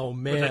Chiron,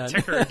 with a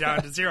ticker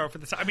down to 0 for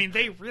this. I mean,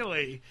 they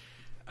really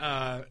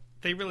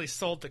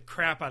sold the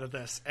crap out of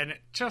this, and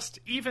it just,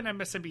 even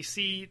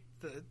MSNBC,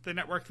 the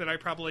network that I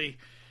probably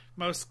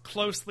most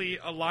closely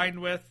aligned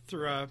with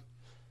through a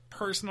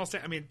personal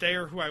I mean, they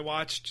are who I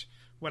watched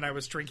when I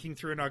was drinking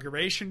through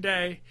Inauguration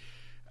Day.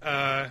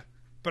 But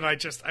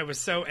I was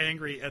so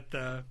angry at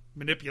the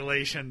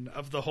manipulation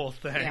of the whole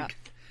thing.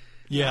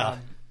 Yeah.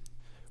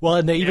 Well,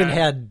 and they even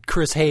had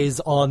Chris Hayes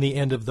on the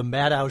end of the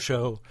Maddow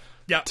show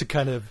to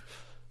kind of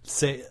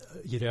say,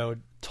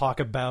 talk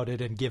about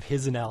it and give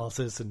his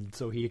analysis. And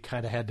so he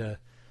kind of had to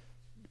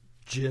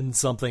gin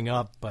something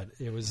up, but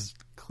it was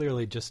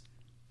clearly just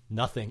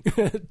nothing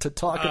to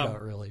talk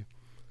about, really.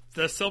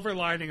 The silver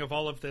lining of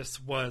all of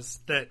this was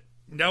that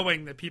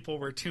knowing that people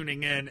were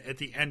tuning in at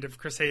the end of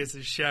Chris Hayes'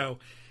 show,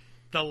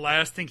 the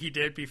last thing he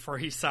did before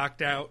he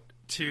socked out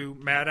to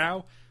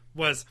Maddow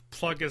was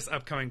plug his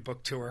upcoming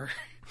book tour.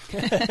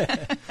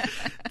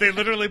 They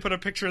literally put a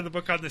picture of the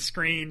book on the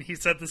screen. He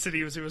said the city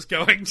he was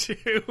going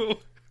to.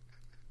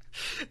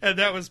 And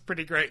that was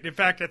pretty great. In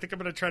fact, I think I'm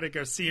going to try to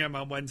go see him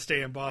on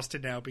Wednesday in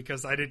Boston now,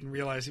 because I didn't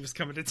realize he was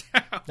coming to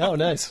town. Oh,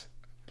 nice.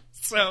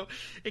 So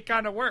it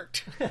kind of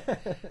worked.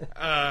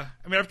 I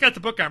mean, I've got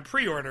the book on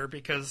pre-order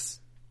because,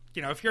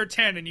 if you're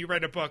 10 and you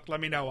write a book, let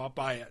me know. I'll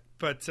buy it.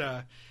 But,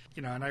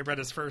 and I read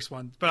his first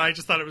one. But I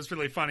just thought it was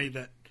really funny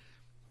that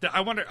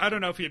I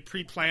don't know if he had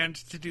pre-planned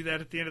to do that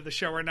at the end of the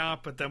show or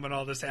not. But then when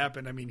all this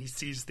happened, I mean, he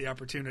seized the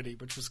opportunity,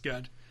 which was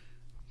good.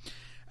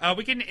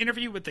 We get an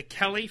interview with the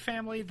Kelly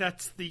family.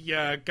 That's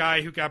the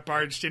guy who got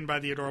barged in by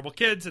the Adorable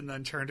Kids and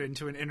then turned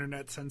into an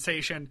internet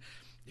sensation.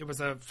 It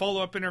was a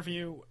follow-up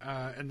interview,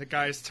 and the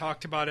guys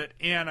talked about it,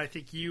 and I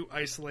think you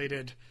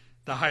isolated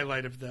the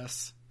highlight of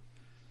this.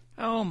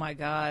 Oh, my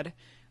God.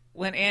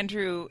 When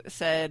Andrew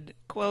said,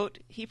 quote,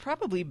 he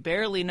probably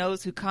barely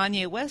knows who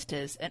Kanye West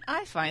is, and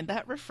I find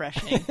that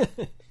refreshing.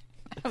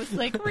 I was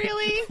like,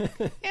 really,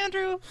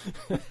 Andrew?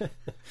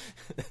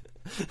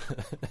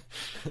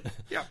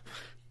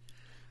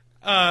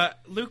 Yep.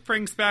 Luke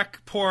brings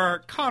back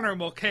poor Connor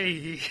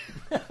Mulcahy.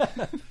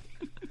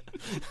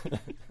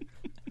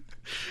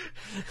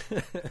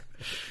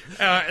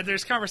 And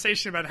there's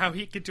conversation about how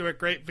he could do a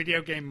great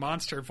video game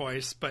monster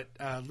voice, but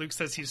Luke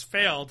says he's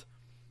failed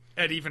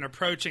at even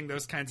approaching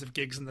those kinds of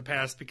gigs in the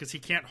past because he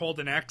can't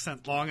hold an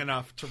accent long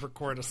enough to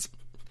record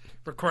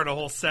a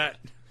whole set.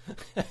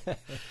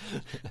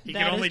 He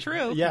That is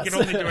true. He can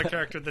only do a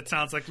character that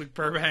sounds like Luke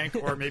Burbank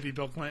or maybe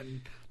Bill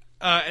Clinton.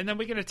 And then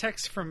we get a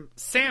text from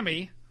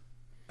Sammy,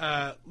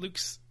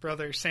 Luke's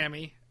brother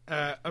Sammy,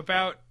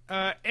 about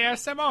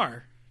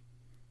ASMR.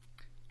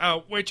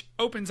 Which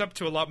opens up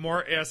to a lot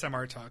more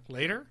ASMR talk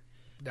later.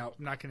 No,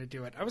 I'm not going to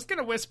do it. I was going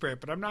to whisper it,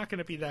 but I'm not going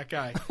to be that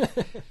guy.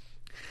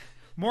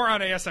 More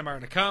on ASMR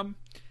to come.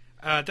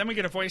 Then we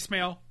get a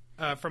voicemail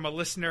from a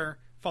listener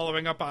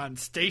following up on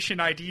station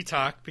ID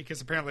talk,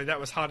 because apparently that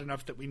was hot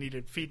enough that we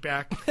needed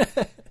feedback.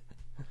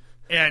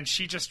 And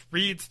she just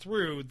reads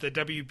through the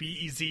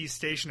WBEZ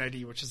station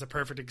ID, which is a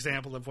perfect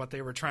example of what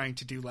they were trying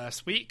to do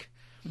last week.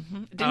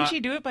 Mm-hmm. Didn't she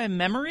do it by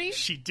memory?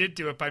 She did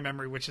do it by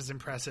memory, which is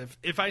impressive.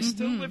 If I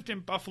still lived in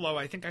Buffalo,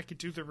 I think I could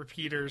do the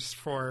repeaters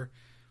for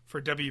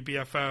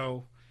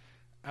WBFO.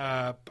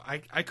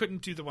 I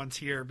couldn't do the ones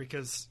here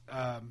because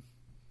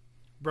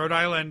Rhode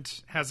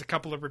Island has a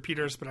couple of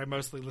repeaters, but I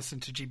mostly listen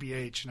to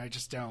GBH, and I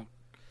just don't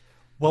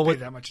pay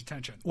that much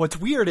attention. What's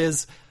weird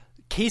is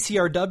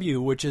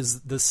KCRW, which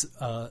is this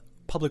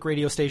public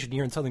radio station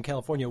here in Southern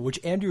California, which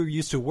Andrew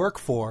used to work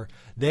for,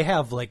 they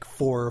have like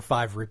 4 or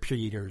 5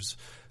 repeaters.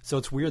 So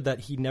it's weird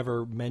that he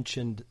never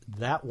mentioned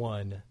that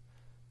one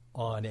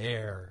on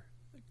air,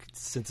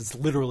 since it's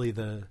literally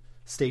the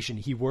station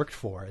he worked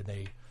for.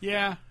 And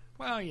yeah,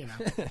 well,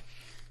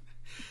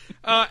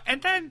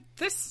 and then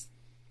this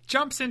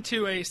jumps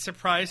into a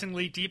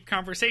surprisingly deep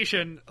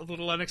conversation, a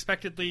little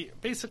unexpectedly,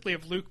 basically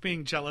of Luke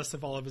being jealous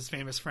of all of his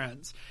famous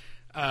friends.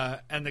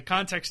 And the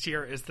context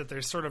here is that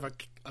there's sort of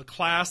a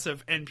class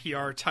of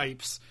NPR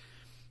types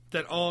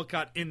that all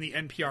got in the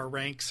NPR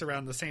ranks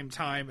around the same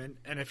time.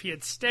 And if he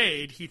had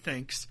stayed, he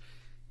thinks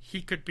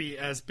he could be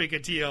as big a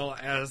deal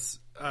as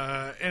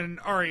an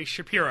Ari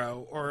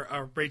Shapiro or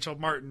a Rachel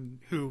Martin,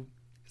 who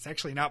is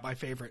actually not my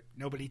favorite.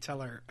 Nobody tell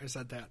her I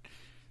said that.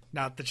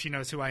 Not that she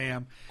knows who I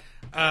am.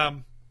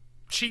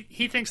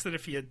 He thinks that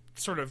if he had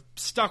sort of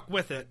stuck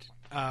with it,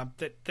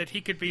 that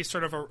he could be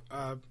sort of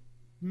a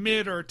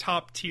mid or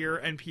top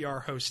tier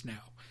NPR host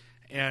now,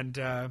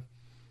 and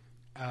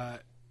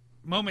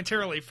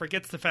momentarily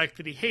forgets the fact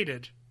that he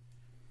hated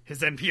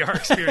his NPR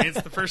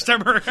experience the first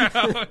time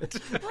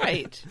around.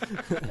 Right.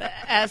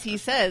 As he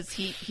says,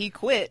 he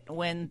quit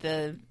when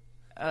the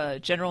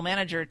general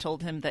manager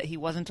told him that he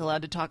wasn't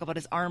allowed to talk about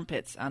his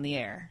armpits on the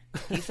air.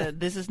 He said,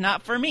 "This is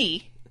not for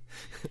me,"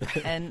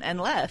 and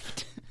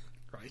left.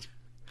 Right.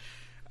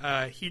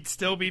 He'd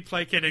still be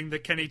placating the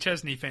Kenny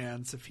Chesney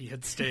fans if he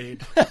had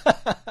stayed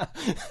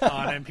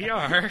on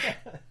NPR.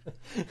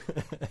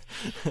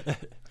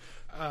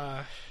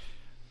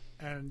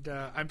 And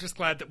I'm just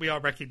glad that we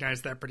all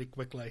recognize that pretty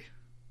quickly.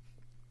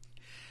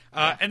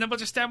 And then we'll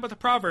just end with a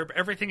proverb.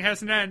 Everything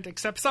has an end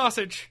except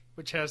sausage,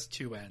 which has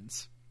two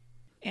ends.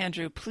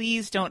 Andrew,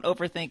 please don't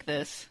overthink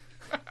this.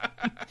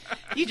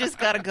 You just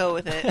got to go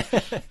with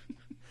it.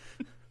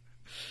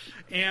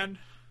 And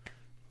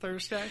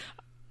Thursday?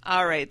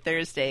 All right,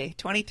 Thursday,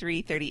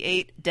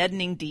 2338,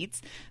 deadening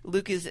deets.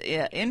 Luke is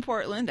in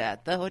Portland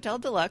at the Hotel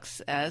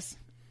Deluxe, as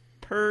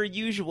per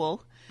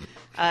usual.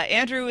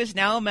 Andrew is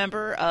now a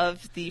member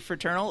of the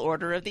Fraternal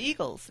Order of the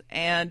Eagles,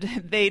 and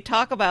they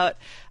talk about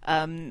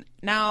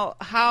now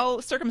how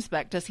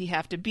circumspect does he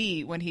have to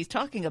be when he's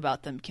talking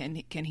about them?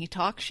 Can he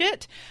talk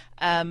shit?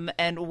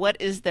 And what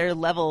is their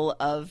level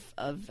of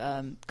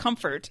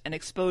comfort and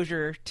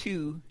exposure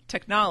to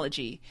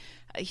technology?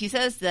 He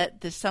says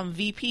that some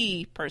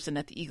VP person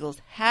at the Eagles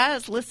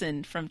has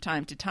listened from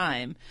time to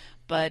time,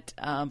 but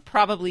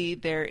probably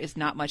there is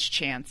not much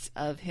chance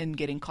of him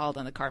getting called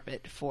on the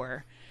carpet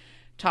for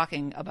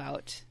talking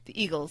about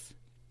the Eagles.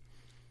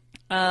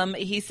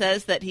 He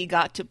says that he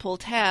got to pull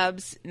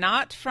tabs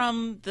not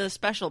from the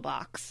special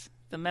box,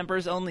 the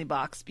members only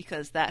box,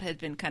 because that had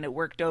been kind of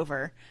worked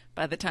over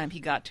by the time he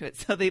got to it.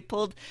 So they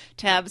pulled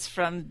tabs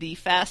from the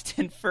Fast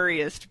and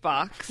Furriest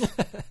box.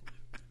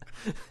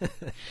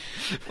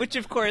 Which,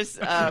 of course,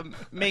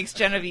 makes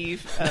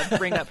Genevieve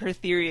bring up her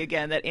theory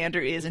again that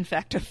Andrew is, in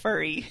fact, a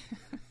furry.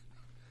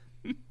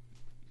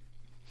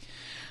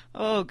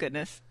 Oh,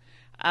 goodness.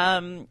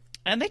 And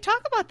they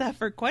talk about that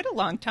for quite a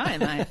long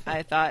time,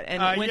 I thought,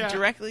 and went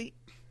directly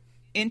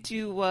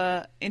into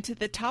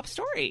the top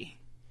story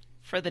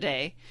for the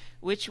day,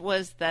 which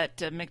was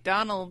that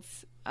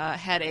McDonald's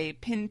had a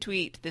pinned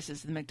tweet. This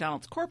is the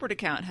McDonald's corporate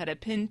account, had a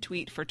pinned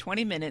tweet for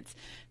 20 minutes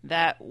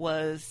that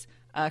was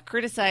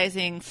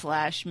criticizing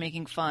 /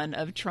 making fun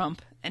of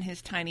Trump and his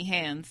tiny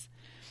hands.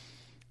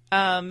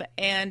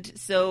 And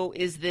so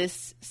is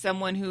this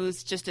someone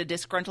who's just a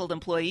disgruntled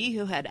employee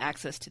who had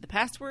access to the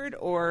password,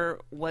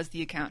 or was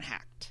the account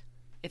hacked?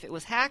 If it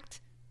was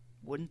hacked,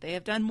 wouldn't they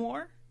have done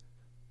more?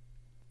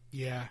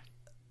 Yeah.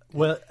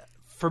 Well,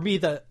 for me,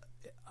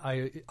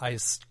 I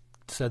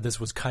said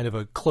this was kind of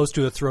a close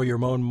to a throw your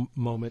moan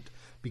moment,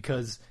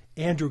 because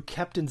Andrew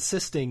kept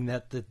insisting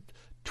that the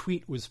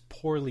tweet was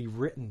poorly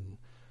written,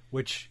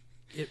 which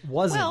it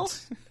wasn't. Well.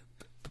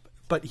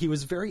 But he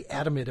was very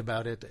adamant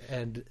about it,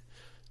 and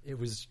it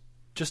was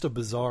just a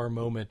bizarre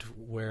moment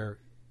where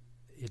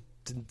it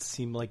didn't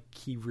seem like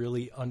he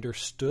really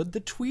understood the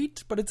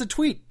tweet, but it's a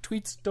tweet.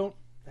 Tweets don't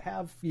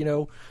have,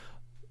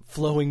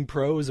 flowing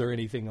prose or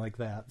anything like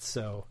that.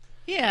 So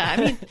yeah,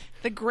 I mean,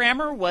 the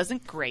grammar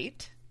wasn't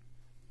great.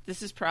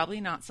 This is probably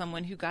not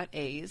someone who got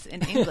A's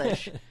in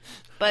English,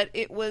 but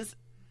it was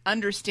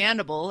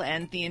understandable,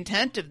 and the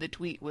intent of the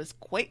tweet was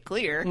quite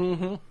clear.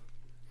 Mm-hmm.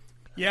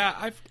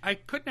 Yeah, I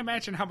couldn't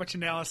imagine how much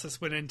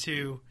analysis went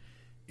into,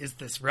 is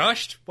this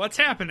rushed? What's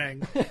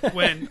happening?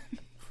 When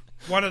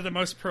one of the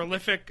most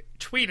prolific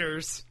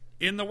tweeters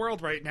in the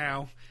world right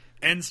now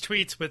ends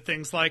tweets with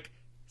things like,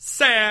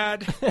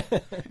 sad.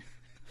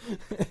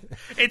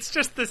 It's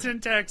just the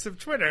syntax of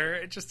Twitter.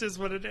 It just is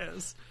what it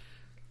is.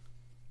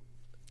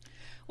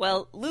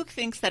 Well, Luke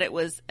thinks that it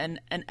was an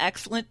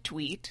excellent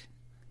tweet.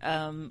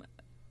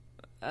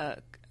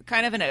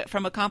 Kind of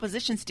from a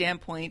composition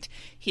standpoint,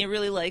 he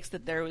really likes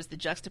that there was the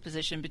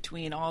juxtaposition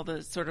between all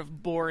the sort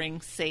of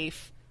boring,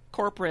 safe,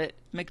 corporate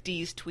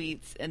McDee's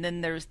tweets, and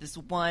then there's this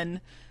one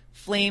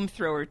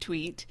flamethrower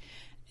tweet.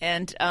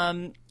 And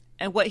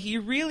what he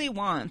really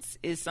wants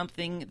is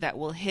something that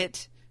will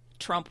hit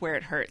Trump where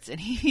it hurts. And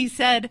he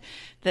said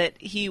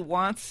that he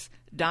wants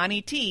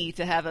Donnie T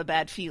to have a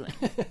bad feeling.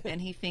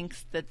 And he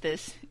thinks that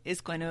this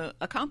is going to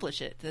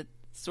accomplish it, that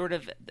sort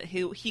of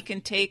he can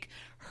take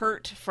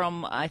hurt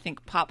from, I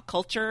think, pop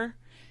culture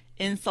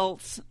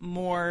insults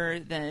more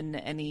than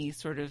any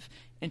sort of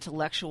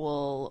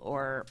intellectual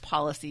or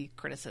policy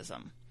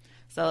criticism.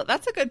 So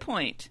that's a good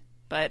point.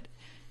 But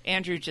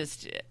Andrew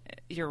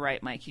you're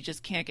right, Mike. You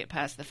just can't get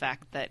past the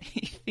fact that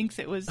he thinks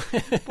it was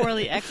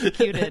poorly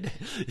executed.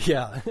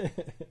 Yeah.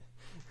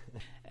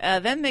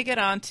 Then they get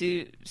on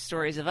to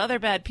stories of other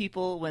bad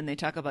people when they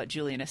talk about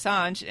Julian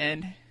Assange.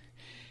 And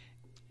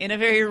in a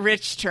very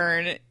rich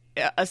turn,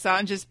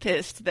 Assange is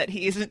pissed that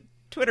he isn't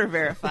Twitter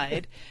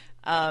verified,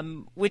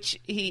 which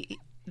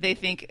they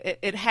think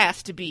it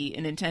has to be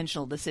an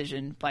intentional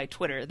decision by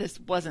Twitter. This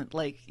wasn't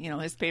like,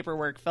 his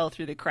paperwork fell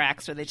through the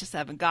cracks or they just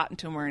haven't gotten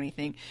to him or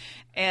anything.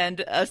 And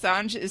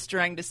Assange is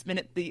trying to spin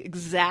it the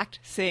exact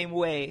same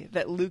way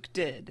that Luke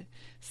did,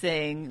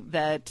 saying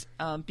that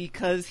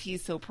because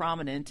he's so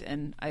prominent,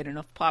 and I don't know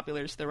if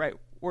popular is the right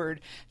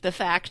word, the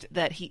fact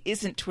that he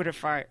isn't Twitter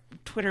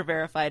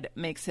verified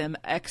makes him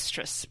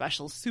extra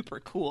special, super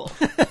cool.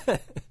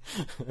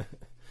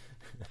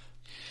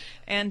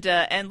 And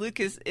Luke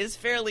is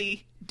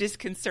fairly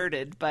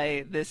disconcerted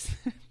by this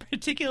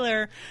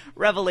particular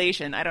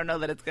revelation. I don't know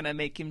that it's going to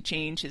make him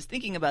change his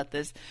thinking about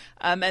this.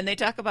 And they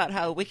talk about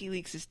how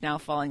WikiLeaks is now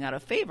falling out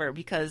of favor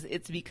because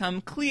it's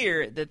become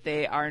clear that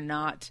they are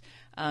not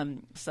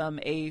some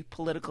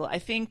apolitical. I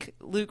think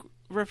Luke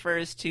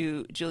refers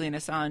to Julian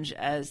Assange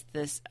as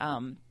this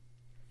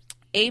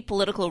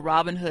apolitical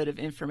Robin Hood of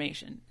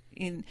information.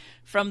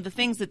 From the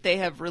things that they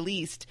have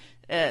released,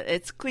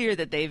 it's clear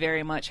that they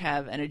very much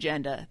have an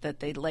agenda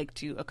that they'd like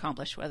to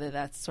accomplish, whether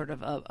that's sort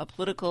of a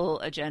political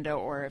agenda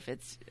or if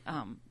it's,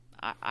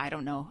 I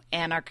don't know,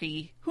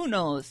 anarchy. Who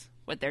knows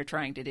what they're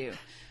trying to do.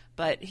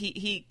 But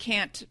he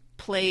can't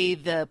play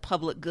the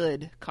public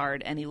good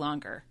card any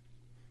longer.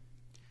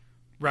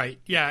 Right.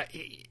 Yeah.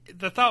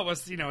 The thought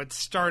was, it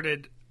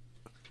started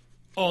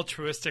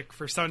altruistic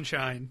for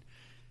Sunshine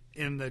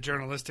in the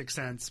journalistic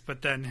sense,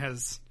 but then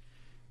has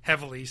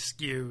heavily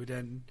skewed,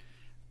 and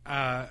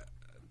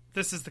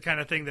this is the kind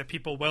of thing that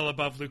people well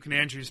above Luke and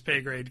Andrew's pay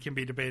grade can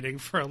be debating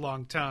for a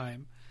long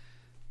time.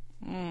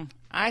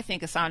 I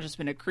think Assange has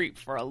been a creep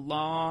for a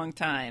long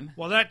time.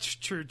 Well, that's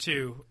true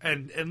too,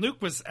 and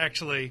Luke was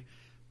actually,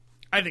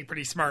 I think,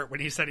 pretty smart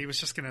when he said he was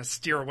just going to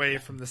steer away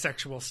from the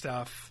sexual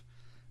stuff.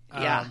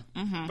 Yeah.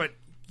 But,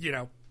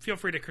 feel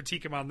free to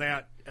critique him on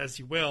that as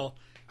you will.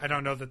 I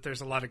don't know that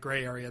there's a lot of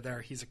gray area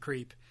there. He's a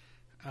creep.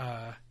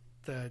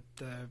 The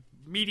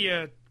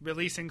media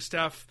releasing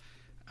stuff,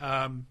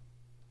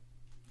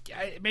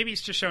 maybe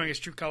he's just showing his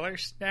true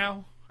colors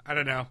now. I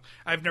don't know.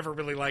 I've never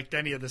really liked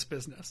any of this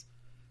business.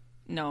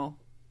 No.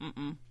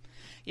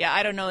 Yeah,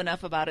 I don't know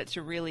enough about it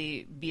to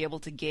really be able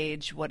to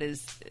gauge what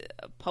is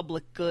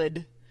public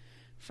good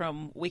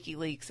from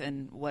WikiLeaks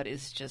and what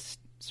is just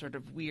sort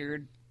of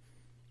weird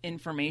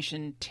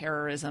information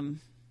terrorism.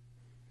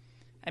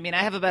 I mean, I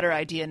have a better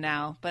idea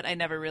now, but I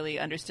never really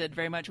understood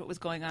very much what was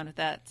going on with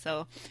that.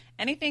 So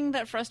anything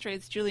that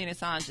frustrates Julian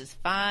Assange is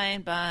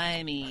fine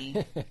by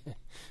me.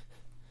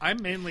 I'm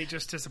mainly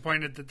just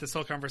disappointed that this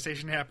whole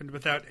conversation happened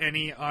without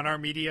any on our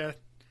media.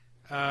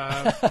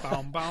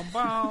 Bom, bom,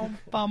 bom.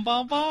 Bum,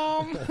 bum,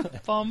 bum.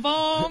 Bum,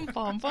 bum,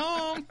 bum,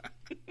 bum.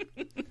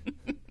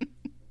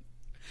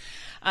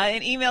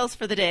 In emails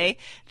for the day,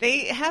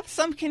 they have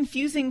some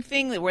confusing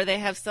thing where they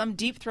have some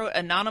deep throat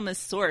anonymous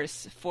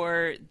source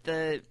for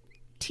the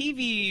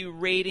TV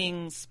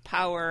ratings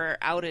power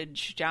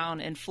outage down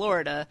in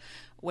Florida,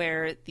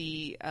 where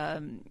the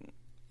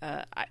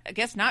I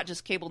guess not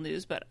just cable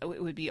news, but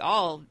it would be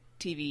all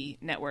TV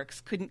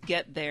networks couldn't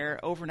get their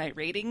overnight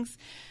ratings.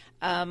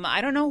 I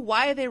don't know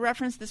why they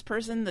reference this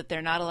person that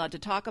they're not allowed to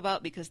talk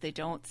about, because they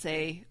don't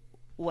say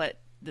what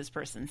this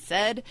person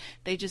said.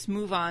 They just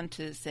move on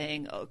to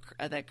saying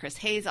that Chris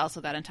Hayes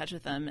also got in touch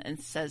with them and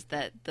says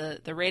that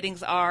the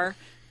ratings are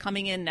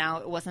coming in now.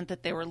 It wasn't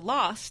that they were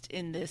lost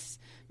in this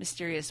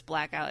mysterious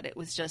blackout. It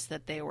was just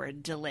that they were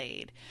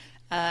delayed.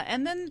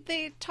 And then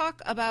they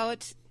talk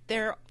about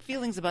their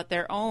feelings about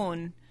their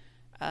own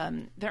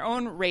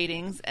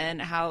ratings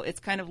and how it's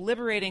kind of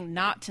liberating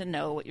not to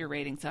know what your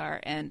ratings are,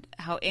 and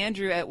how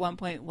Andrew at one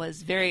point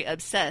was very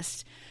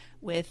obsessed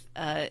with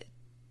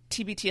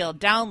TBTL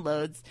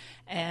downloads,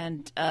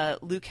 and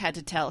Luke had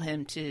to tell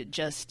him to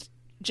just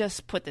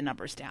put the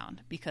numbers down,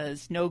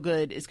 because no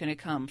good is going to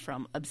come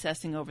from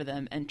obsessing over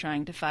them and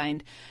trying to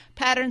find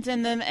patterns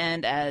in them.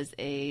 And as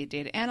a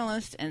data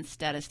analyst and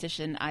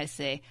statistician, I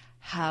say,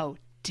 how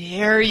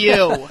dare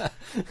you?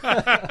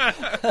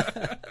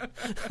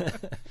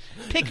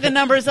 Pick the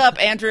numbers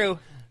up, Andrew.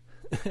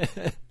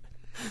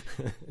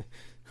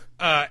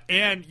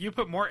 And you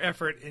put more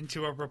effort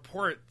into a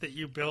report that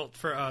you built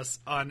for us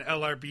on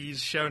LRB's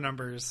show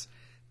numbers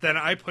than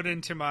I put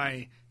into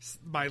my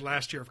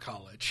last year of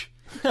college.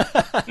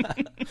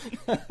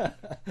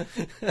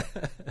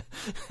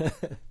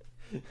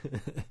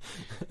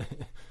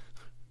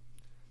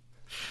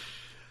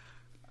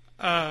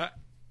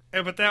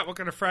 And with that, we'll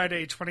go to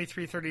Friday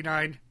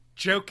 2339,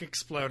 Joke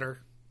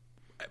Exploder.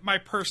 My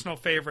personal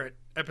favorite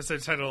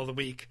episode title of the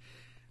week.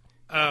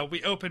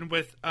 We open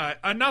with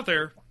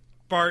another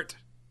Bart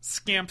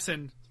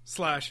Scampson /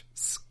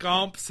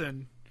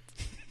 Scompson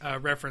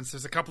reference.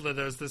 There's a couple of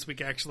those this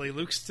week, actually.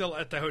 Luke's still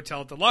at the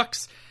Hotel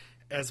Deluxe,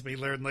 as we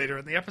learn later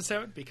in the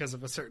episode, because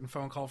of a certain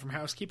phone call from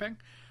housekeeping.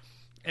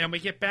 And we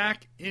get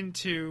back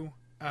into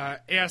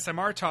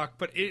ASMR talk,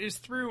 but it is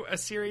through a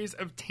series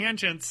of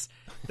tangents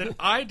that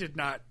I did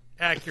not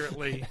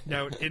accurately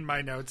note in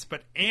my notes,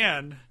 but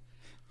Anne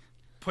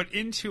put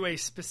into a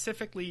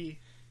specifically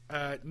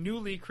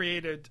newly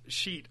created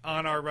sheet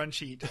on our run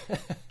sheet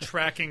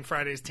tracking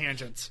Friday's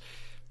tangents.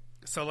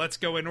 So let's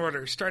go in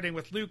order, starting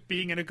with Luke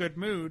being in a good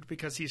mood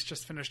because he's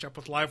just finished up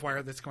with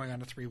Livewire that's going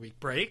on a 3-week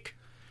break,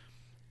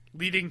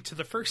 leading to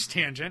the first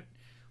tangent,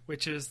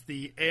 which is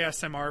the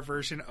ASMR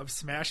version of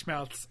Smash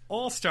Mouth's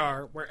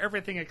All-Star, where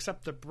everything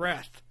except the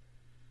breaths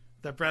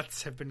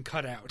have been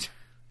cut out.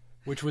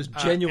 Which was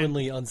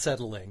genuinely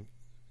unsettling.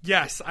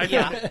 Yes, I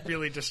found it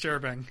really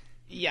disturbing.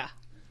 Yeah.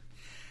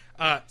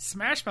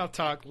 Smash Mouth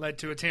talk led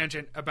to a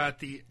tangent about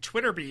the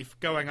Twitter beef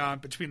going on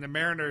between the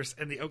Mariners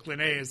and the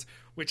Oakland A's,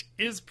 which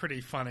is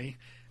pretty funny.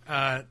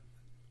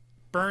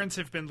 Burns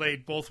have been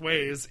laid both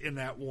ways in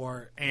that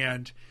war,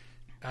 and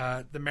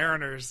the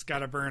Mariners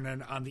got a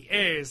burn-in on the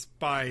A's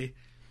by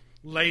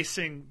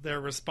lacing their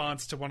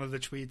response to one of the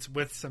tweets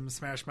with some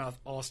Smash Mouth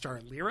All-Star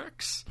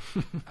lyrics,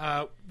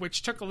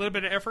 which took a little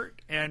bit of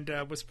effort and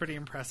was pretty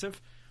impressive.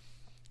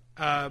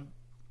 That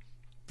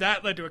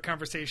led to a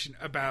conversation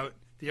about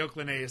the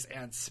Oakland A's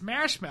and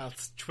Smash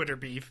Mouth's Twitter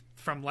beef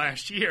from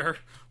last year,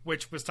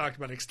 which was talked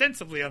about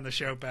extensively on the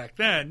show back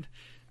then,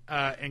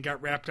 and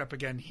got wrapped up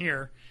again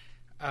here,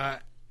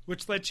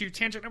 which led to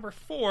tangent number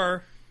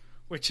 4,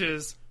 which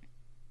is,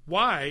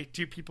 why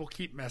do people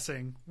keep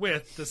messing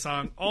with the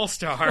song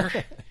All-Star?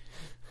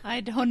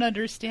 I don't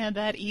understand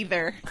that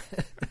either.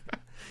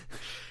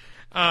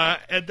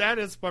 And that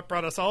is what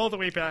brought us all the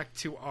way back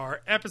to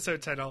our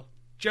episode title,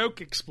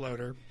 Joke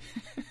Exploder,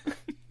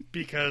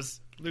 because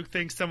Luke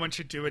thinks someone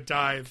should do a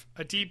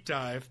deep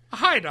dive, a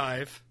high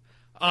dive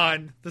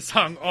on the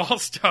song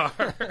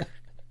All-Star.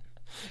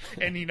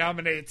 And he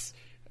nominates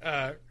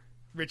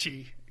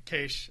Richie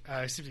Cage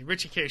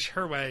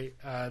Herway,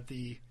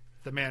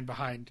 the man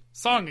behind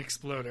Song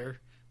Exploder,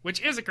 which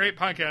is a great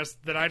podcast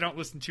that I don't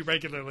listen to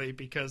regularly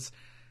because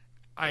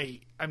I'm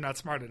not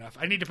smart enough.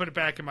 I need to put it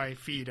back in my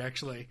feed,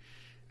 actually.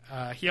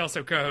 He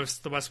also co-hosts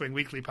the West Wing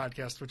Weekly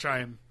podcast, which I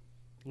am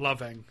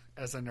loving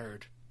as a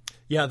nerd.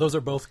 Yeah, those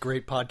are both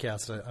great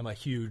podcasts. I'm a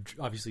huge,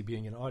 obviously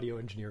being an audio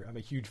engineer, I'm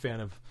a huge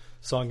fan of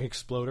Song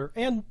Exploder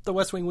and the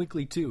West Wing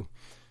Weekly too.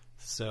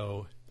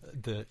 So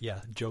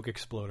Joke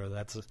Exploder,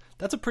 that's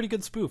a pretty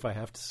good spoof, I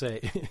have to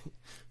say.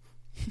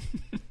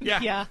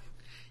 Yeah.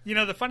 You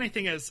know, the funny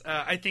thing is,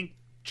 I think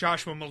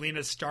Joshua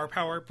Molina's star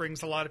power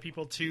brings a lot of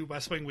people to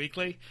West Wing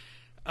Weekly,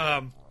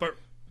 but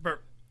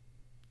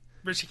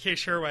Richie K.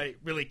 Sherway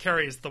really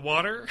carries the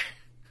water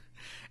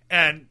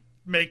and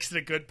makes it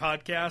a good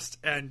podcast,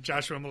 and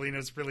Joshua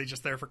Molina's really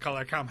just there for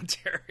color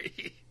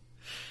commentary.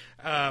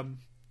 But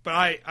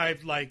I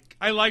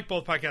like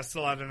both podcasts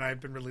a lot, and I've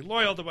been really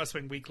loyal to West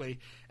Wing Weekly.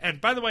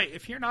 And by the way,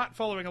 if you're not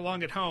following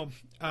along at home,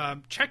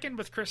 check in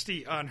with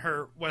Christy on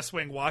her West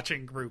Wing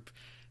watching group.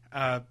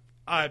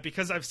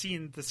 Because I've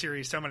seen the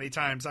series so many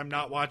times, I'm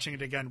not watching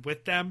it again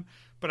with them,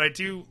 but I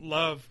do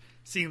love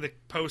seeing the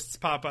posts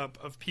pop up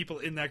of people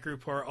in that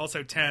group who are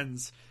also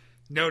 10s,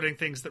 noting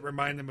things that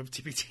remind them of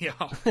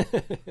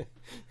TBTL.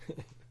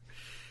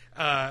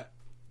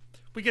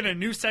 We get a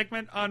new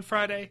segment on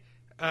Friday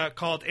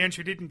called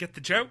Andrew Didn't Get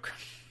the Joke,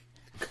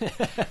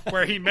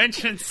 where he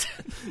mentions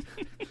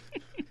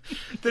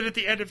that at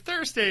the end of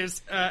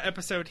Thursday's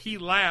episode, he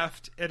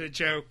laughed at a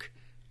joke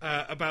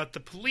about the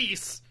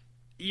police,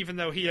 even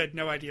though he had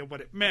no idea what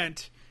it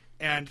meant.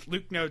 And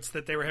Luke notes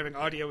that they were having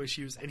audio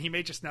issues, and he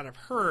may just not have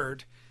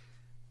heard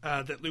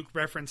that Luke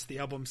referenced the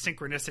album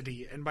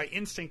Synchronicity. And my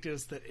instinct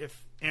is that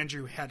if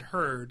Andrew had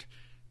heard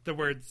the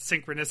word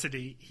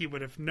synchronicity, he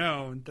would have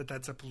known that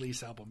that's a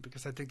Police album,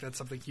 because I think that's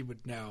something he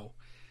would know.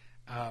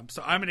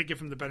 So I'm going to give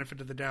him the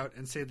benefit of the doubt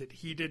and say that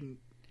he didn't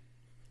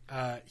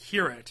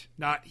hear it,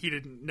 not he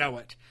didn't know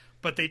it.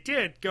 But they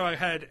did go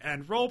ahead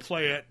and role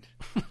play it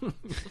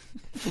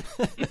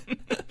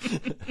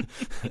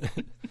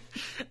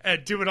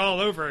and do it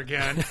all over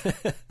again.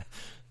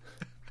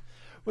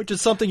 Which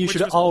is something you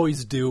should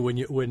always do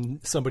when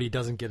somebody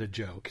doesn't get a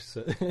joke.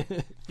 So.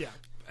 Yeah,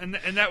 and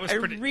that was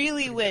pretty... I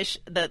really wish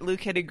that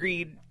Luke had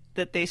agreed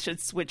that they should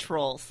switch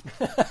roles.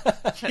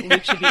 That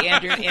Luke should be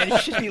Andrew and Andrew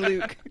should be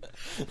Luke.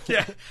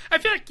 Yeah, I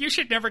feel like you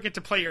should never get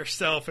to play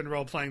yourself in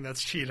role-playing.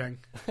 That's cheating.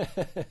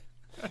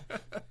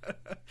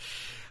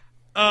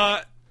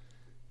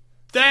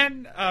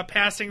 Then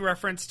passing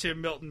reference to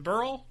Milton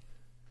Berle.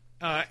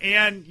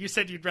 Anne, you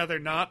said you'd rather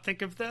not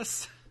think of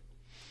this.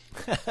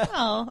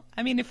 Well,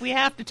 I mean, if we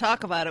have to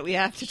talk about it, we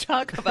have to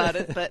talk about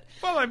it. But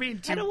well, I mean,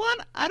 I don't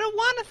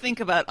want to think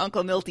about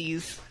Uncle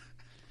Milty's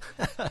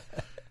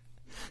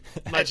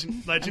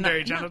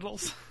legendary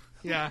genitals.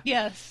 Yeah.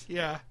 Yes.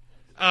 Yeah.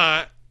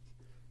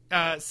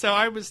 So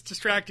I was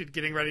distracted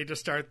getting ready to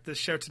start this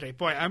show today.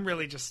 Boy, I'm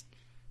really just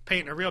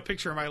painting a real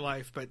picture of my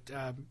life. But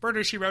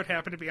Murder, She Wrote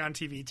happened to be on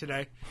TV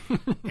today,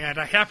 and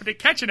I happened to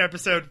catch an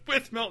episode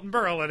with Milton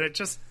Berle, and it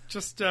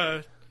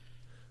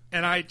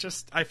and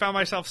I found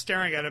myself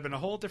staring at him in a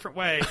whole different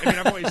way. I mean,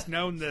 I've always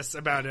known this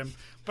about him,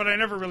 but I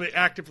never really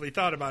actively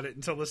thought about it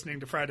until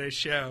listening to Friday's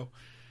show.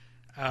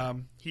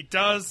 He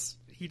does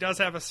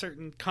have a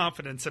certain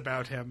confidence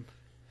about him.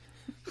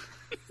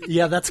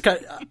 Yeah, that's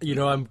kind of,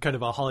 I'm kind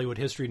of a Hollywood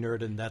history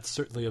nerd, and that's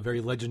certainly a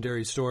very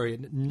legendary story.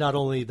 And not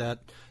only that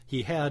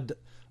he had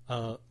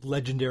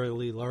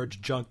legendarily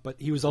large junk, but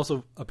he was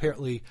also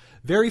apparently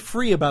very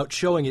free about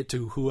showing it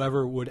to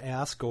whoever would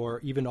ask, or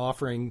even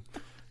offering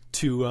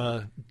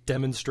to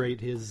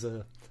demonstrate his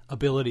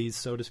abilities,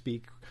 so to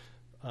speak.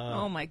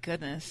 Oh my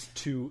goodness!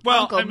 To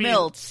Uncle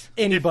Milt.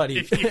 Anybody.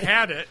 If you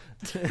had it.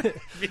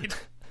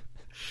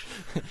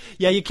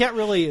 Yeah, you can't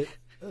really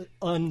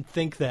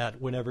unthink that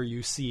whenever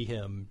you see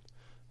him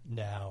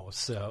now.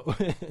 So,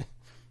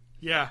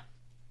 yeah.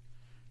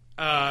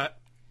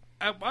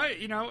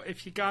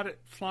 If you got it,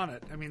 flaunt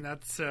it. I mean,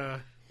 that's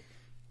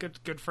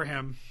good for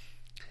him.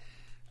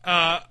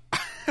 The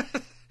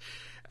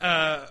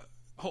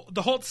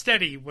Hold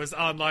Steady was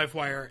on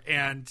Livewire,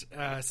 and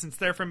since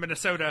they're from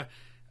Minnesota,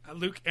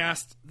 Luke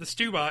asked the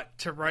Stewbot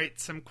to write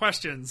some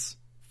questions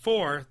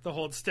for the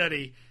Hold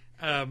Steady.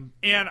 And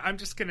I'm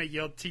just going to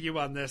yield to you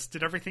on this.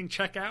 Did everything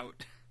check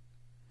out?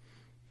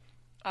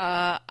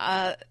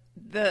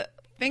 The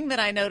thing that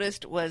I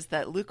noticed was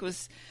that Luke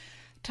was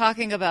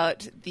talking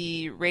about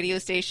the radio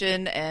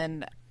station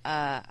and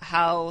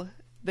how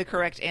the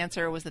correct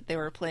answer was that they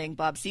were playing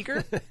Bob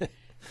Seger,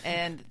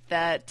 and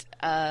that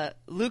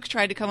Luke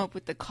tried to come up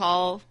with the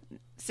call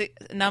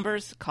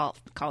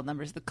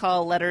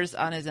letters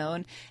on his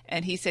own,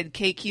 and he said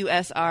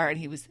KQSR, and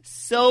he was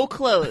so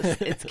close.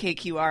 It's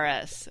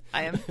KQRS.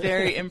 I am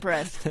very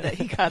impressed that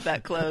he got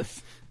that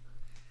close.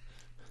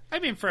 I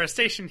mean, for a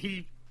station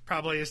he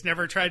probably has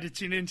never tried to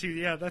tune into,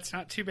 yeah, that's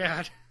not too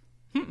bad.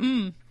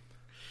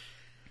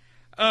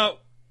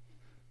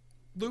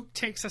 Luke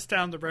takes us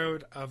down the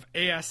road of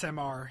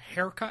ASMR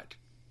haircut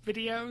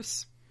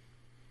videos,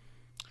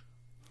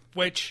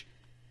 which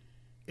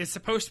is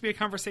supposed to be a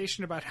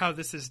conversation about how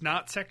this is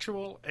not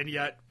sexual and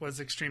yet was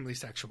extremely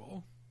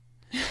sexual.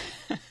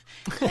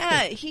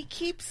 Yeah, he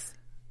keeps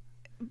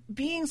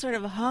being sort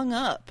of hung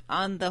up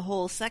on the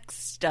whole sex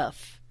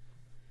stuff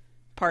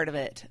part of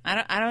it.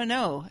 I don't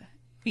know. I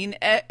mean,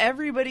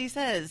 everybody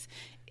says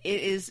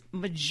it is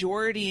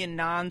majority a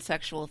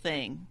non-sexual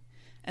thing.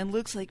 And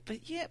Luke's like, but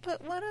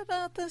what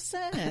about the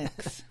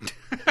sex?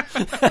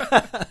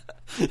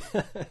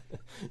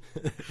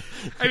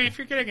 I mean, if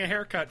you're getting a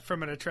haircut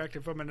from an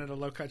attractive woman in a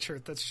low-cut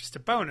shirt, that's just a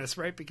bonus,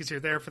 right? Because you're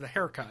there for the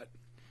haircut.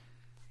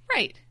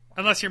 Right.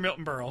 Unless you're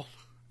Milton Berle.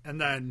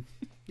 And then,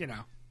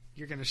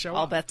 you're going to show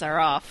All up. bets are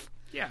off.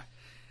 Yeah.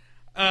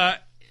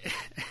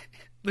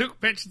 Luke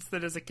mentions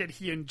that as a kid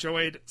he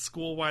enjoyed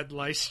school-wide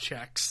lice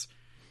checks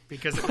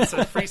because it was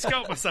a free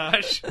scalp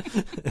massage.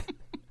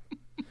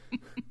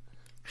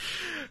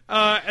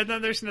 And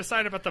then there's an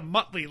aside about the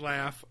Muttley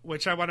laugh,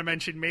 which I want to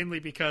mention mainly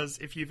because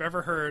if you've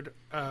ever heard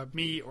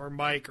me or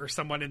Mike or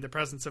someone in the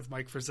presence of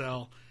Mike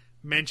Frizzell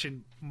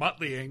mention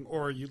Muttleying,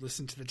 or you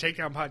listen to the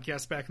Takedown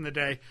podcast back in the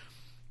day,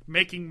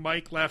 making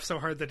Mike laugh so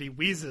hard that he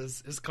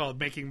wheezes is called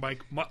making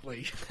Mike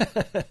Muttley.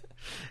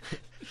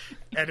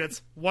 And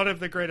it's one of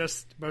the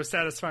greatest, most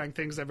satisfying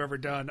things I've ever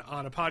done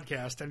on a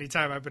podcast,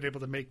 anytime I've been able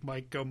to make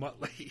Mike go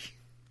Muttley.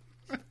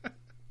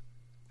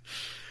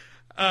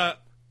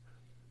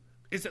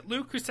 Is it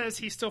Luke who says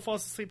he still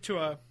falls asleep to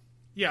a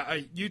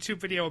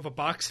YouTube video of a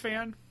box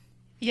fan?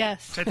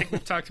 Yes. Which I think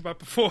we've talked about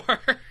before.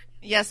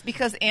 Yes,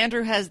 because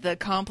Andrew has the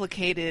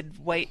complicated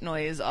white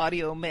noise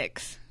audio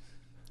mix.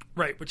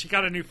 Right, which he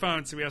got a new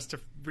phone, so he has to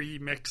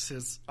remix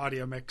his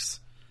audio mix.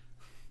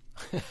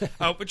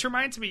 Which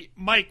reminds me,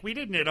 Mike, we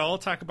didn't at all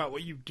talk about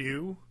what you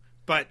do,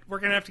 but we're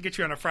going to have to get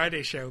you on a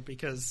Friday show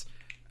because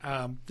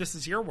this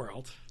is your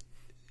world.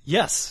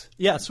 Yes.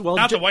 Well,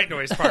 not the white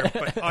noise part,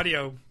 but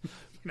audio.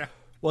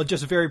 Well,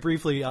 just very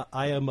briefly,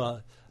 I am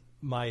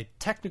my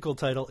technical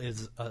title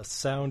is a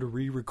sound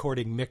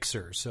re-recording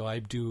mixer. So I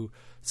do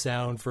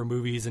sound for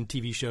movies and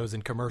TV shows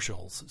and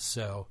commercials.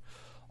 So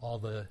all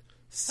the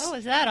Oh,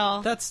 is that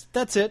all?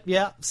 That's it.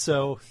 Yeah.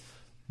 So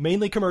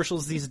mainly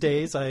commercials these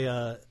days.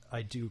 I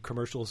do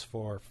commercials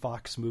for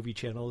Fox Movie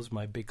Channel is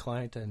my big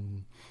client,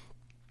 and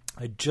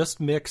I just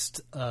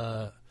mixed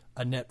a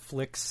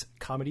Netflix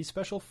comedy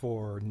special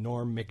for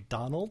Norm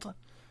Macdonald.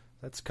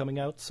 That's coming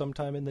out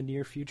sometime in the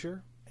near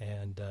future.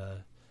 And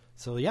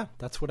so, yeah,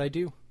 that's what I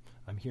do.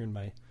 I'm here in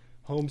my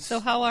home. So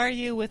how are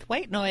you with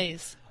white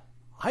noise?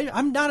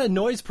 I'm not a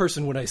noise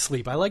person when I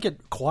sleep. I like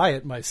it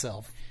quiet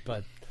myself.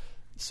 But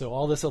so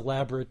all this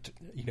elaborate,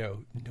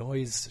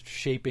 noise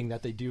shaping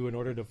that they do in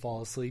order to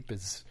fall asleep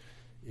is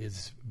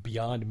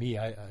beyond me.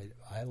 I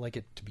like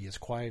it to be as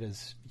quiet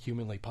as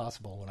humanly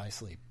possible when I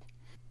sleep.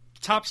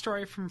 Top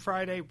story from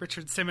Friday,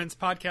 Richard Simmons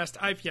podcast.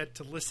 I've yet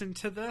to listen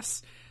to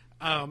this.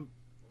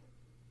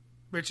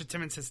 Richard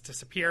Simmons has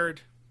disappeared.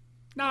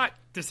 Not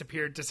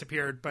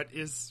disappeared, but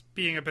is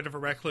being a bit of a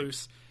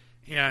recluse.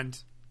 And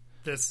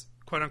this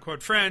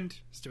quote-unquote friend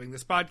is doing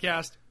this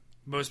podcast.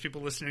 Most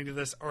people listening to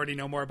this already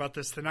know more about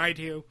this than I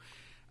do.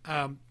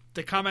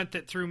 The comment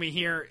that threw me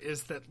here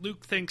is that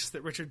Luke thinks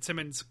that Richard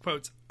Simmons,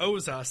 quotes,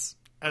 owes us,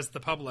 as the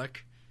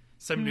public,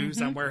 some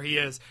news on where he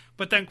is,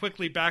 but then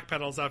quickly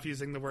backpedals off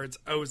using the words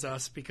owes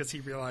us because he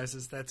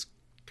realizes that's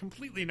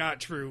completely not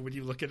true when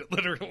you look at it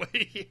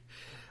literally.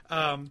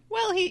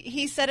 Well,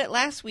 he said it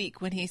last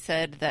week when he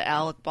said that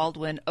Alec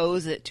Baldwin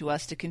owes it to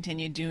us to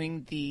continue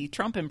doing the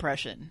Trump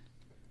impression.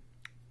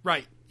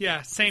 Right.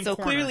 Yeah, same So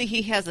corner. clearly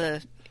he has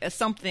a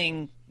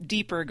something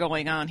deeper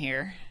going on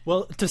here.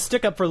 Well, to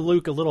stick up for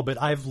Luke a little bit,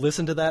 I've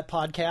listened to that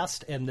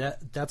podcast, and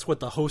that's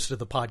what the host of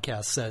the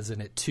podcast says in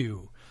it,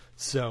 too.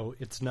 So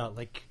it's not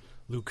like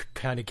Luke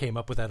kind of came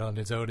up with that on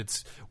his own.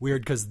 It's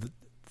weird because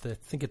I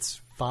think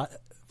it's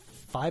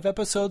five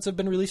episodes have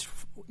been released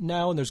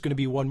now, and there's going to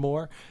be one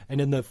more.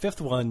 And in the fifth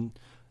one,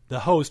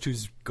 the host,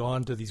 who's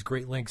gone to these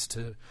great lengths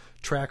to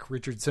track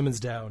Richard Simmons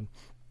down,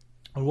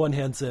 on one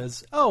hand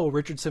says, oh,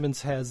 Richard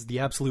Simmons has the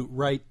absolute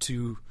right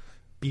to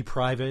be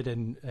private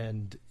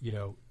and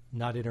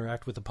not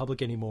interact with the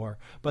public anymore.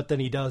 But then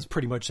he does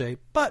pretty much say,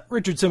 but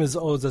Richard Simmons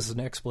owes us an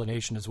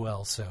explanation as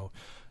well. So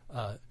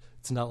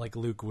it's not like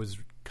Luke was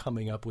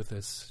coming up with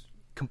this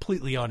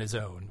completely on his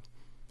own.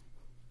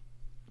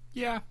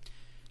 Yeah.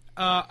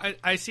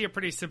 I see a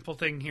pretty simple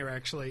thing here,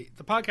 actually.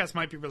 The podcast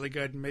might be really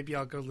good, and maybe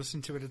I'll go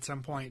listen to it at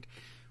some point.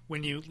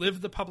 When you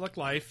live the public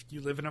life,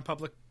 you live in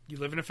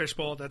a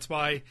fishbowl. That's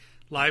why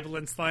libel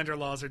and slander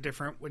laws are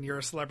different when you're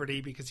a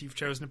celebrity, because you've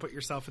chosen to put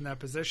yourself in that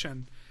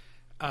position.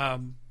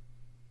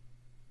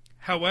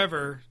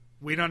 However,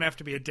 we don't have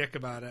to be a dick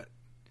about it.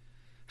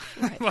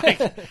 Right.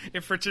 Like,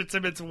 if Richard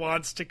Simmons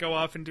wants to go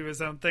off and do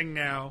his own thing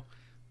now,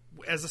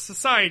 as a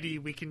society,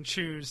 we can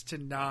choose to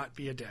not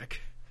be a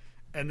dick.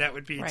 And that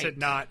would be to Right.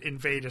 not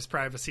invade his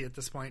privacy at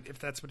this point, if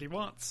that's what he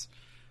wants.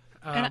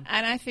 And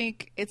I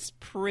think it's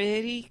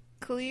pretty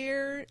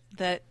clear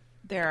that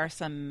there are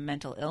some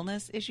mental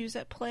illness issues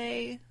at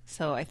play.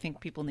 So I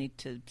think people need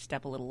to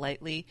step a little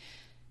lightly.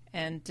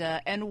 And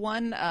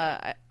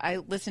I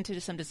listened to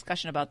some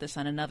discussion about this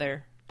on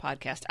another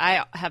podcast.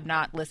 I have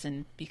not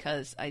listened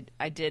because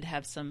I did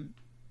have some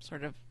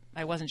sort of,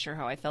 I wasn't sure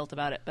how I felt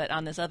about it. But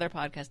on this other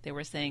podcast, they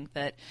were saying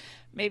that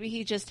maybe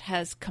he just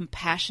has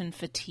compassion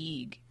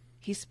fatigue.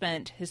 He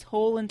spent his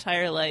whole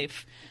entire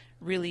life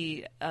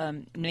really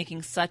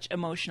making such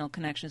emotional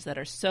connections that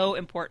are so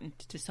important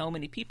to so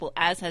many people,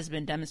 as has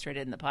been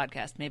demonstrated in the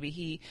podcast. Maybe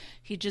he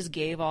just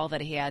gave all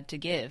that he had to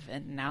give,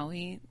 and now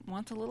he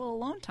wants a little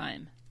alone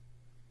time.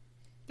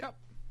 Yep.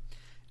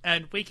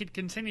 And we could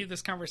continue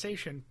this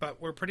conversation,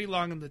 but we're pretty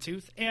long in the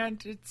tooth,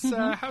 and it's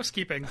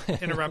housekeeping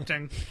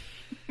interrupting.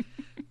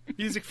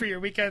 Music for your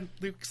weekend.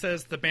 Luke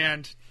says the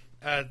band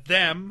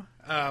Them,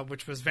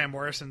 which was Van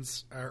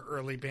Morrison's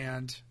early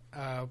band,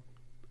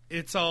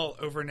 it's all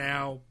over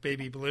now,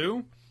 Baby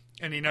Blue.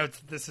 And he notes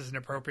that this is an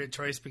appropriate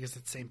choice because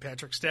it's St.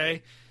 Patrick's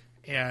Day.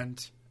 And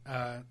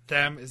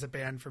Them is a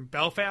band from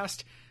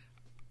Belfast.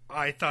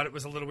 I thought it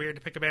was a little weird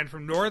to pick a band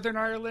from Northern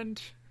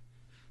Ireland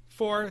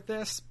for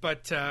this,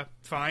 but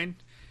fine.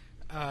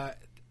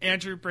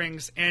 Andrew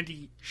brings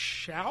Andy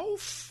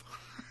Schauf.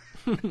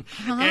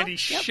 Andy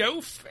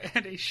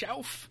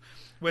Schauf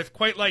with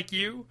Quite Like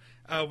You,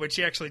 which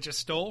he actually just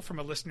stole from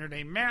a listener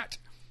named Matt.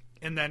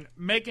 And then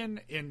Megan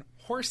in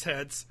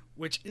Horseheads,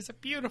 which is a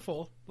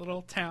beautiful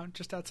little town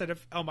just outside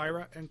of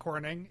Elmira and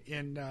Corning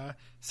in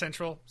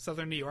central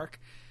southern New York,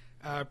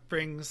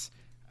 brings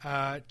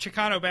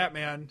Chicano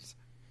Batman's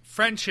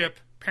Friendship,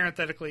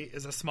 parenthetically,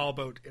 is a small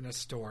boat in a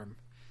storm.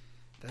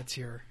 That's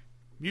your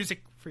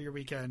music for your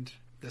weekend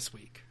this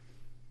week.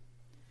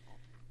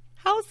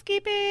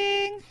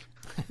 Housekeeping!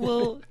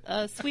 We'll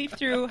sweep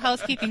through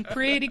housekeeping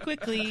pretty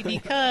quickly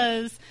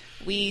because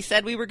we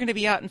said we were going to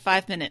be out in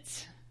 5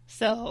 minutes.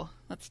 So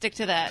let's stick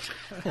to that.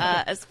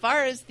 As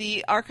far as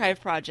the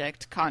Archive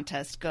Project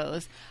contest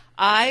goes,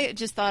 I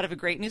just thought of a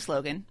great new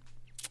slogan.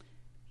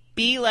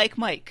 Be like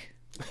Mike.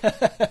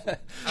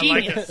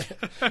 Genius.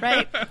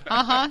 Right?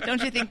 Uh-huh.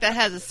 Don't you think that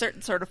has a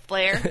certain sort of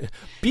flair?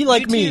 Be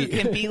like me. You too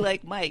can be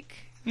like Mike.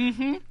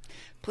 Mm-hmm.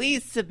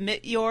 Please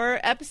submit your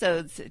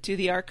episodes to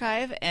the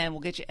archive, and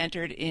we'll get you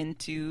entered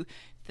into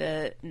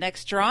the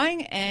next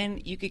drawing,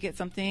 and you could get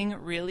something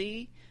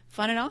really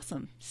fun and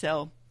awesome.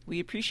 So we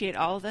appreciate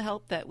all of the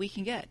help that we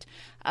can get.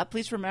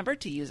 Please remember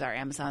to use our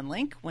Amazon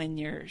link when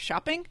you're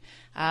shopping.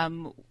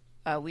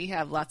 We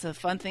have lots of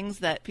fun things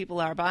that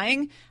people are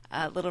buying.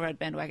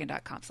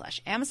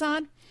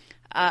 LittleRedBandwagon.com/Amazon.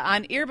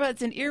 On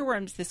Earbuds and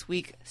Earworms this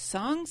week,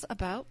 Songs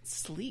About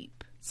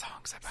Sleep.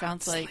 Songs about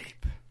Sounds sleep. like...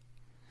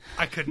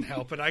 I couldn't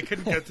help it. I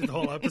couldn't go through the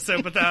whole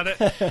episode without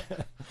it.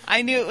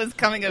 I knew it was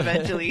coming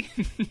eventually.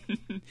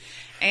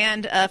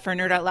 And for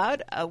Nerd Out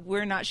Loud,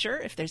 we're not sure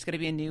if there's going to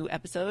be a new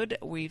episode.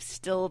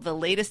 The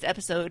latest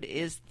episode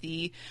is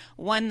the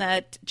one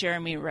that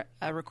Jeremy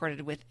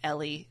recorded with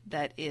Ellie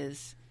that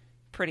is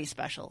pretty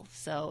special.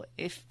 So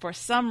if for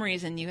some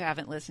reason you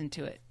haven't listened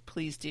to it,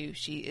 please do.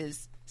 She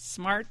is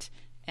smart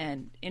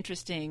and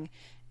interesting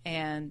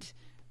and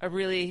a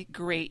really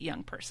great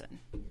young person.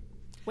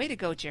 Way to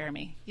go,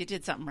 Jeremy. You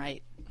did something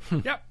right.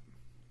 Yep.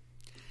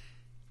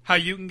 How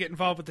you can get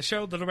involved with the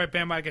show,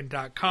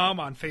 LittleRedBandwagon.com,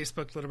 on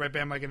Facebook, Little Red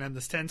Bandwagon and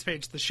the Stens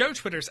page. The show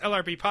Twitter's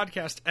LRB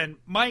Podcast. And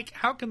Mike,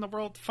 how can the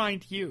world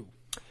find you?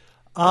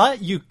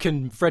 You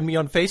can friend me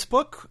on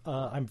Facebook.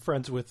 I'm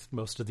friends with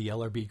most of the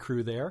LRB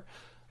crew there.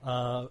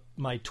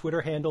 My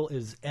Twitter handle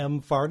is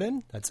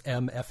mfarnan. That's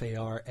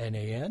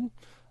MFARNAN.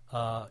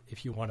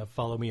 If you want to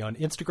follow me on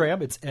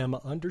Instagram, it's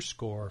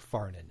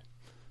m_Farnan.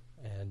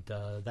 And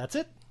that's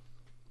it.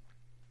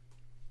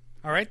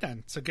 All right,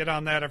 then. So get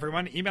on that,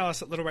 everyone. Email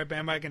us at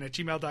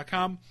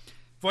littlewhitebandwagon@gmail.com.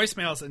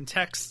 Voicemails and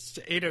texts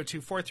to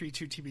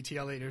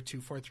 802-432-TBTL,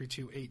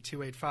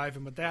 802-432-8285.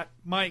 And with that,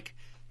 Mike,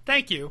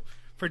 thank you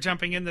for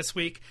jumping in this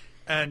week.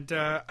 And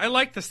I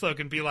like the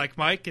slogan, "Be like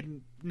Mike,"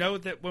 and know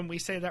that when we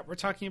say that, we're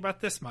talking about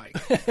this Mike.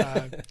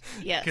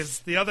 Yes. Because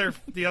the other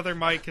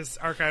Mike has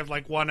archived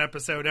like one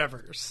episode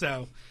ever.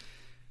 So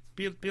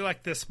be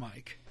like this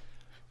Mike.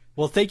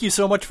 Well, thank you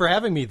so much for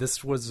having me.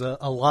 This was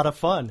a lot of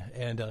fun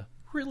and a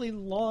really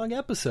long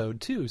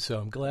episode, too. So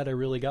I'm glad I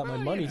really got my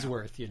money's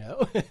worth, you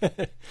know.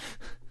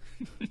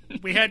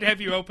 We had to have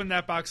you open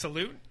that box of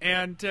loot,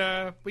 and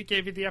we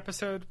gave you the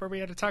episode where we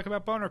had to talk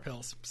about boner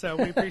pills. So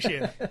we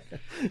appreciate it.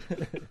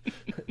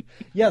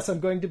 Yes, I'm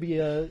going to be,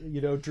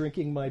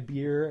 drinking my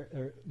beer,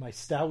 or my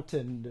stout,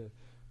 and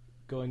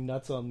going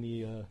nuts on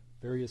the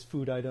various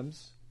food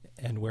items,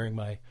 and wearing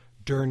my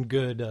darn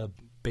good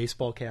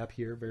baseball cap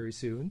here very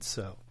soon.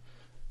 So,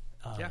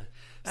 Yeah.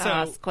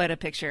 So it's quite a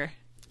picture.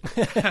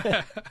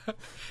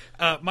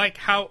 Mike,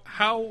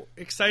 how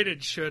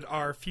excited should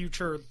our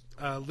future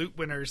loot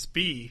winners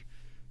be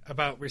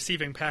about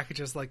receiving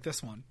packages like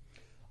this one?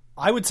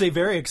 I would say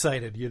very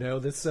excited. You know,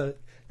 this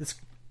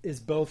is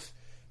both.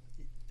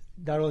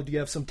 Not only do you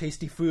have some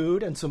tasty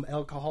food and some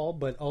alcohol,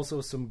 but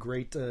also some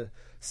great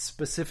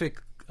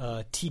specific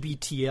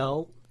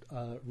TBTL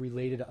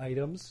related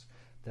items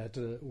that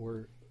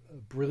were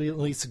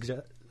brilliantly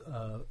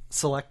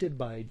selected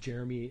by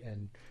Jeremy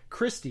and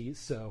Christy.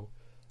 So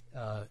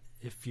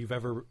if you've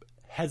ever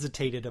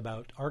hesitated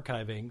about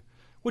archiving,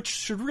 which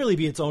should really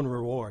be its own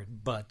reward,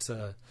 but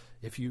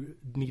if you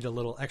need a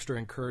little extra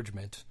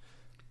encouragement,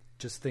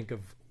 just think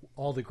of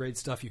all the great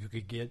stuff you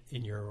could get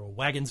in your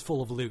wagons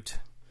full of loot.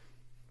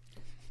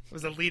 It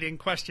was a leading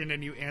question,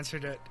 and you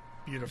answered it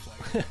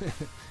beautifully.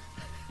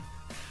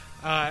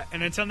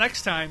 And until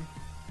next time,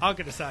 I'll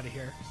get us out of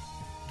here.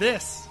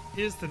 This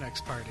is The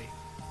Next Party.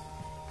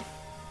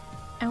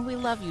 And we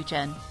love you,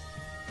 Jen.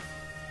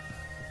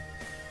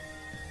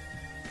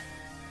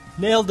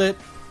 Nailed it.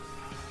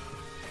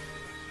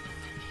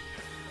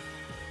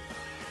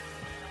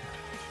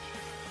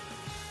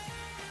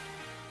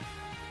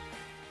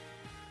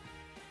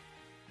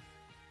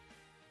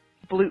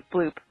 Bloop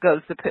bloop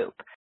goes the poop.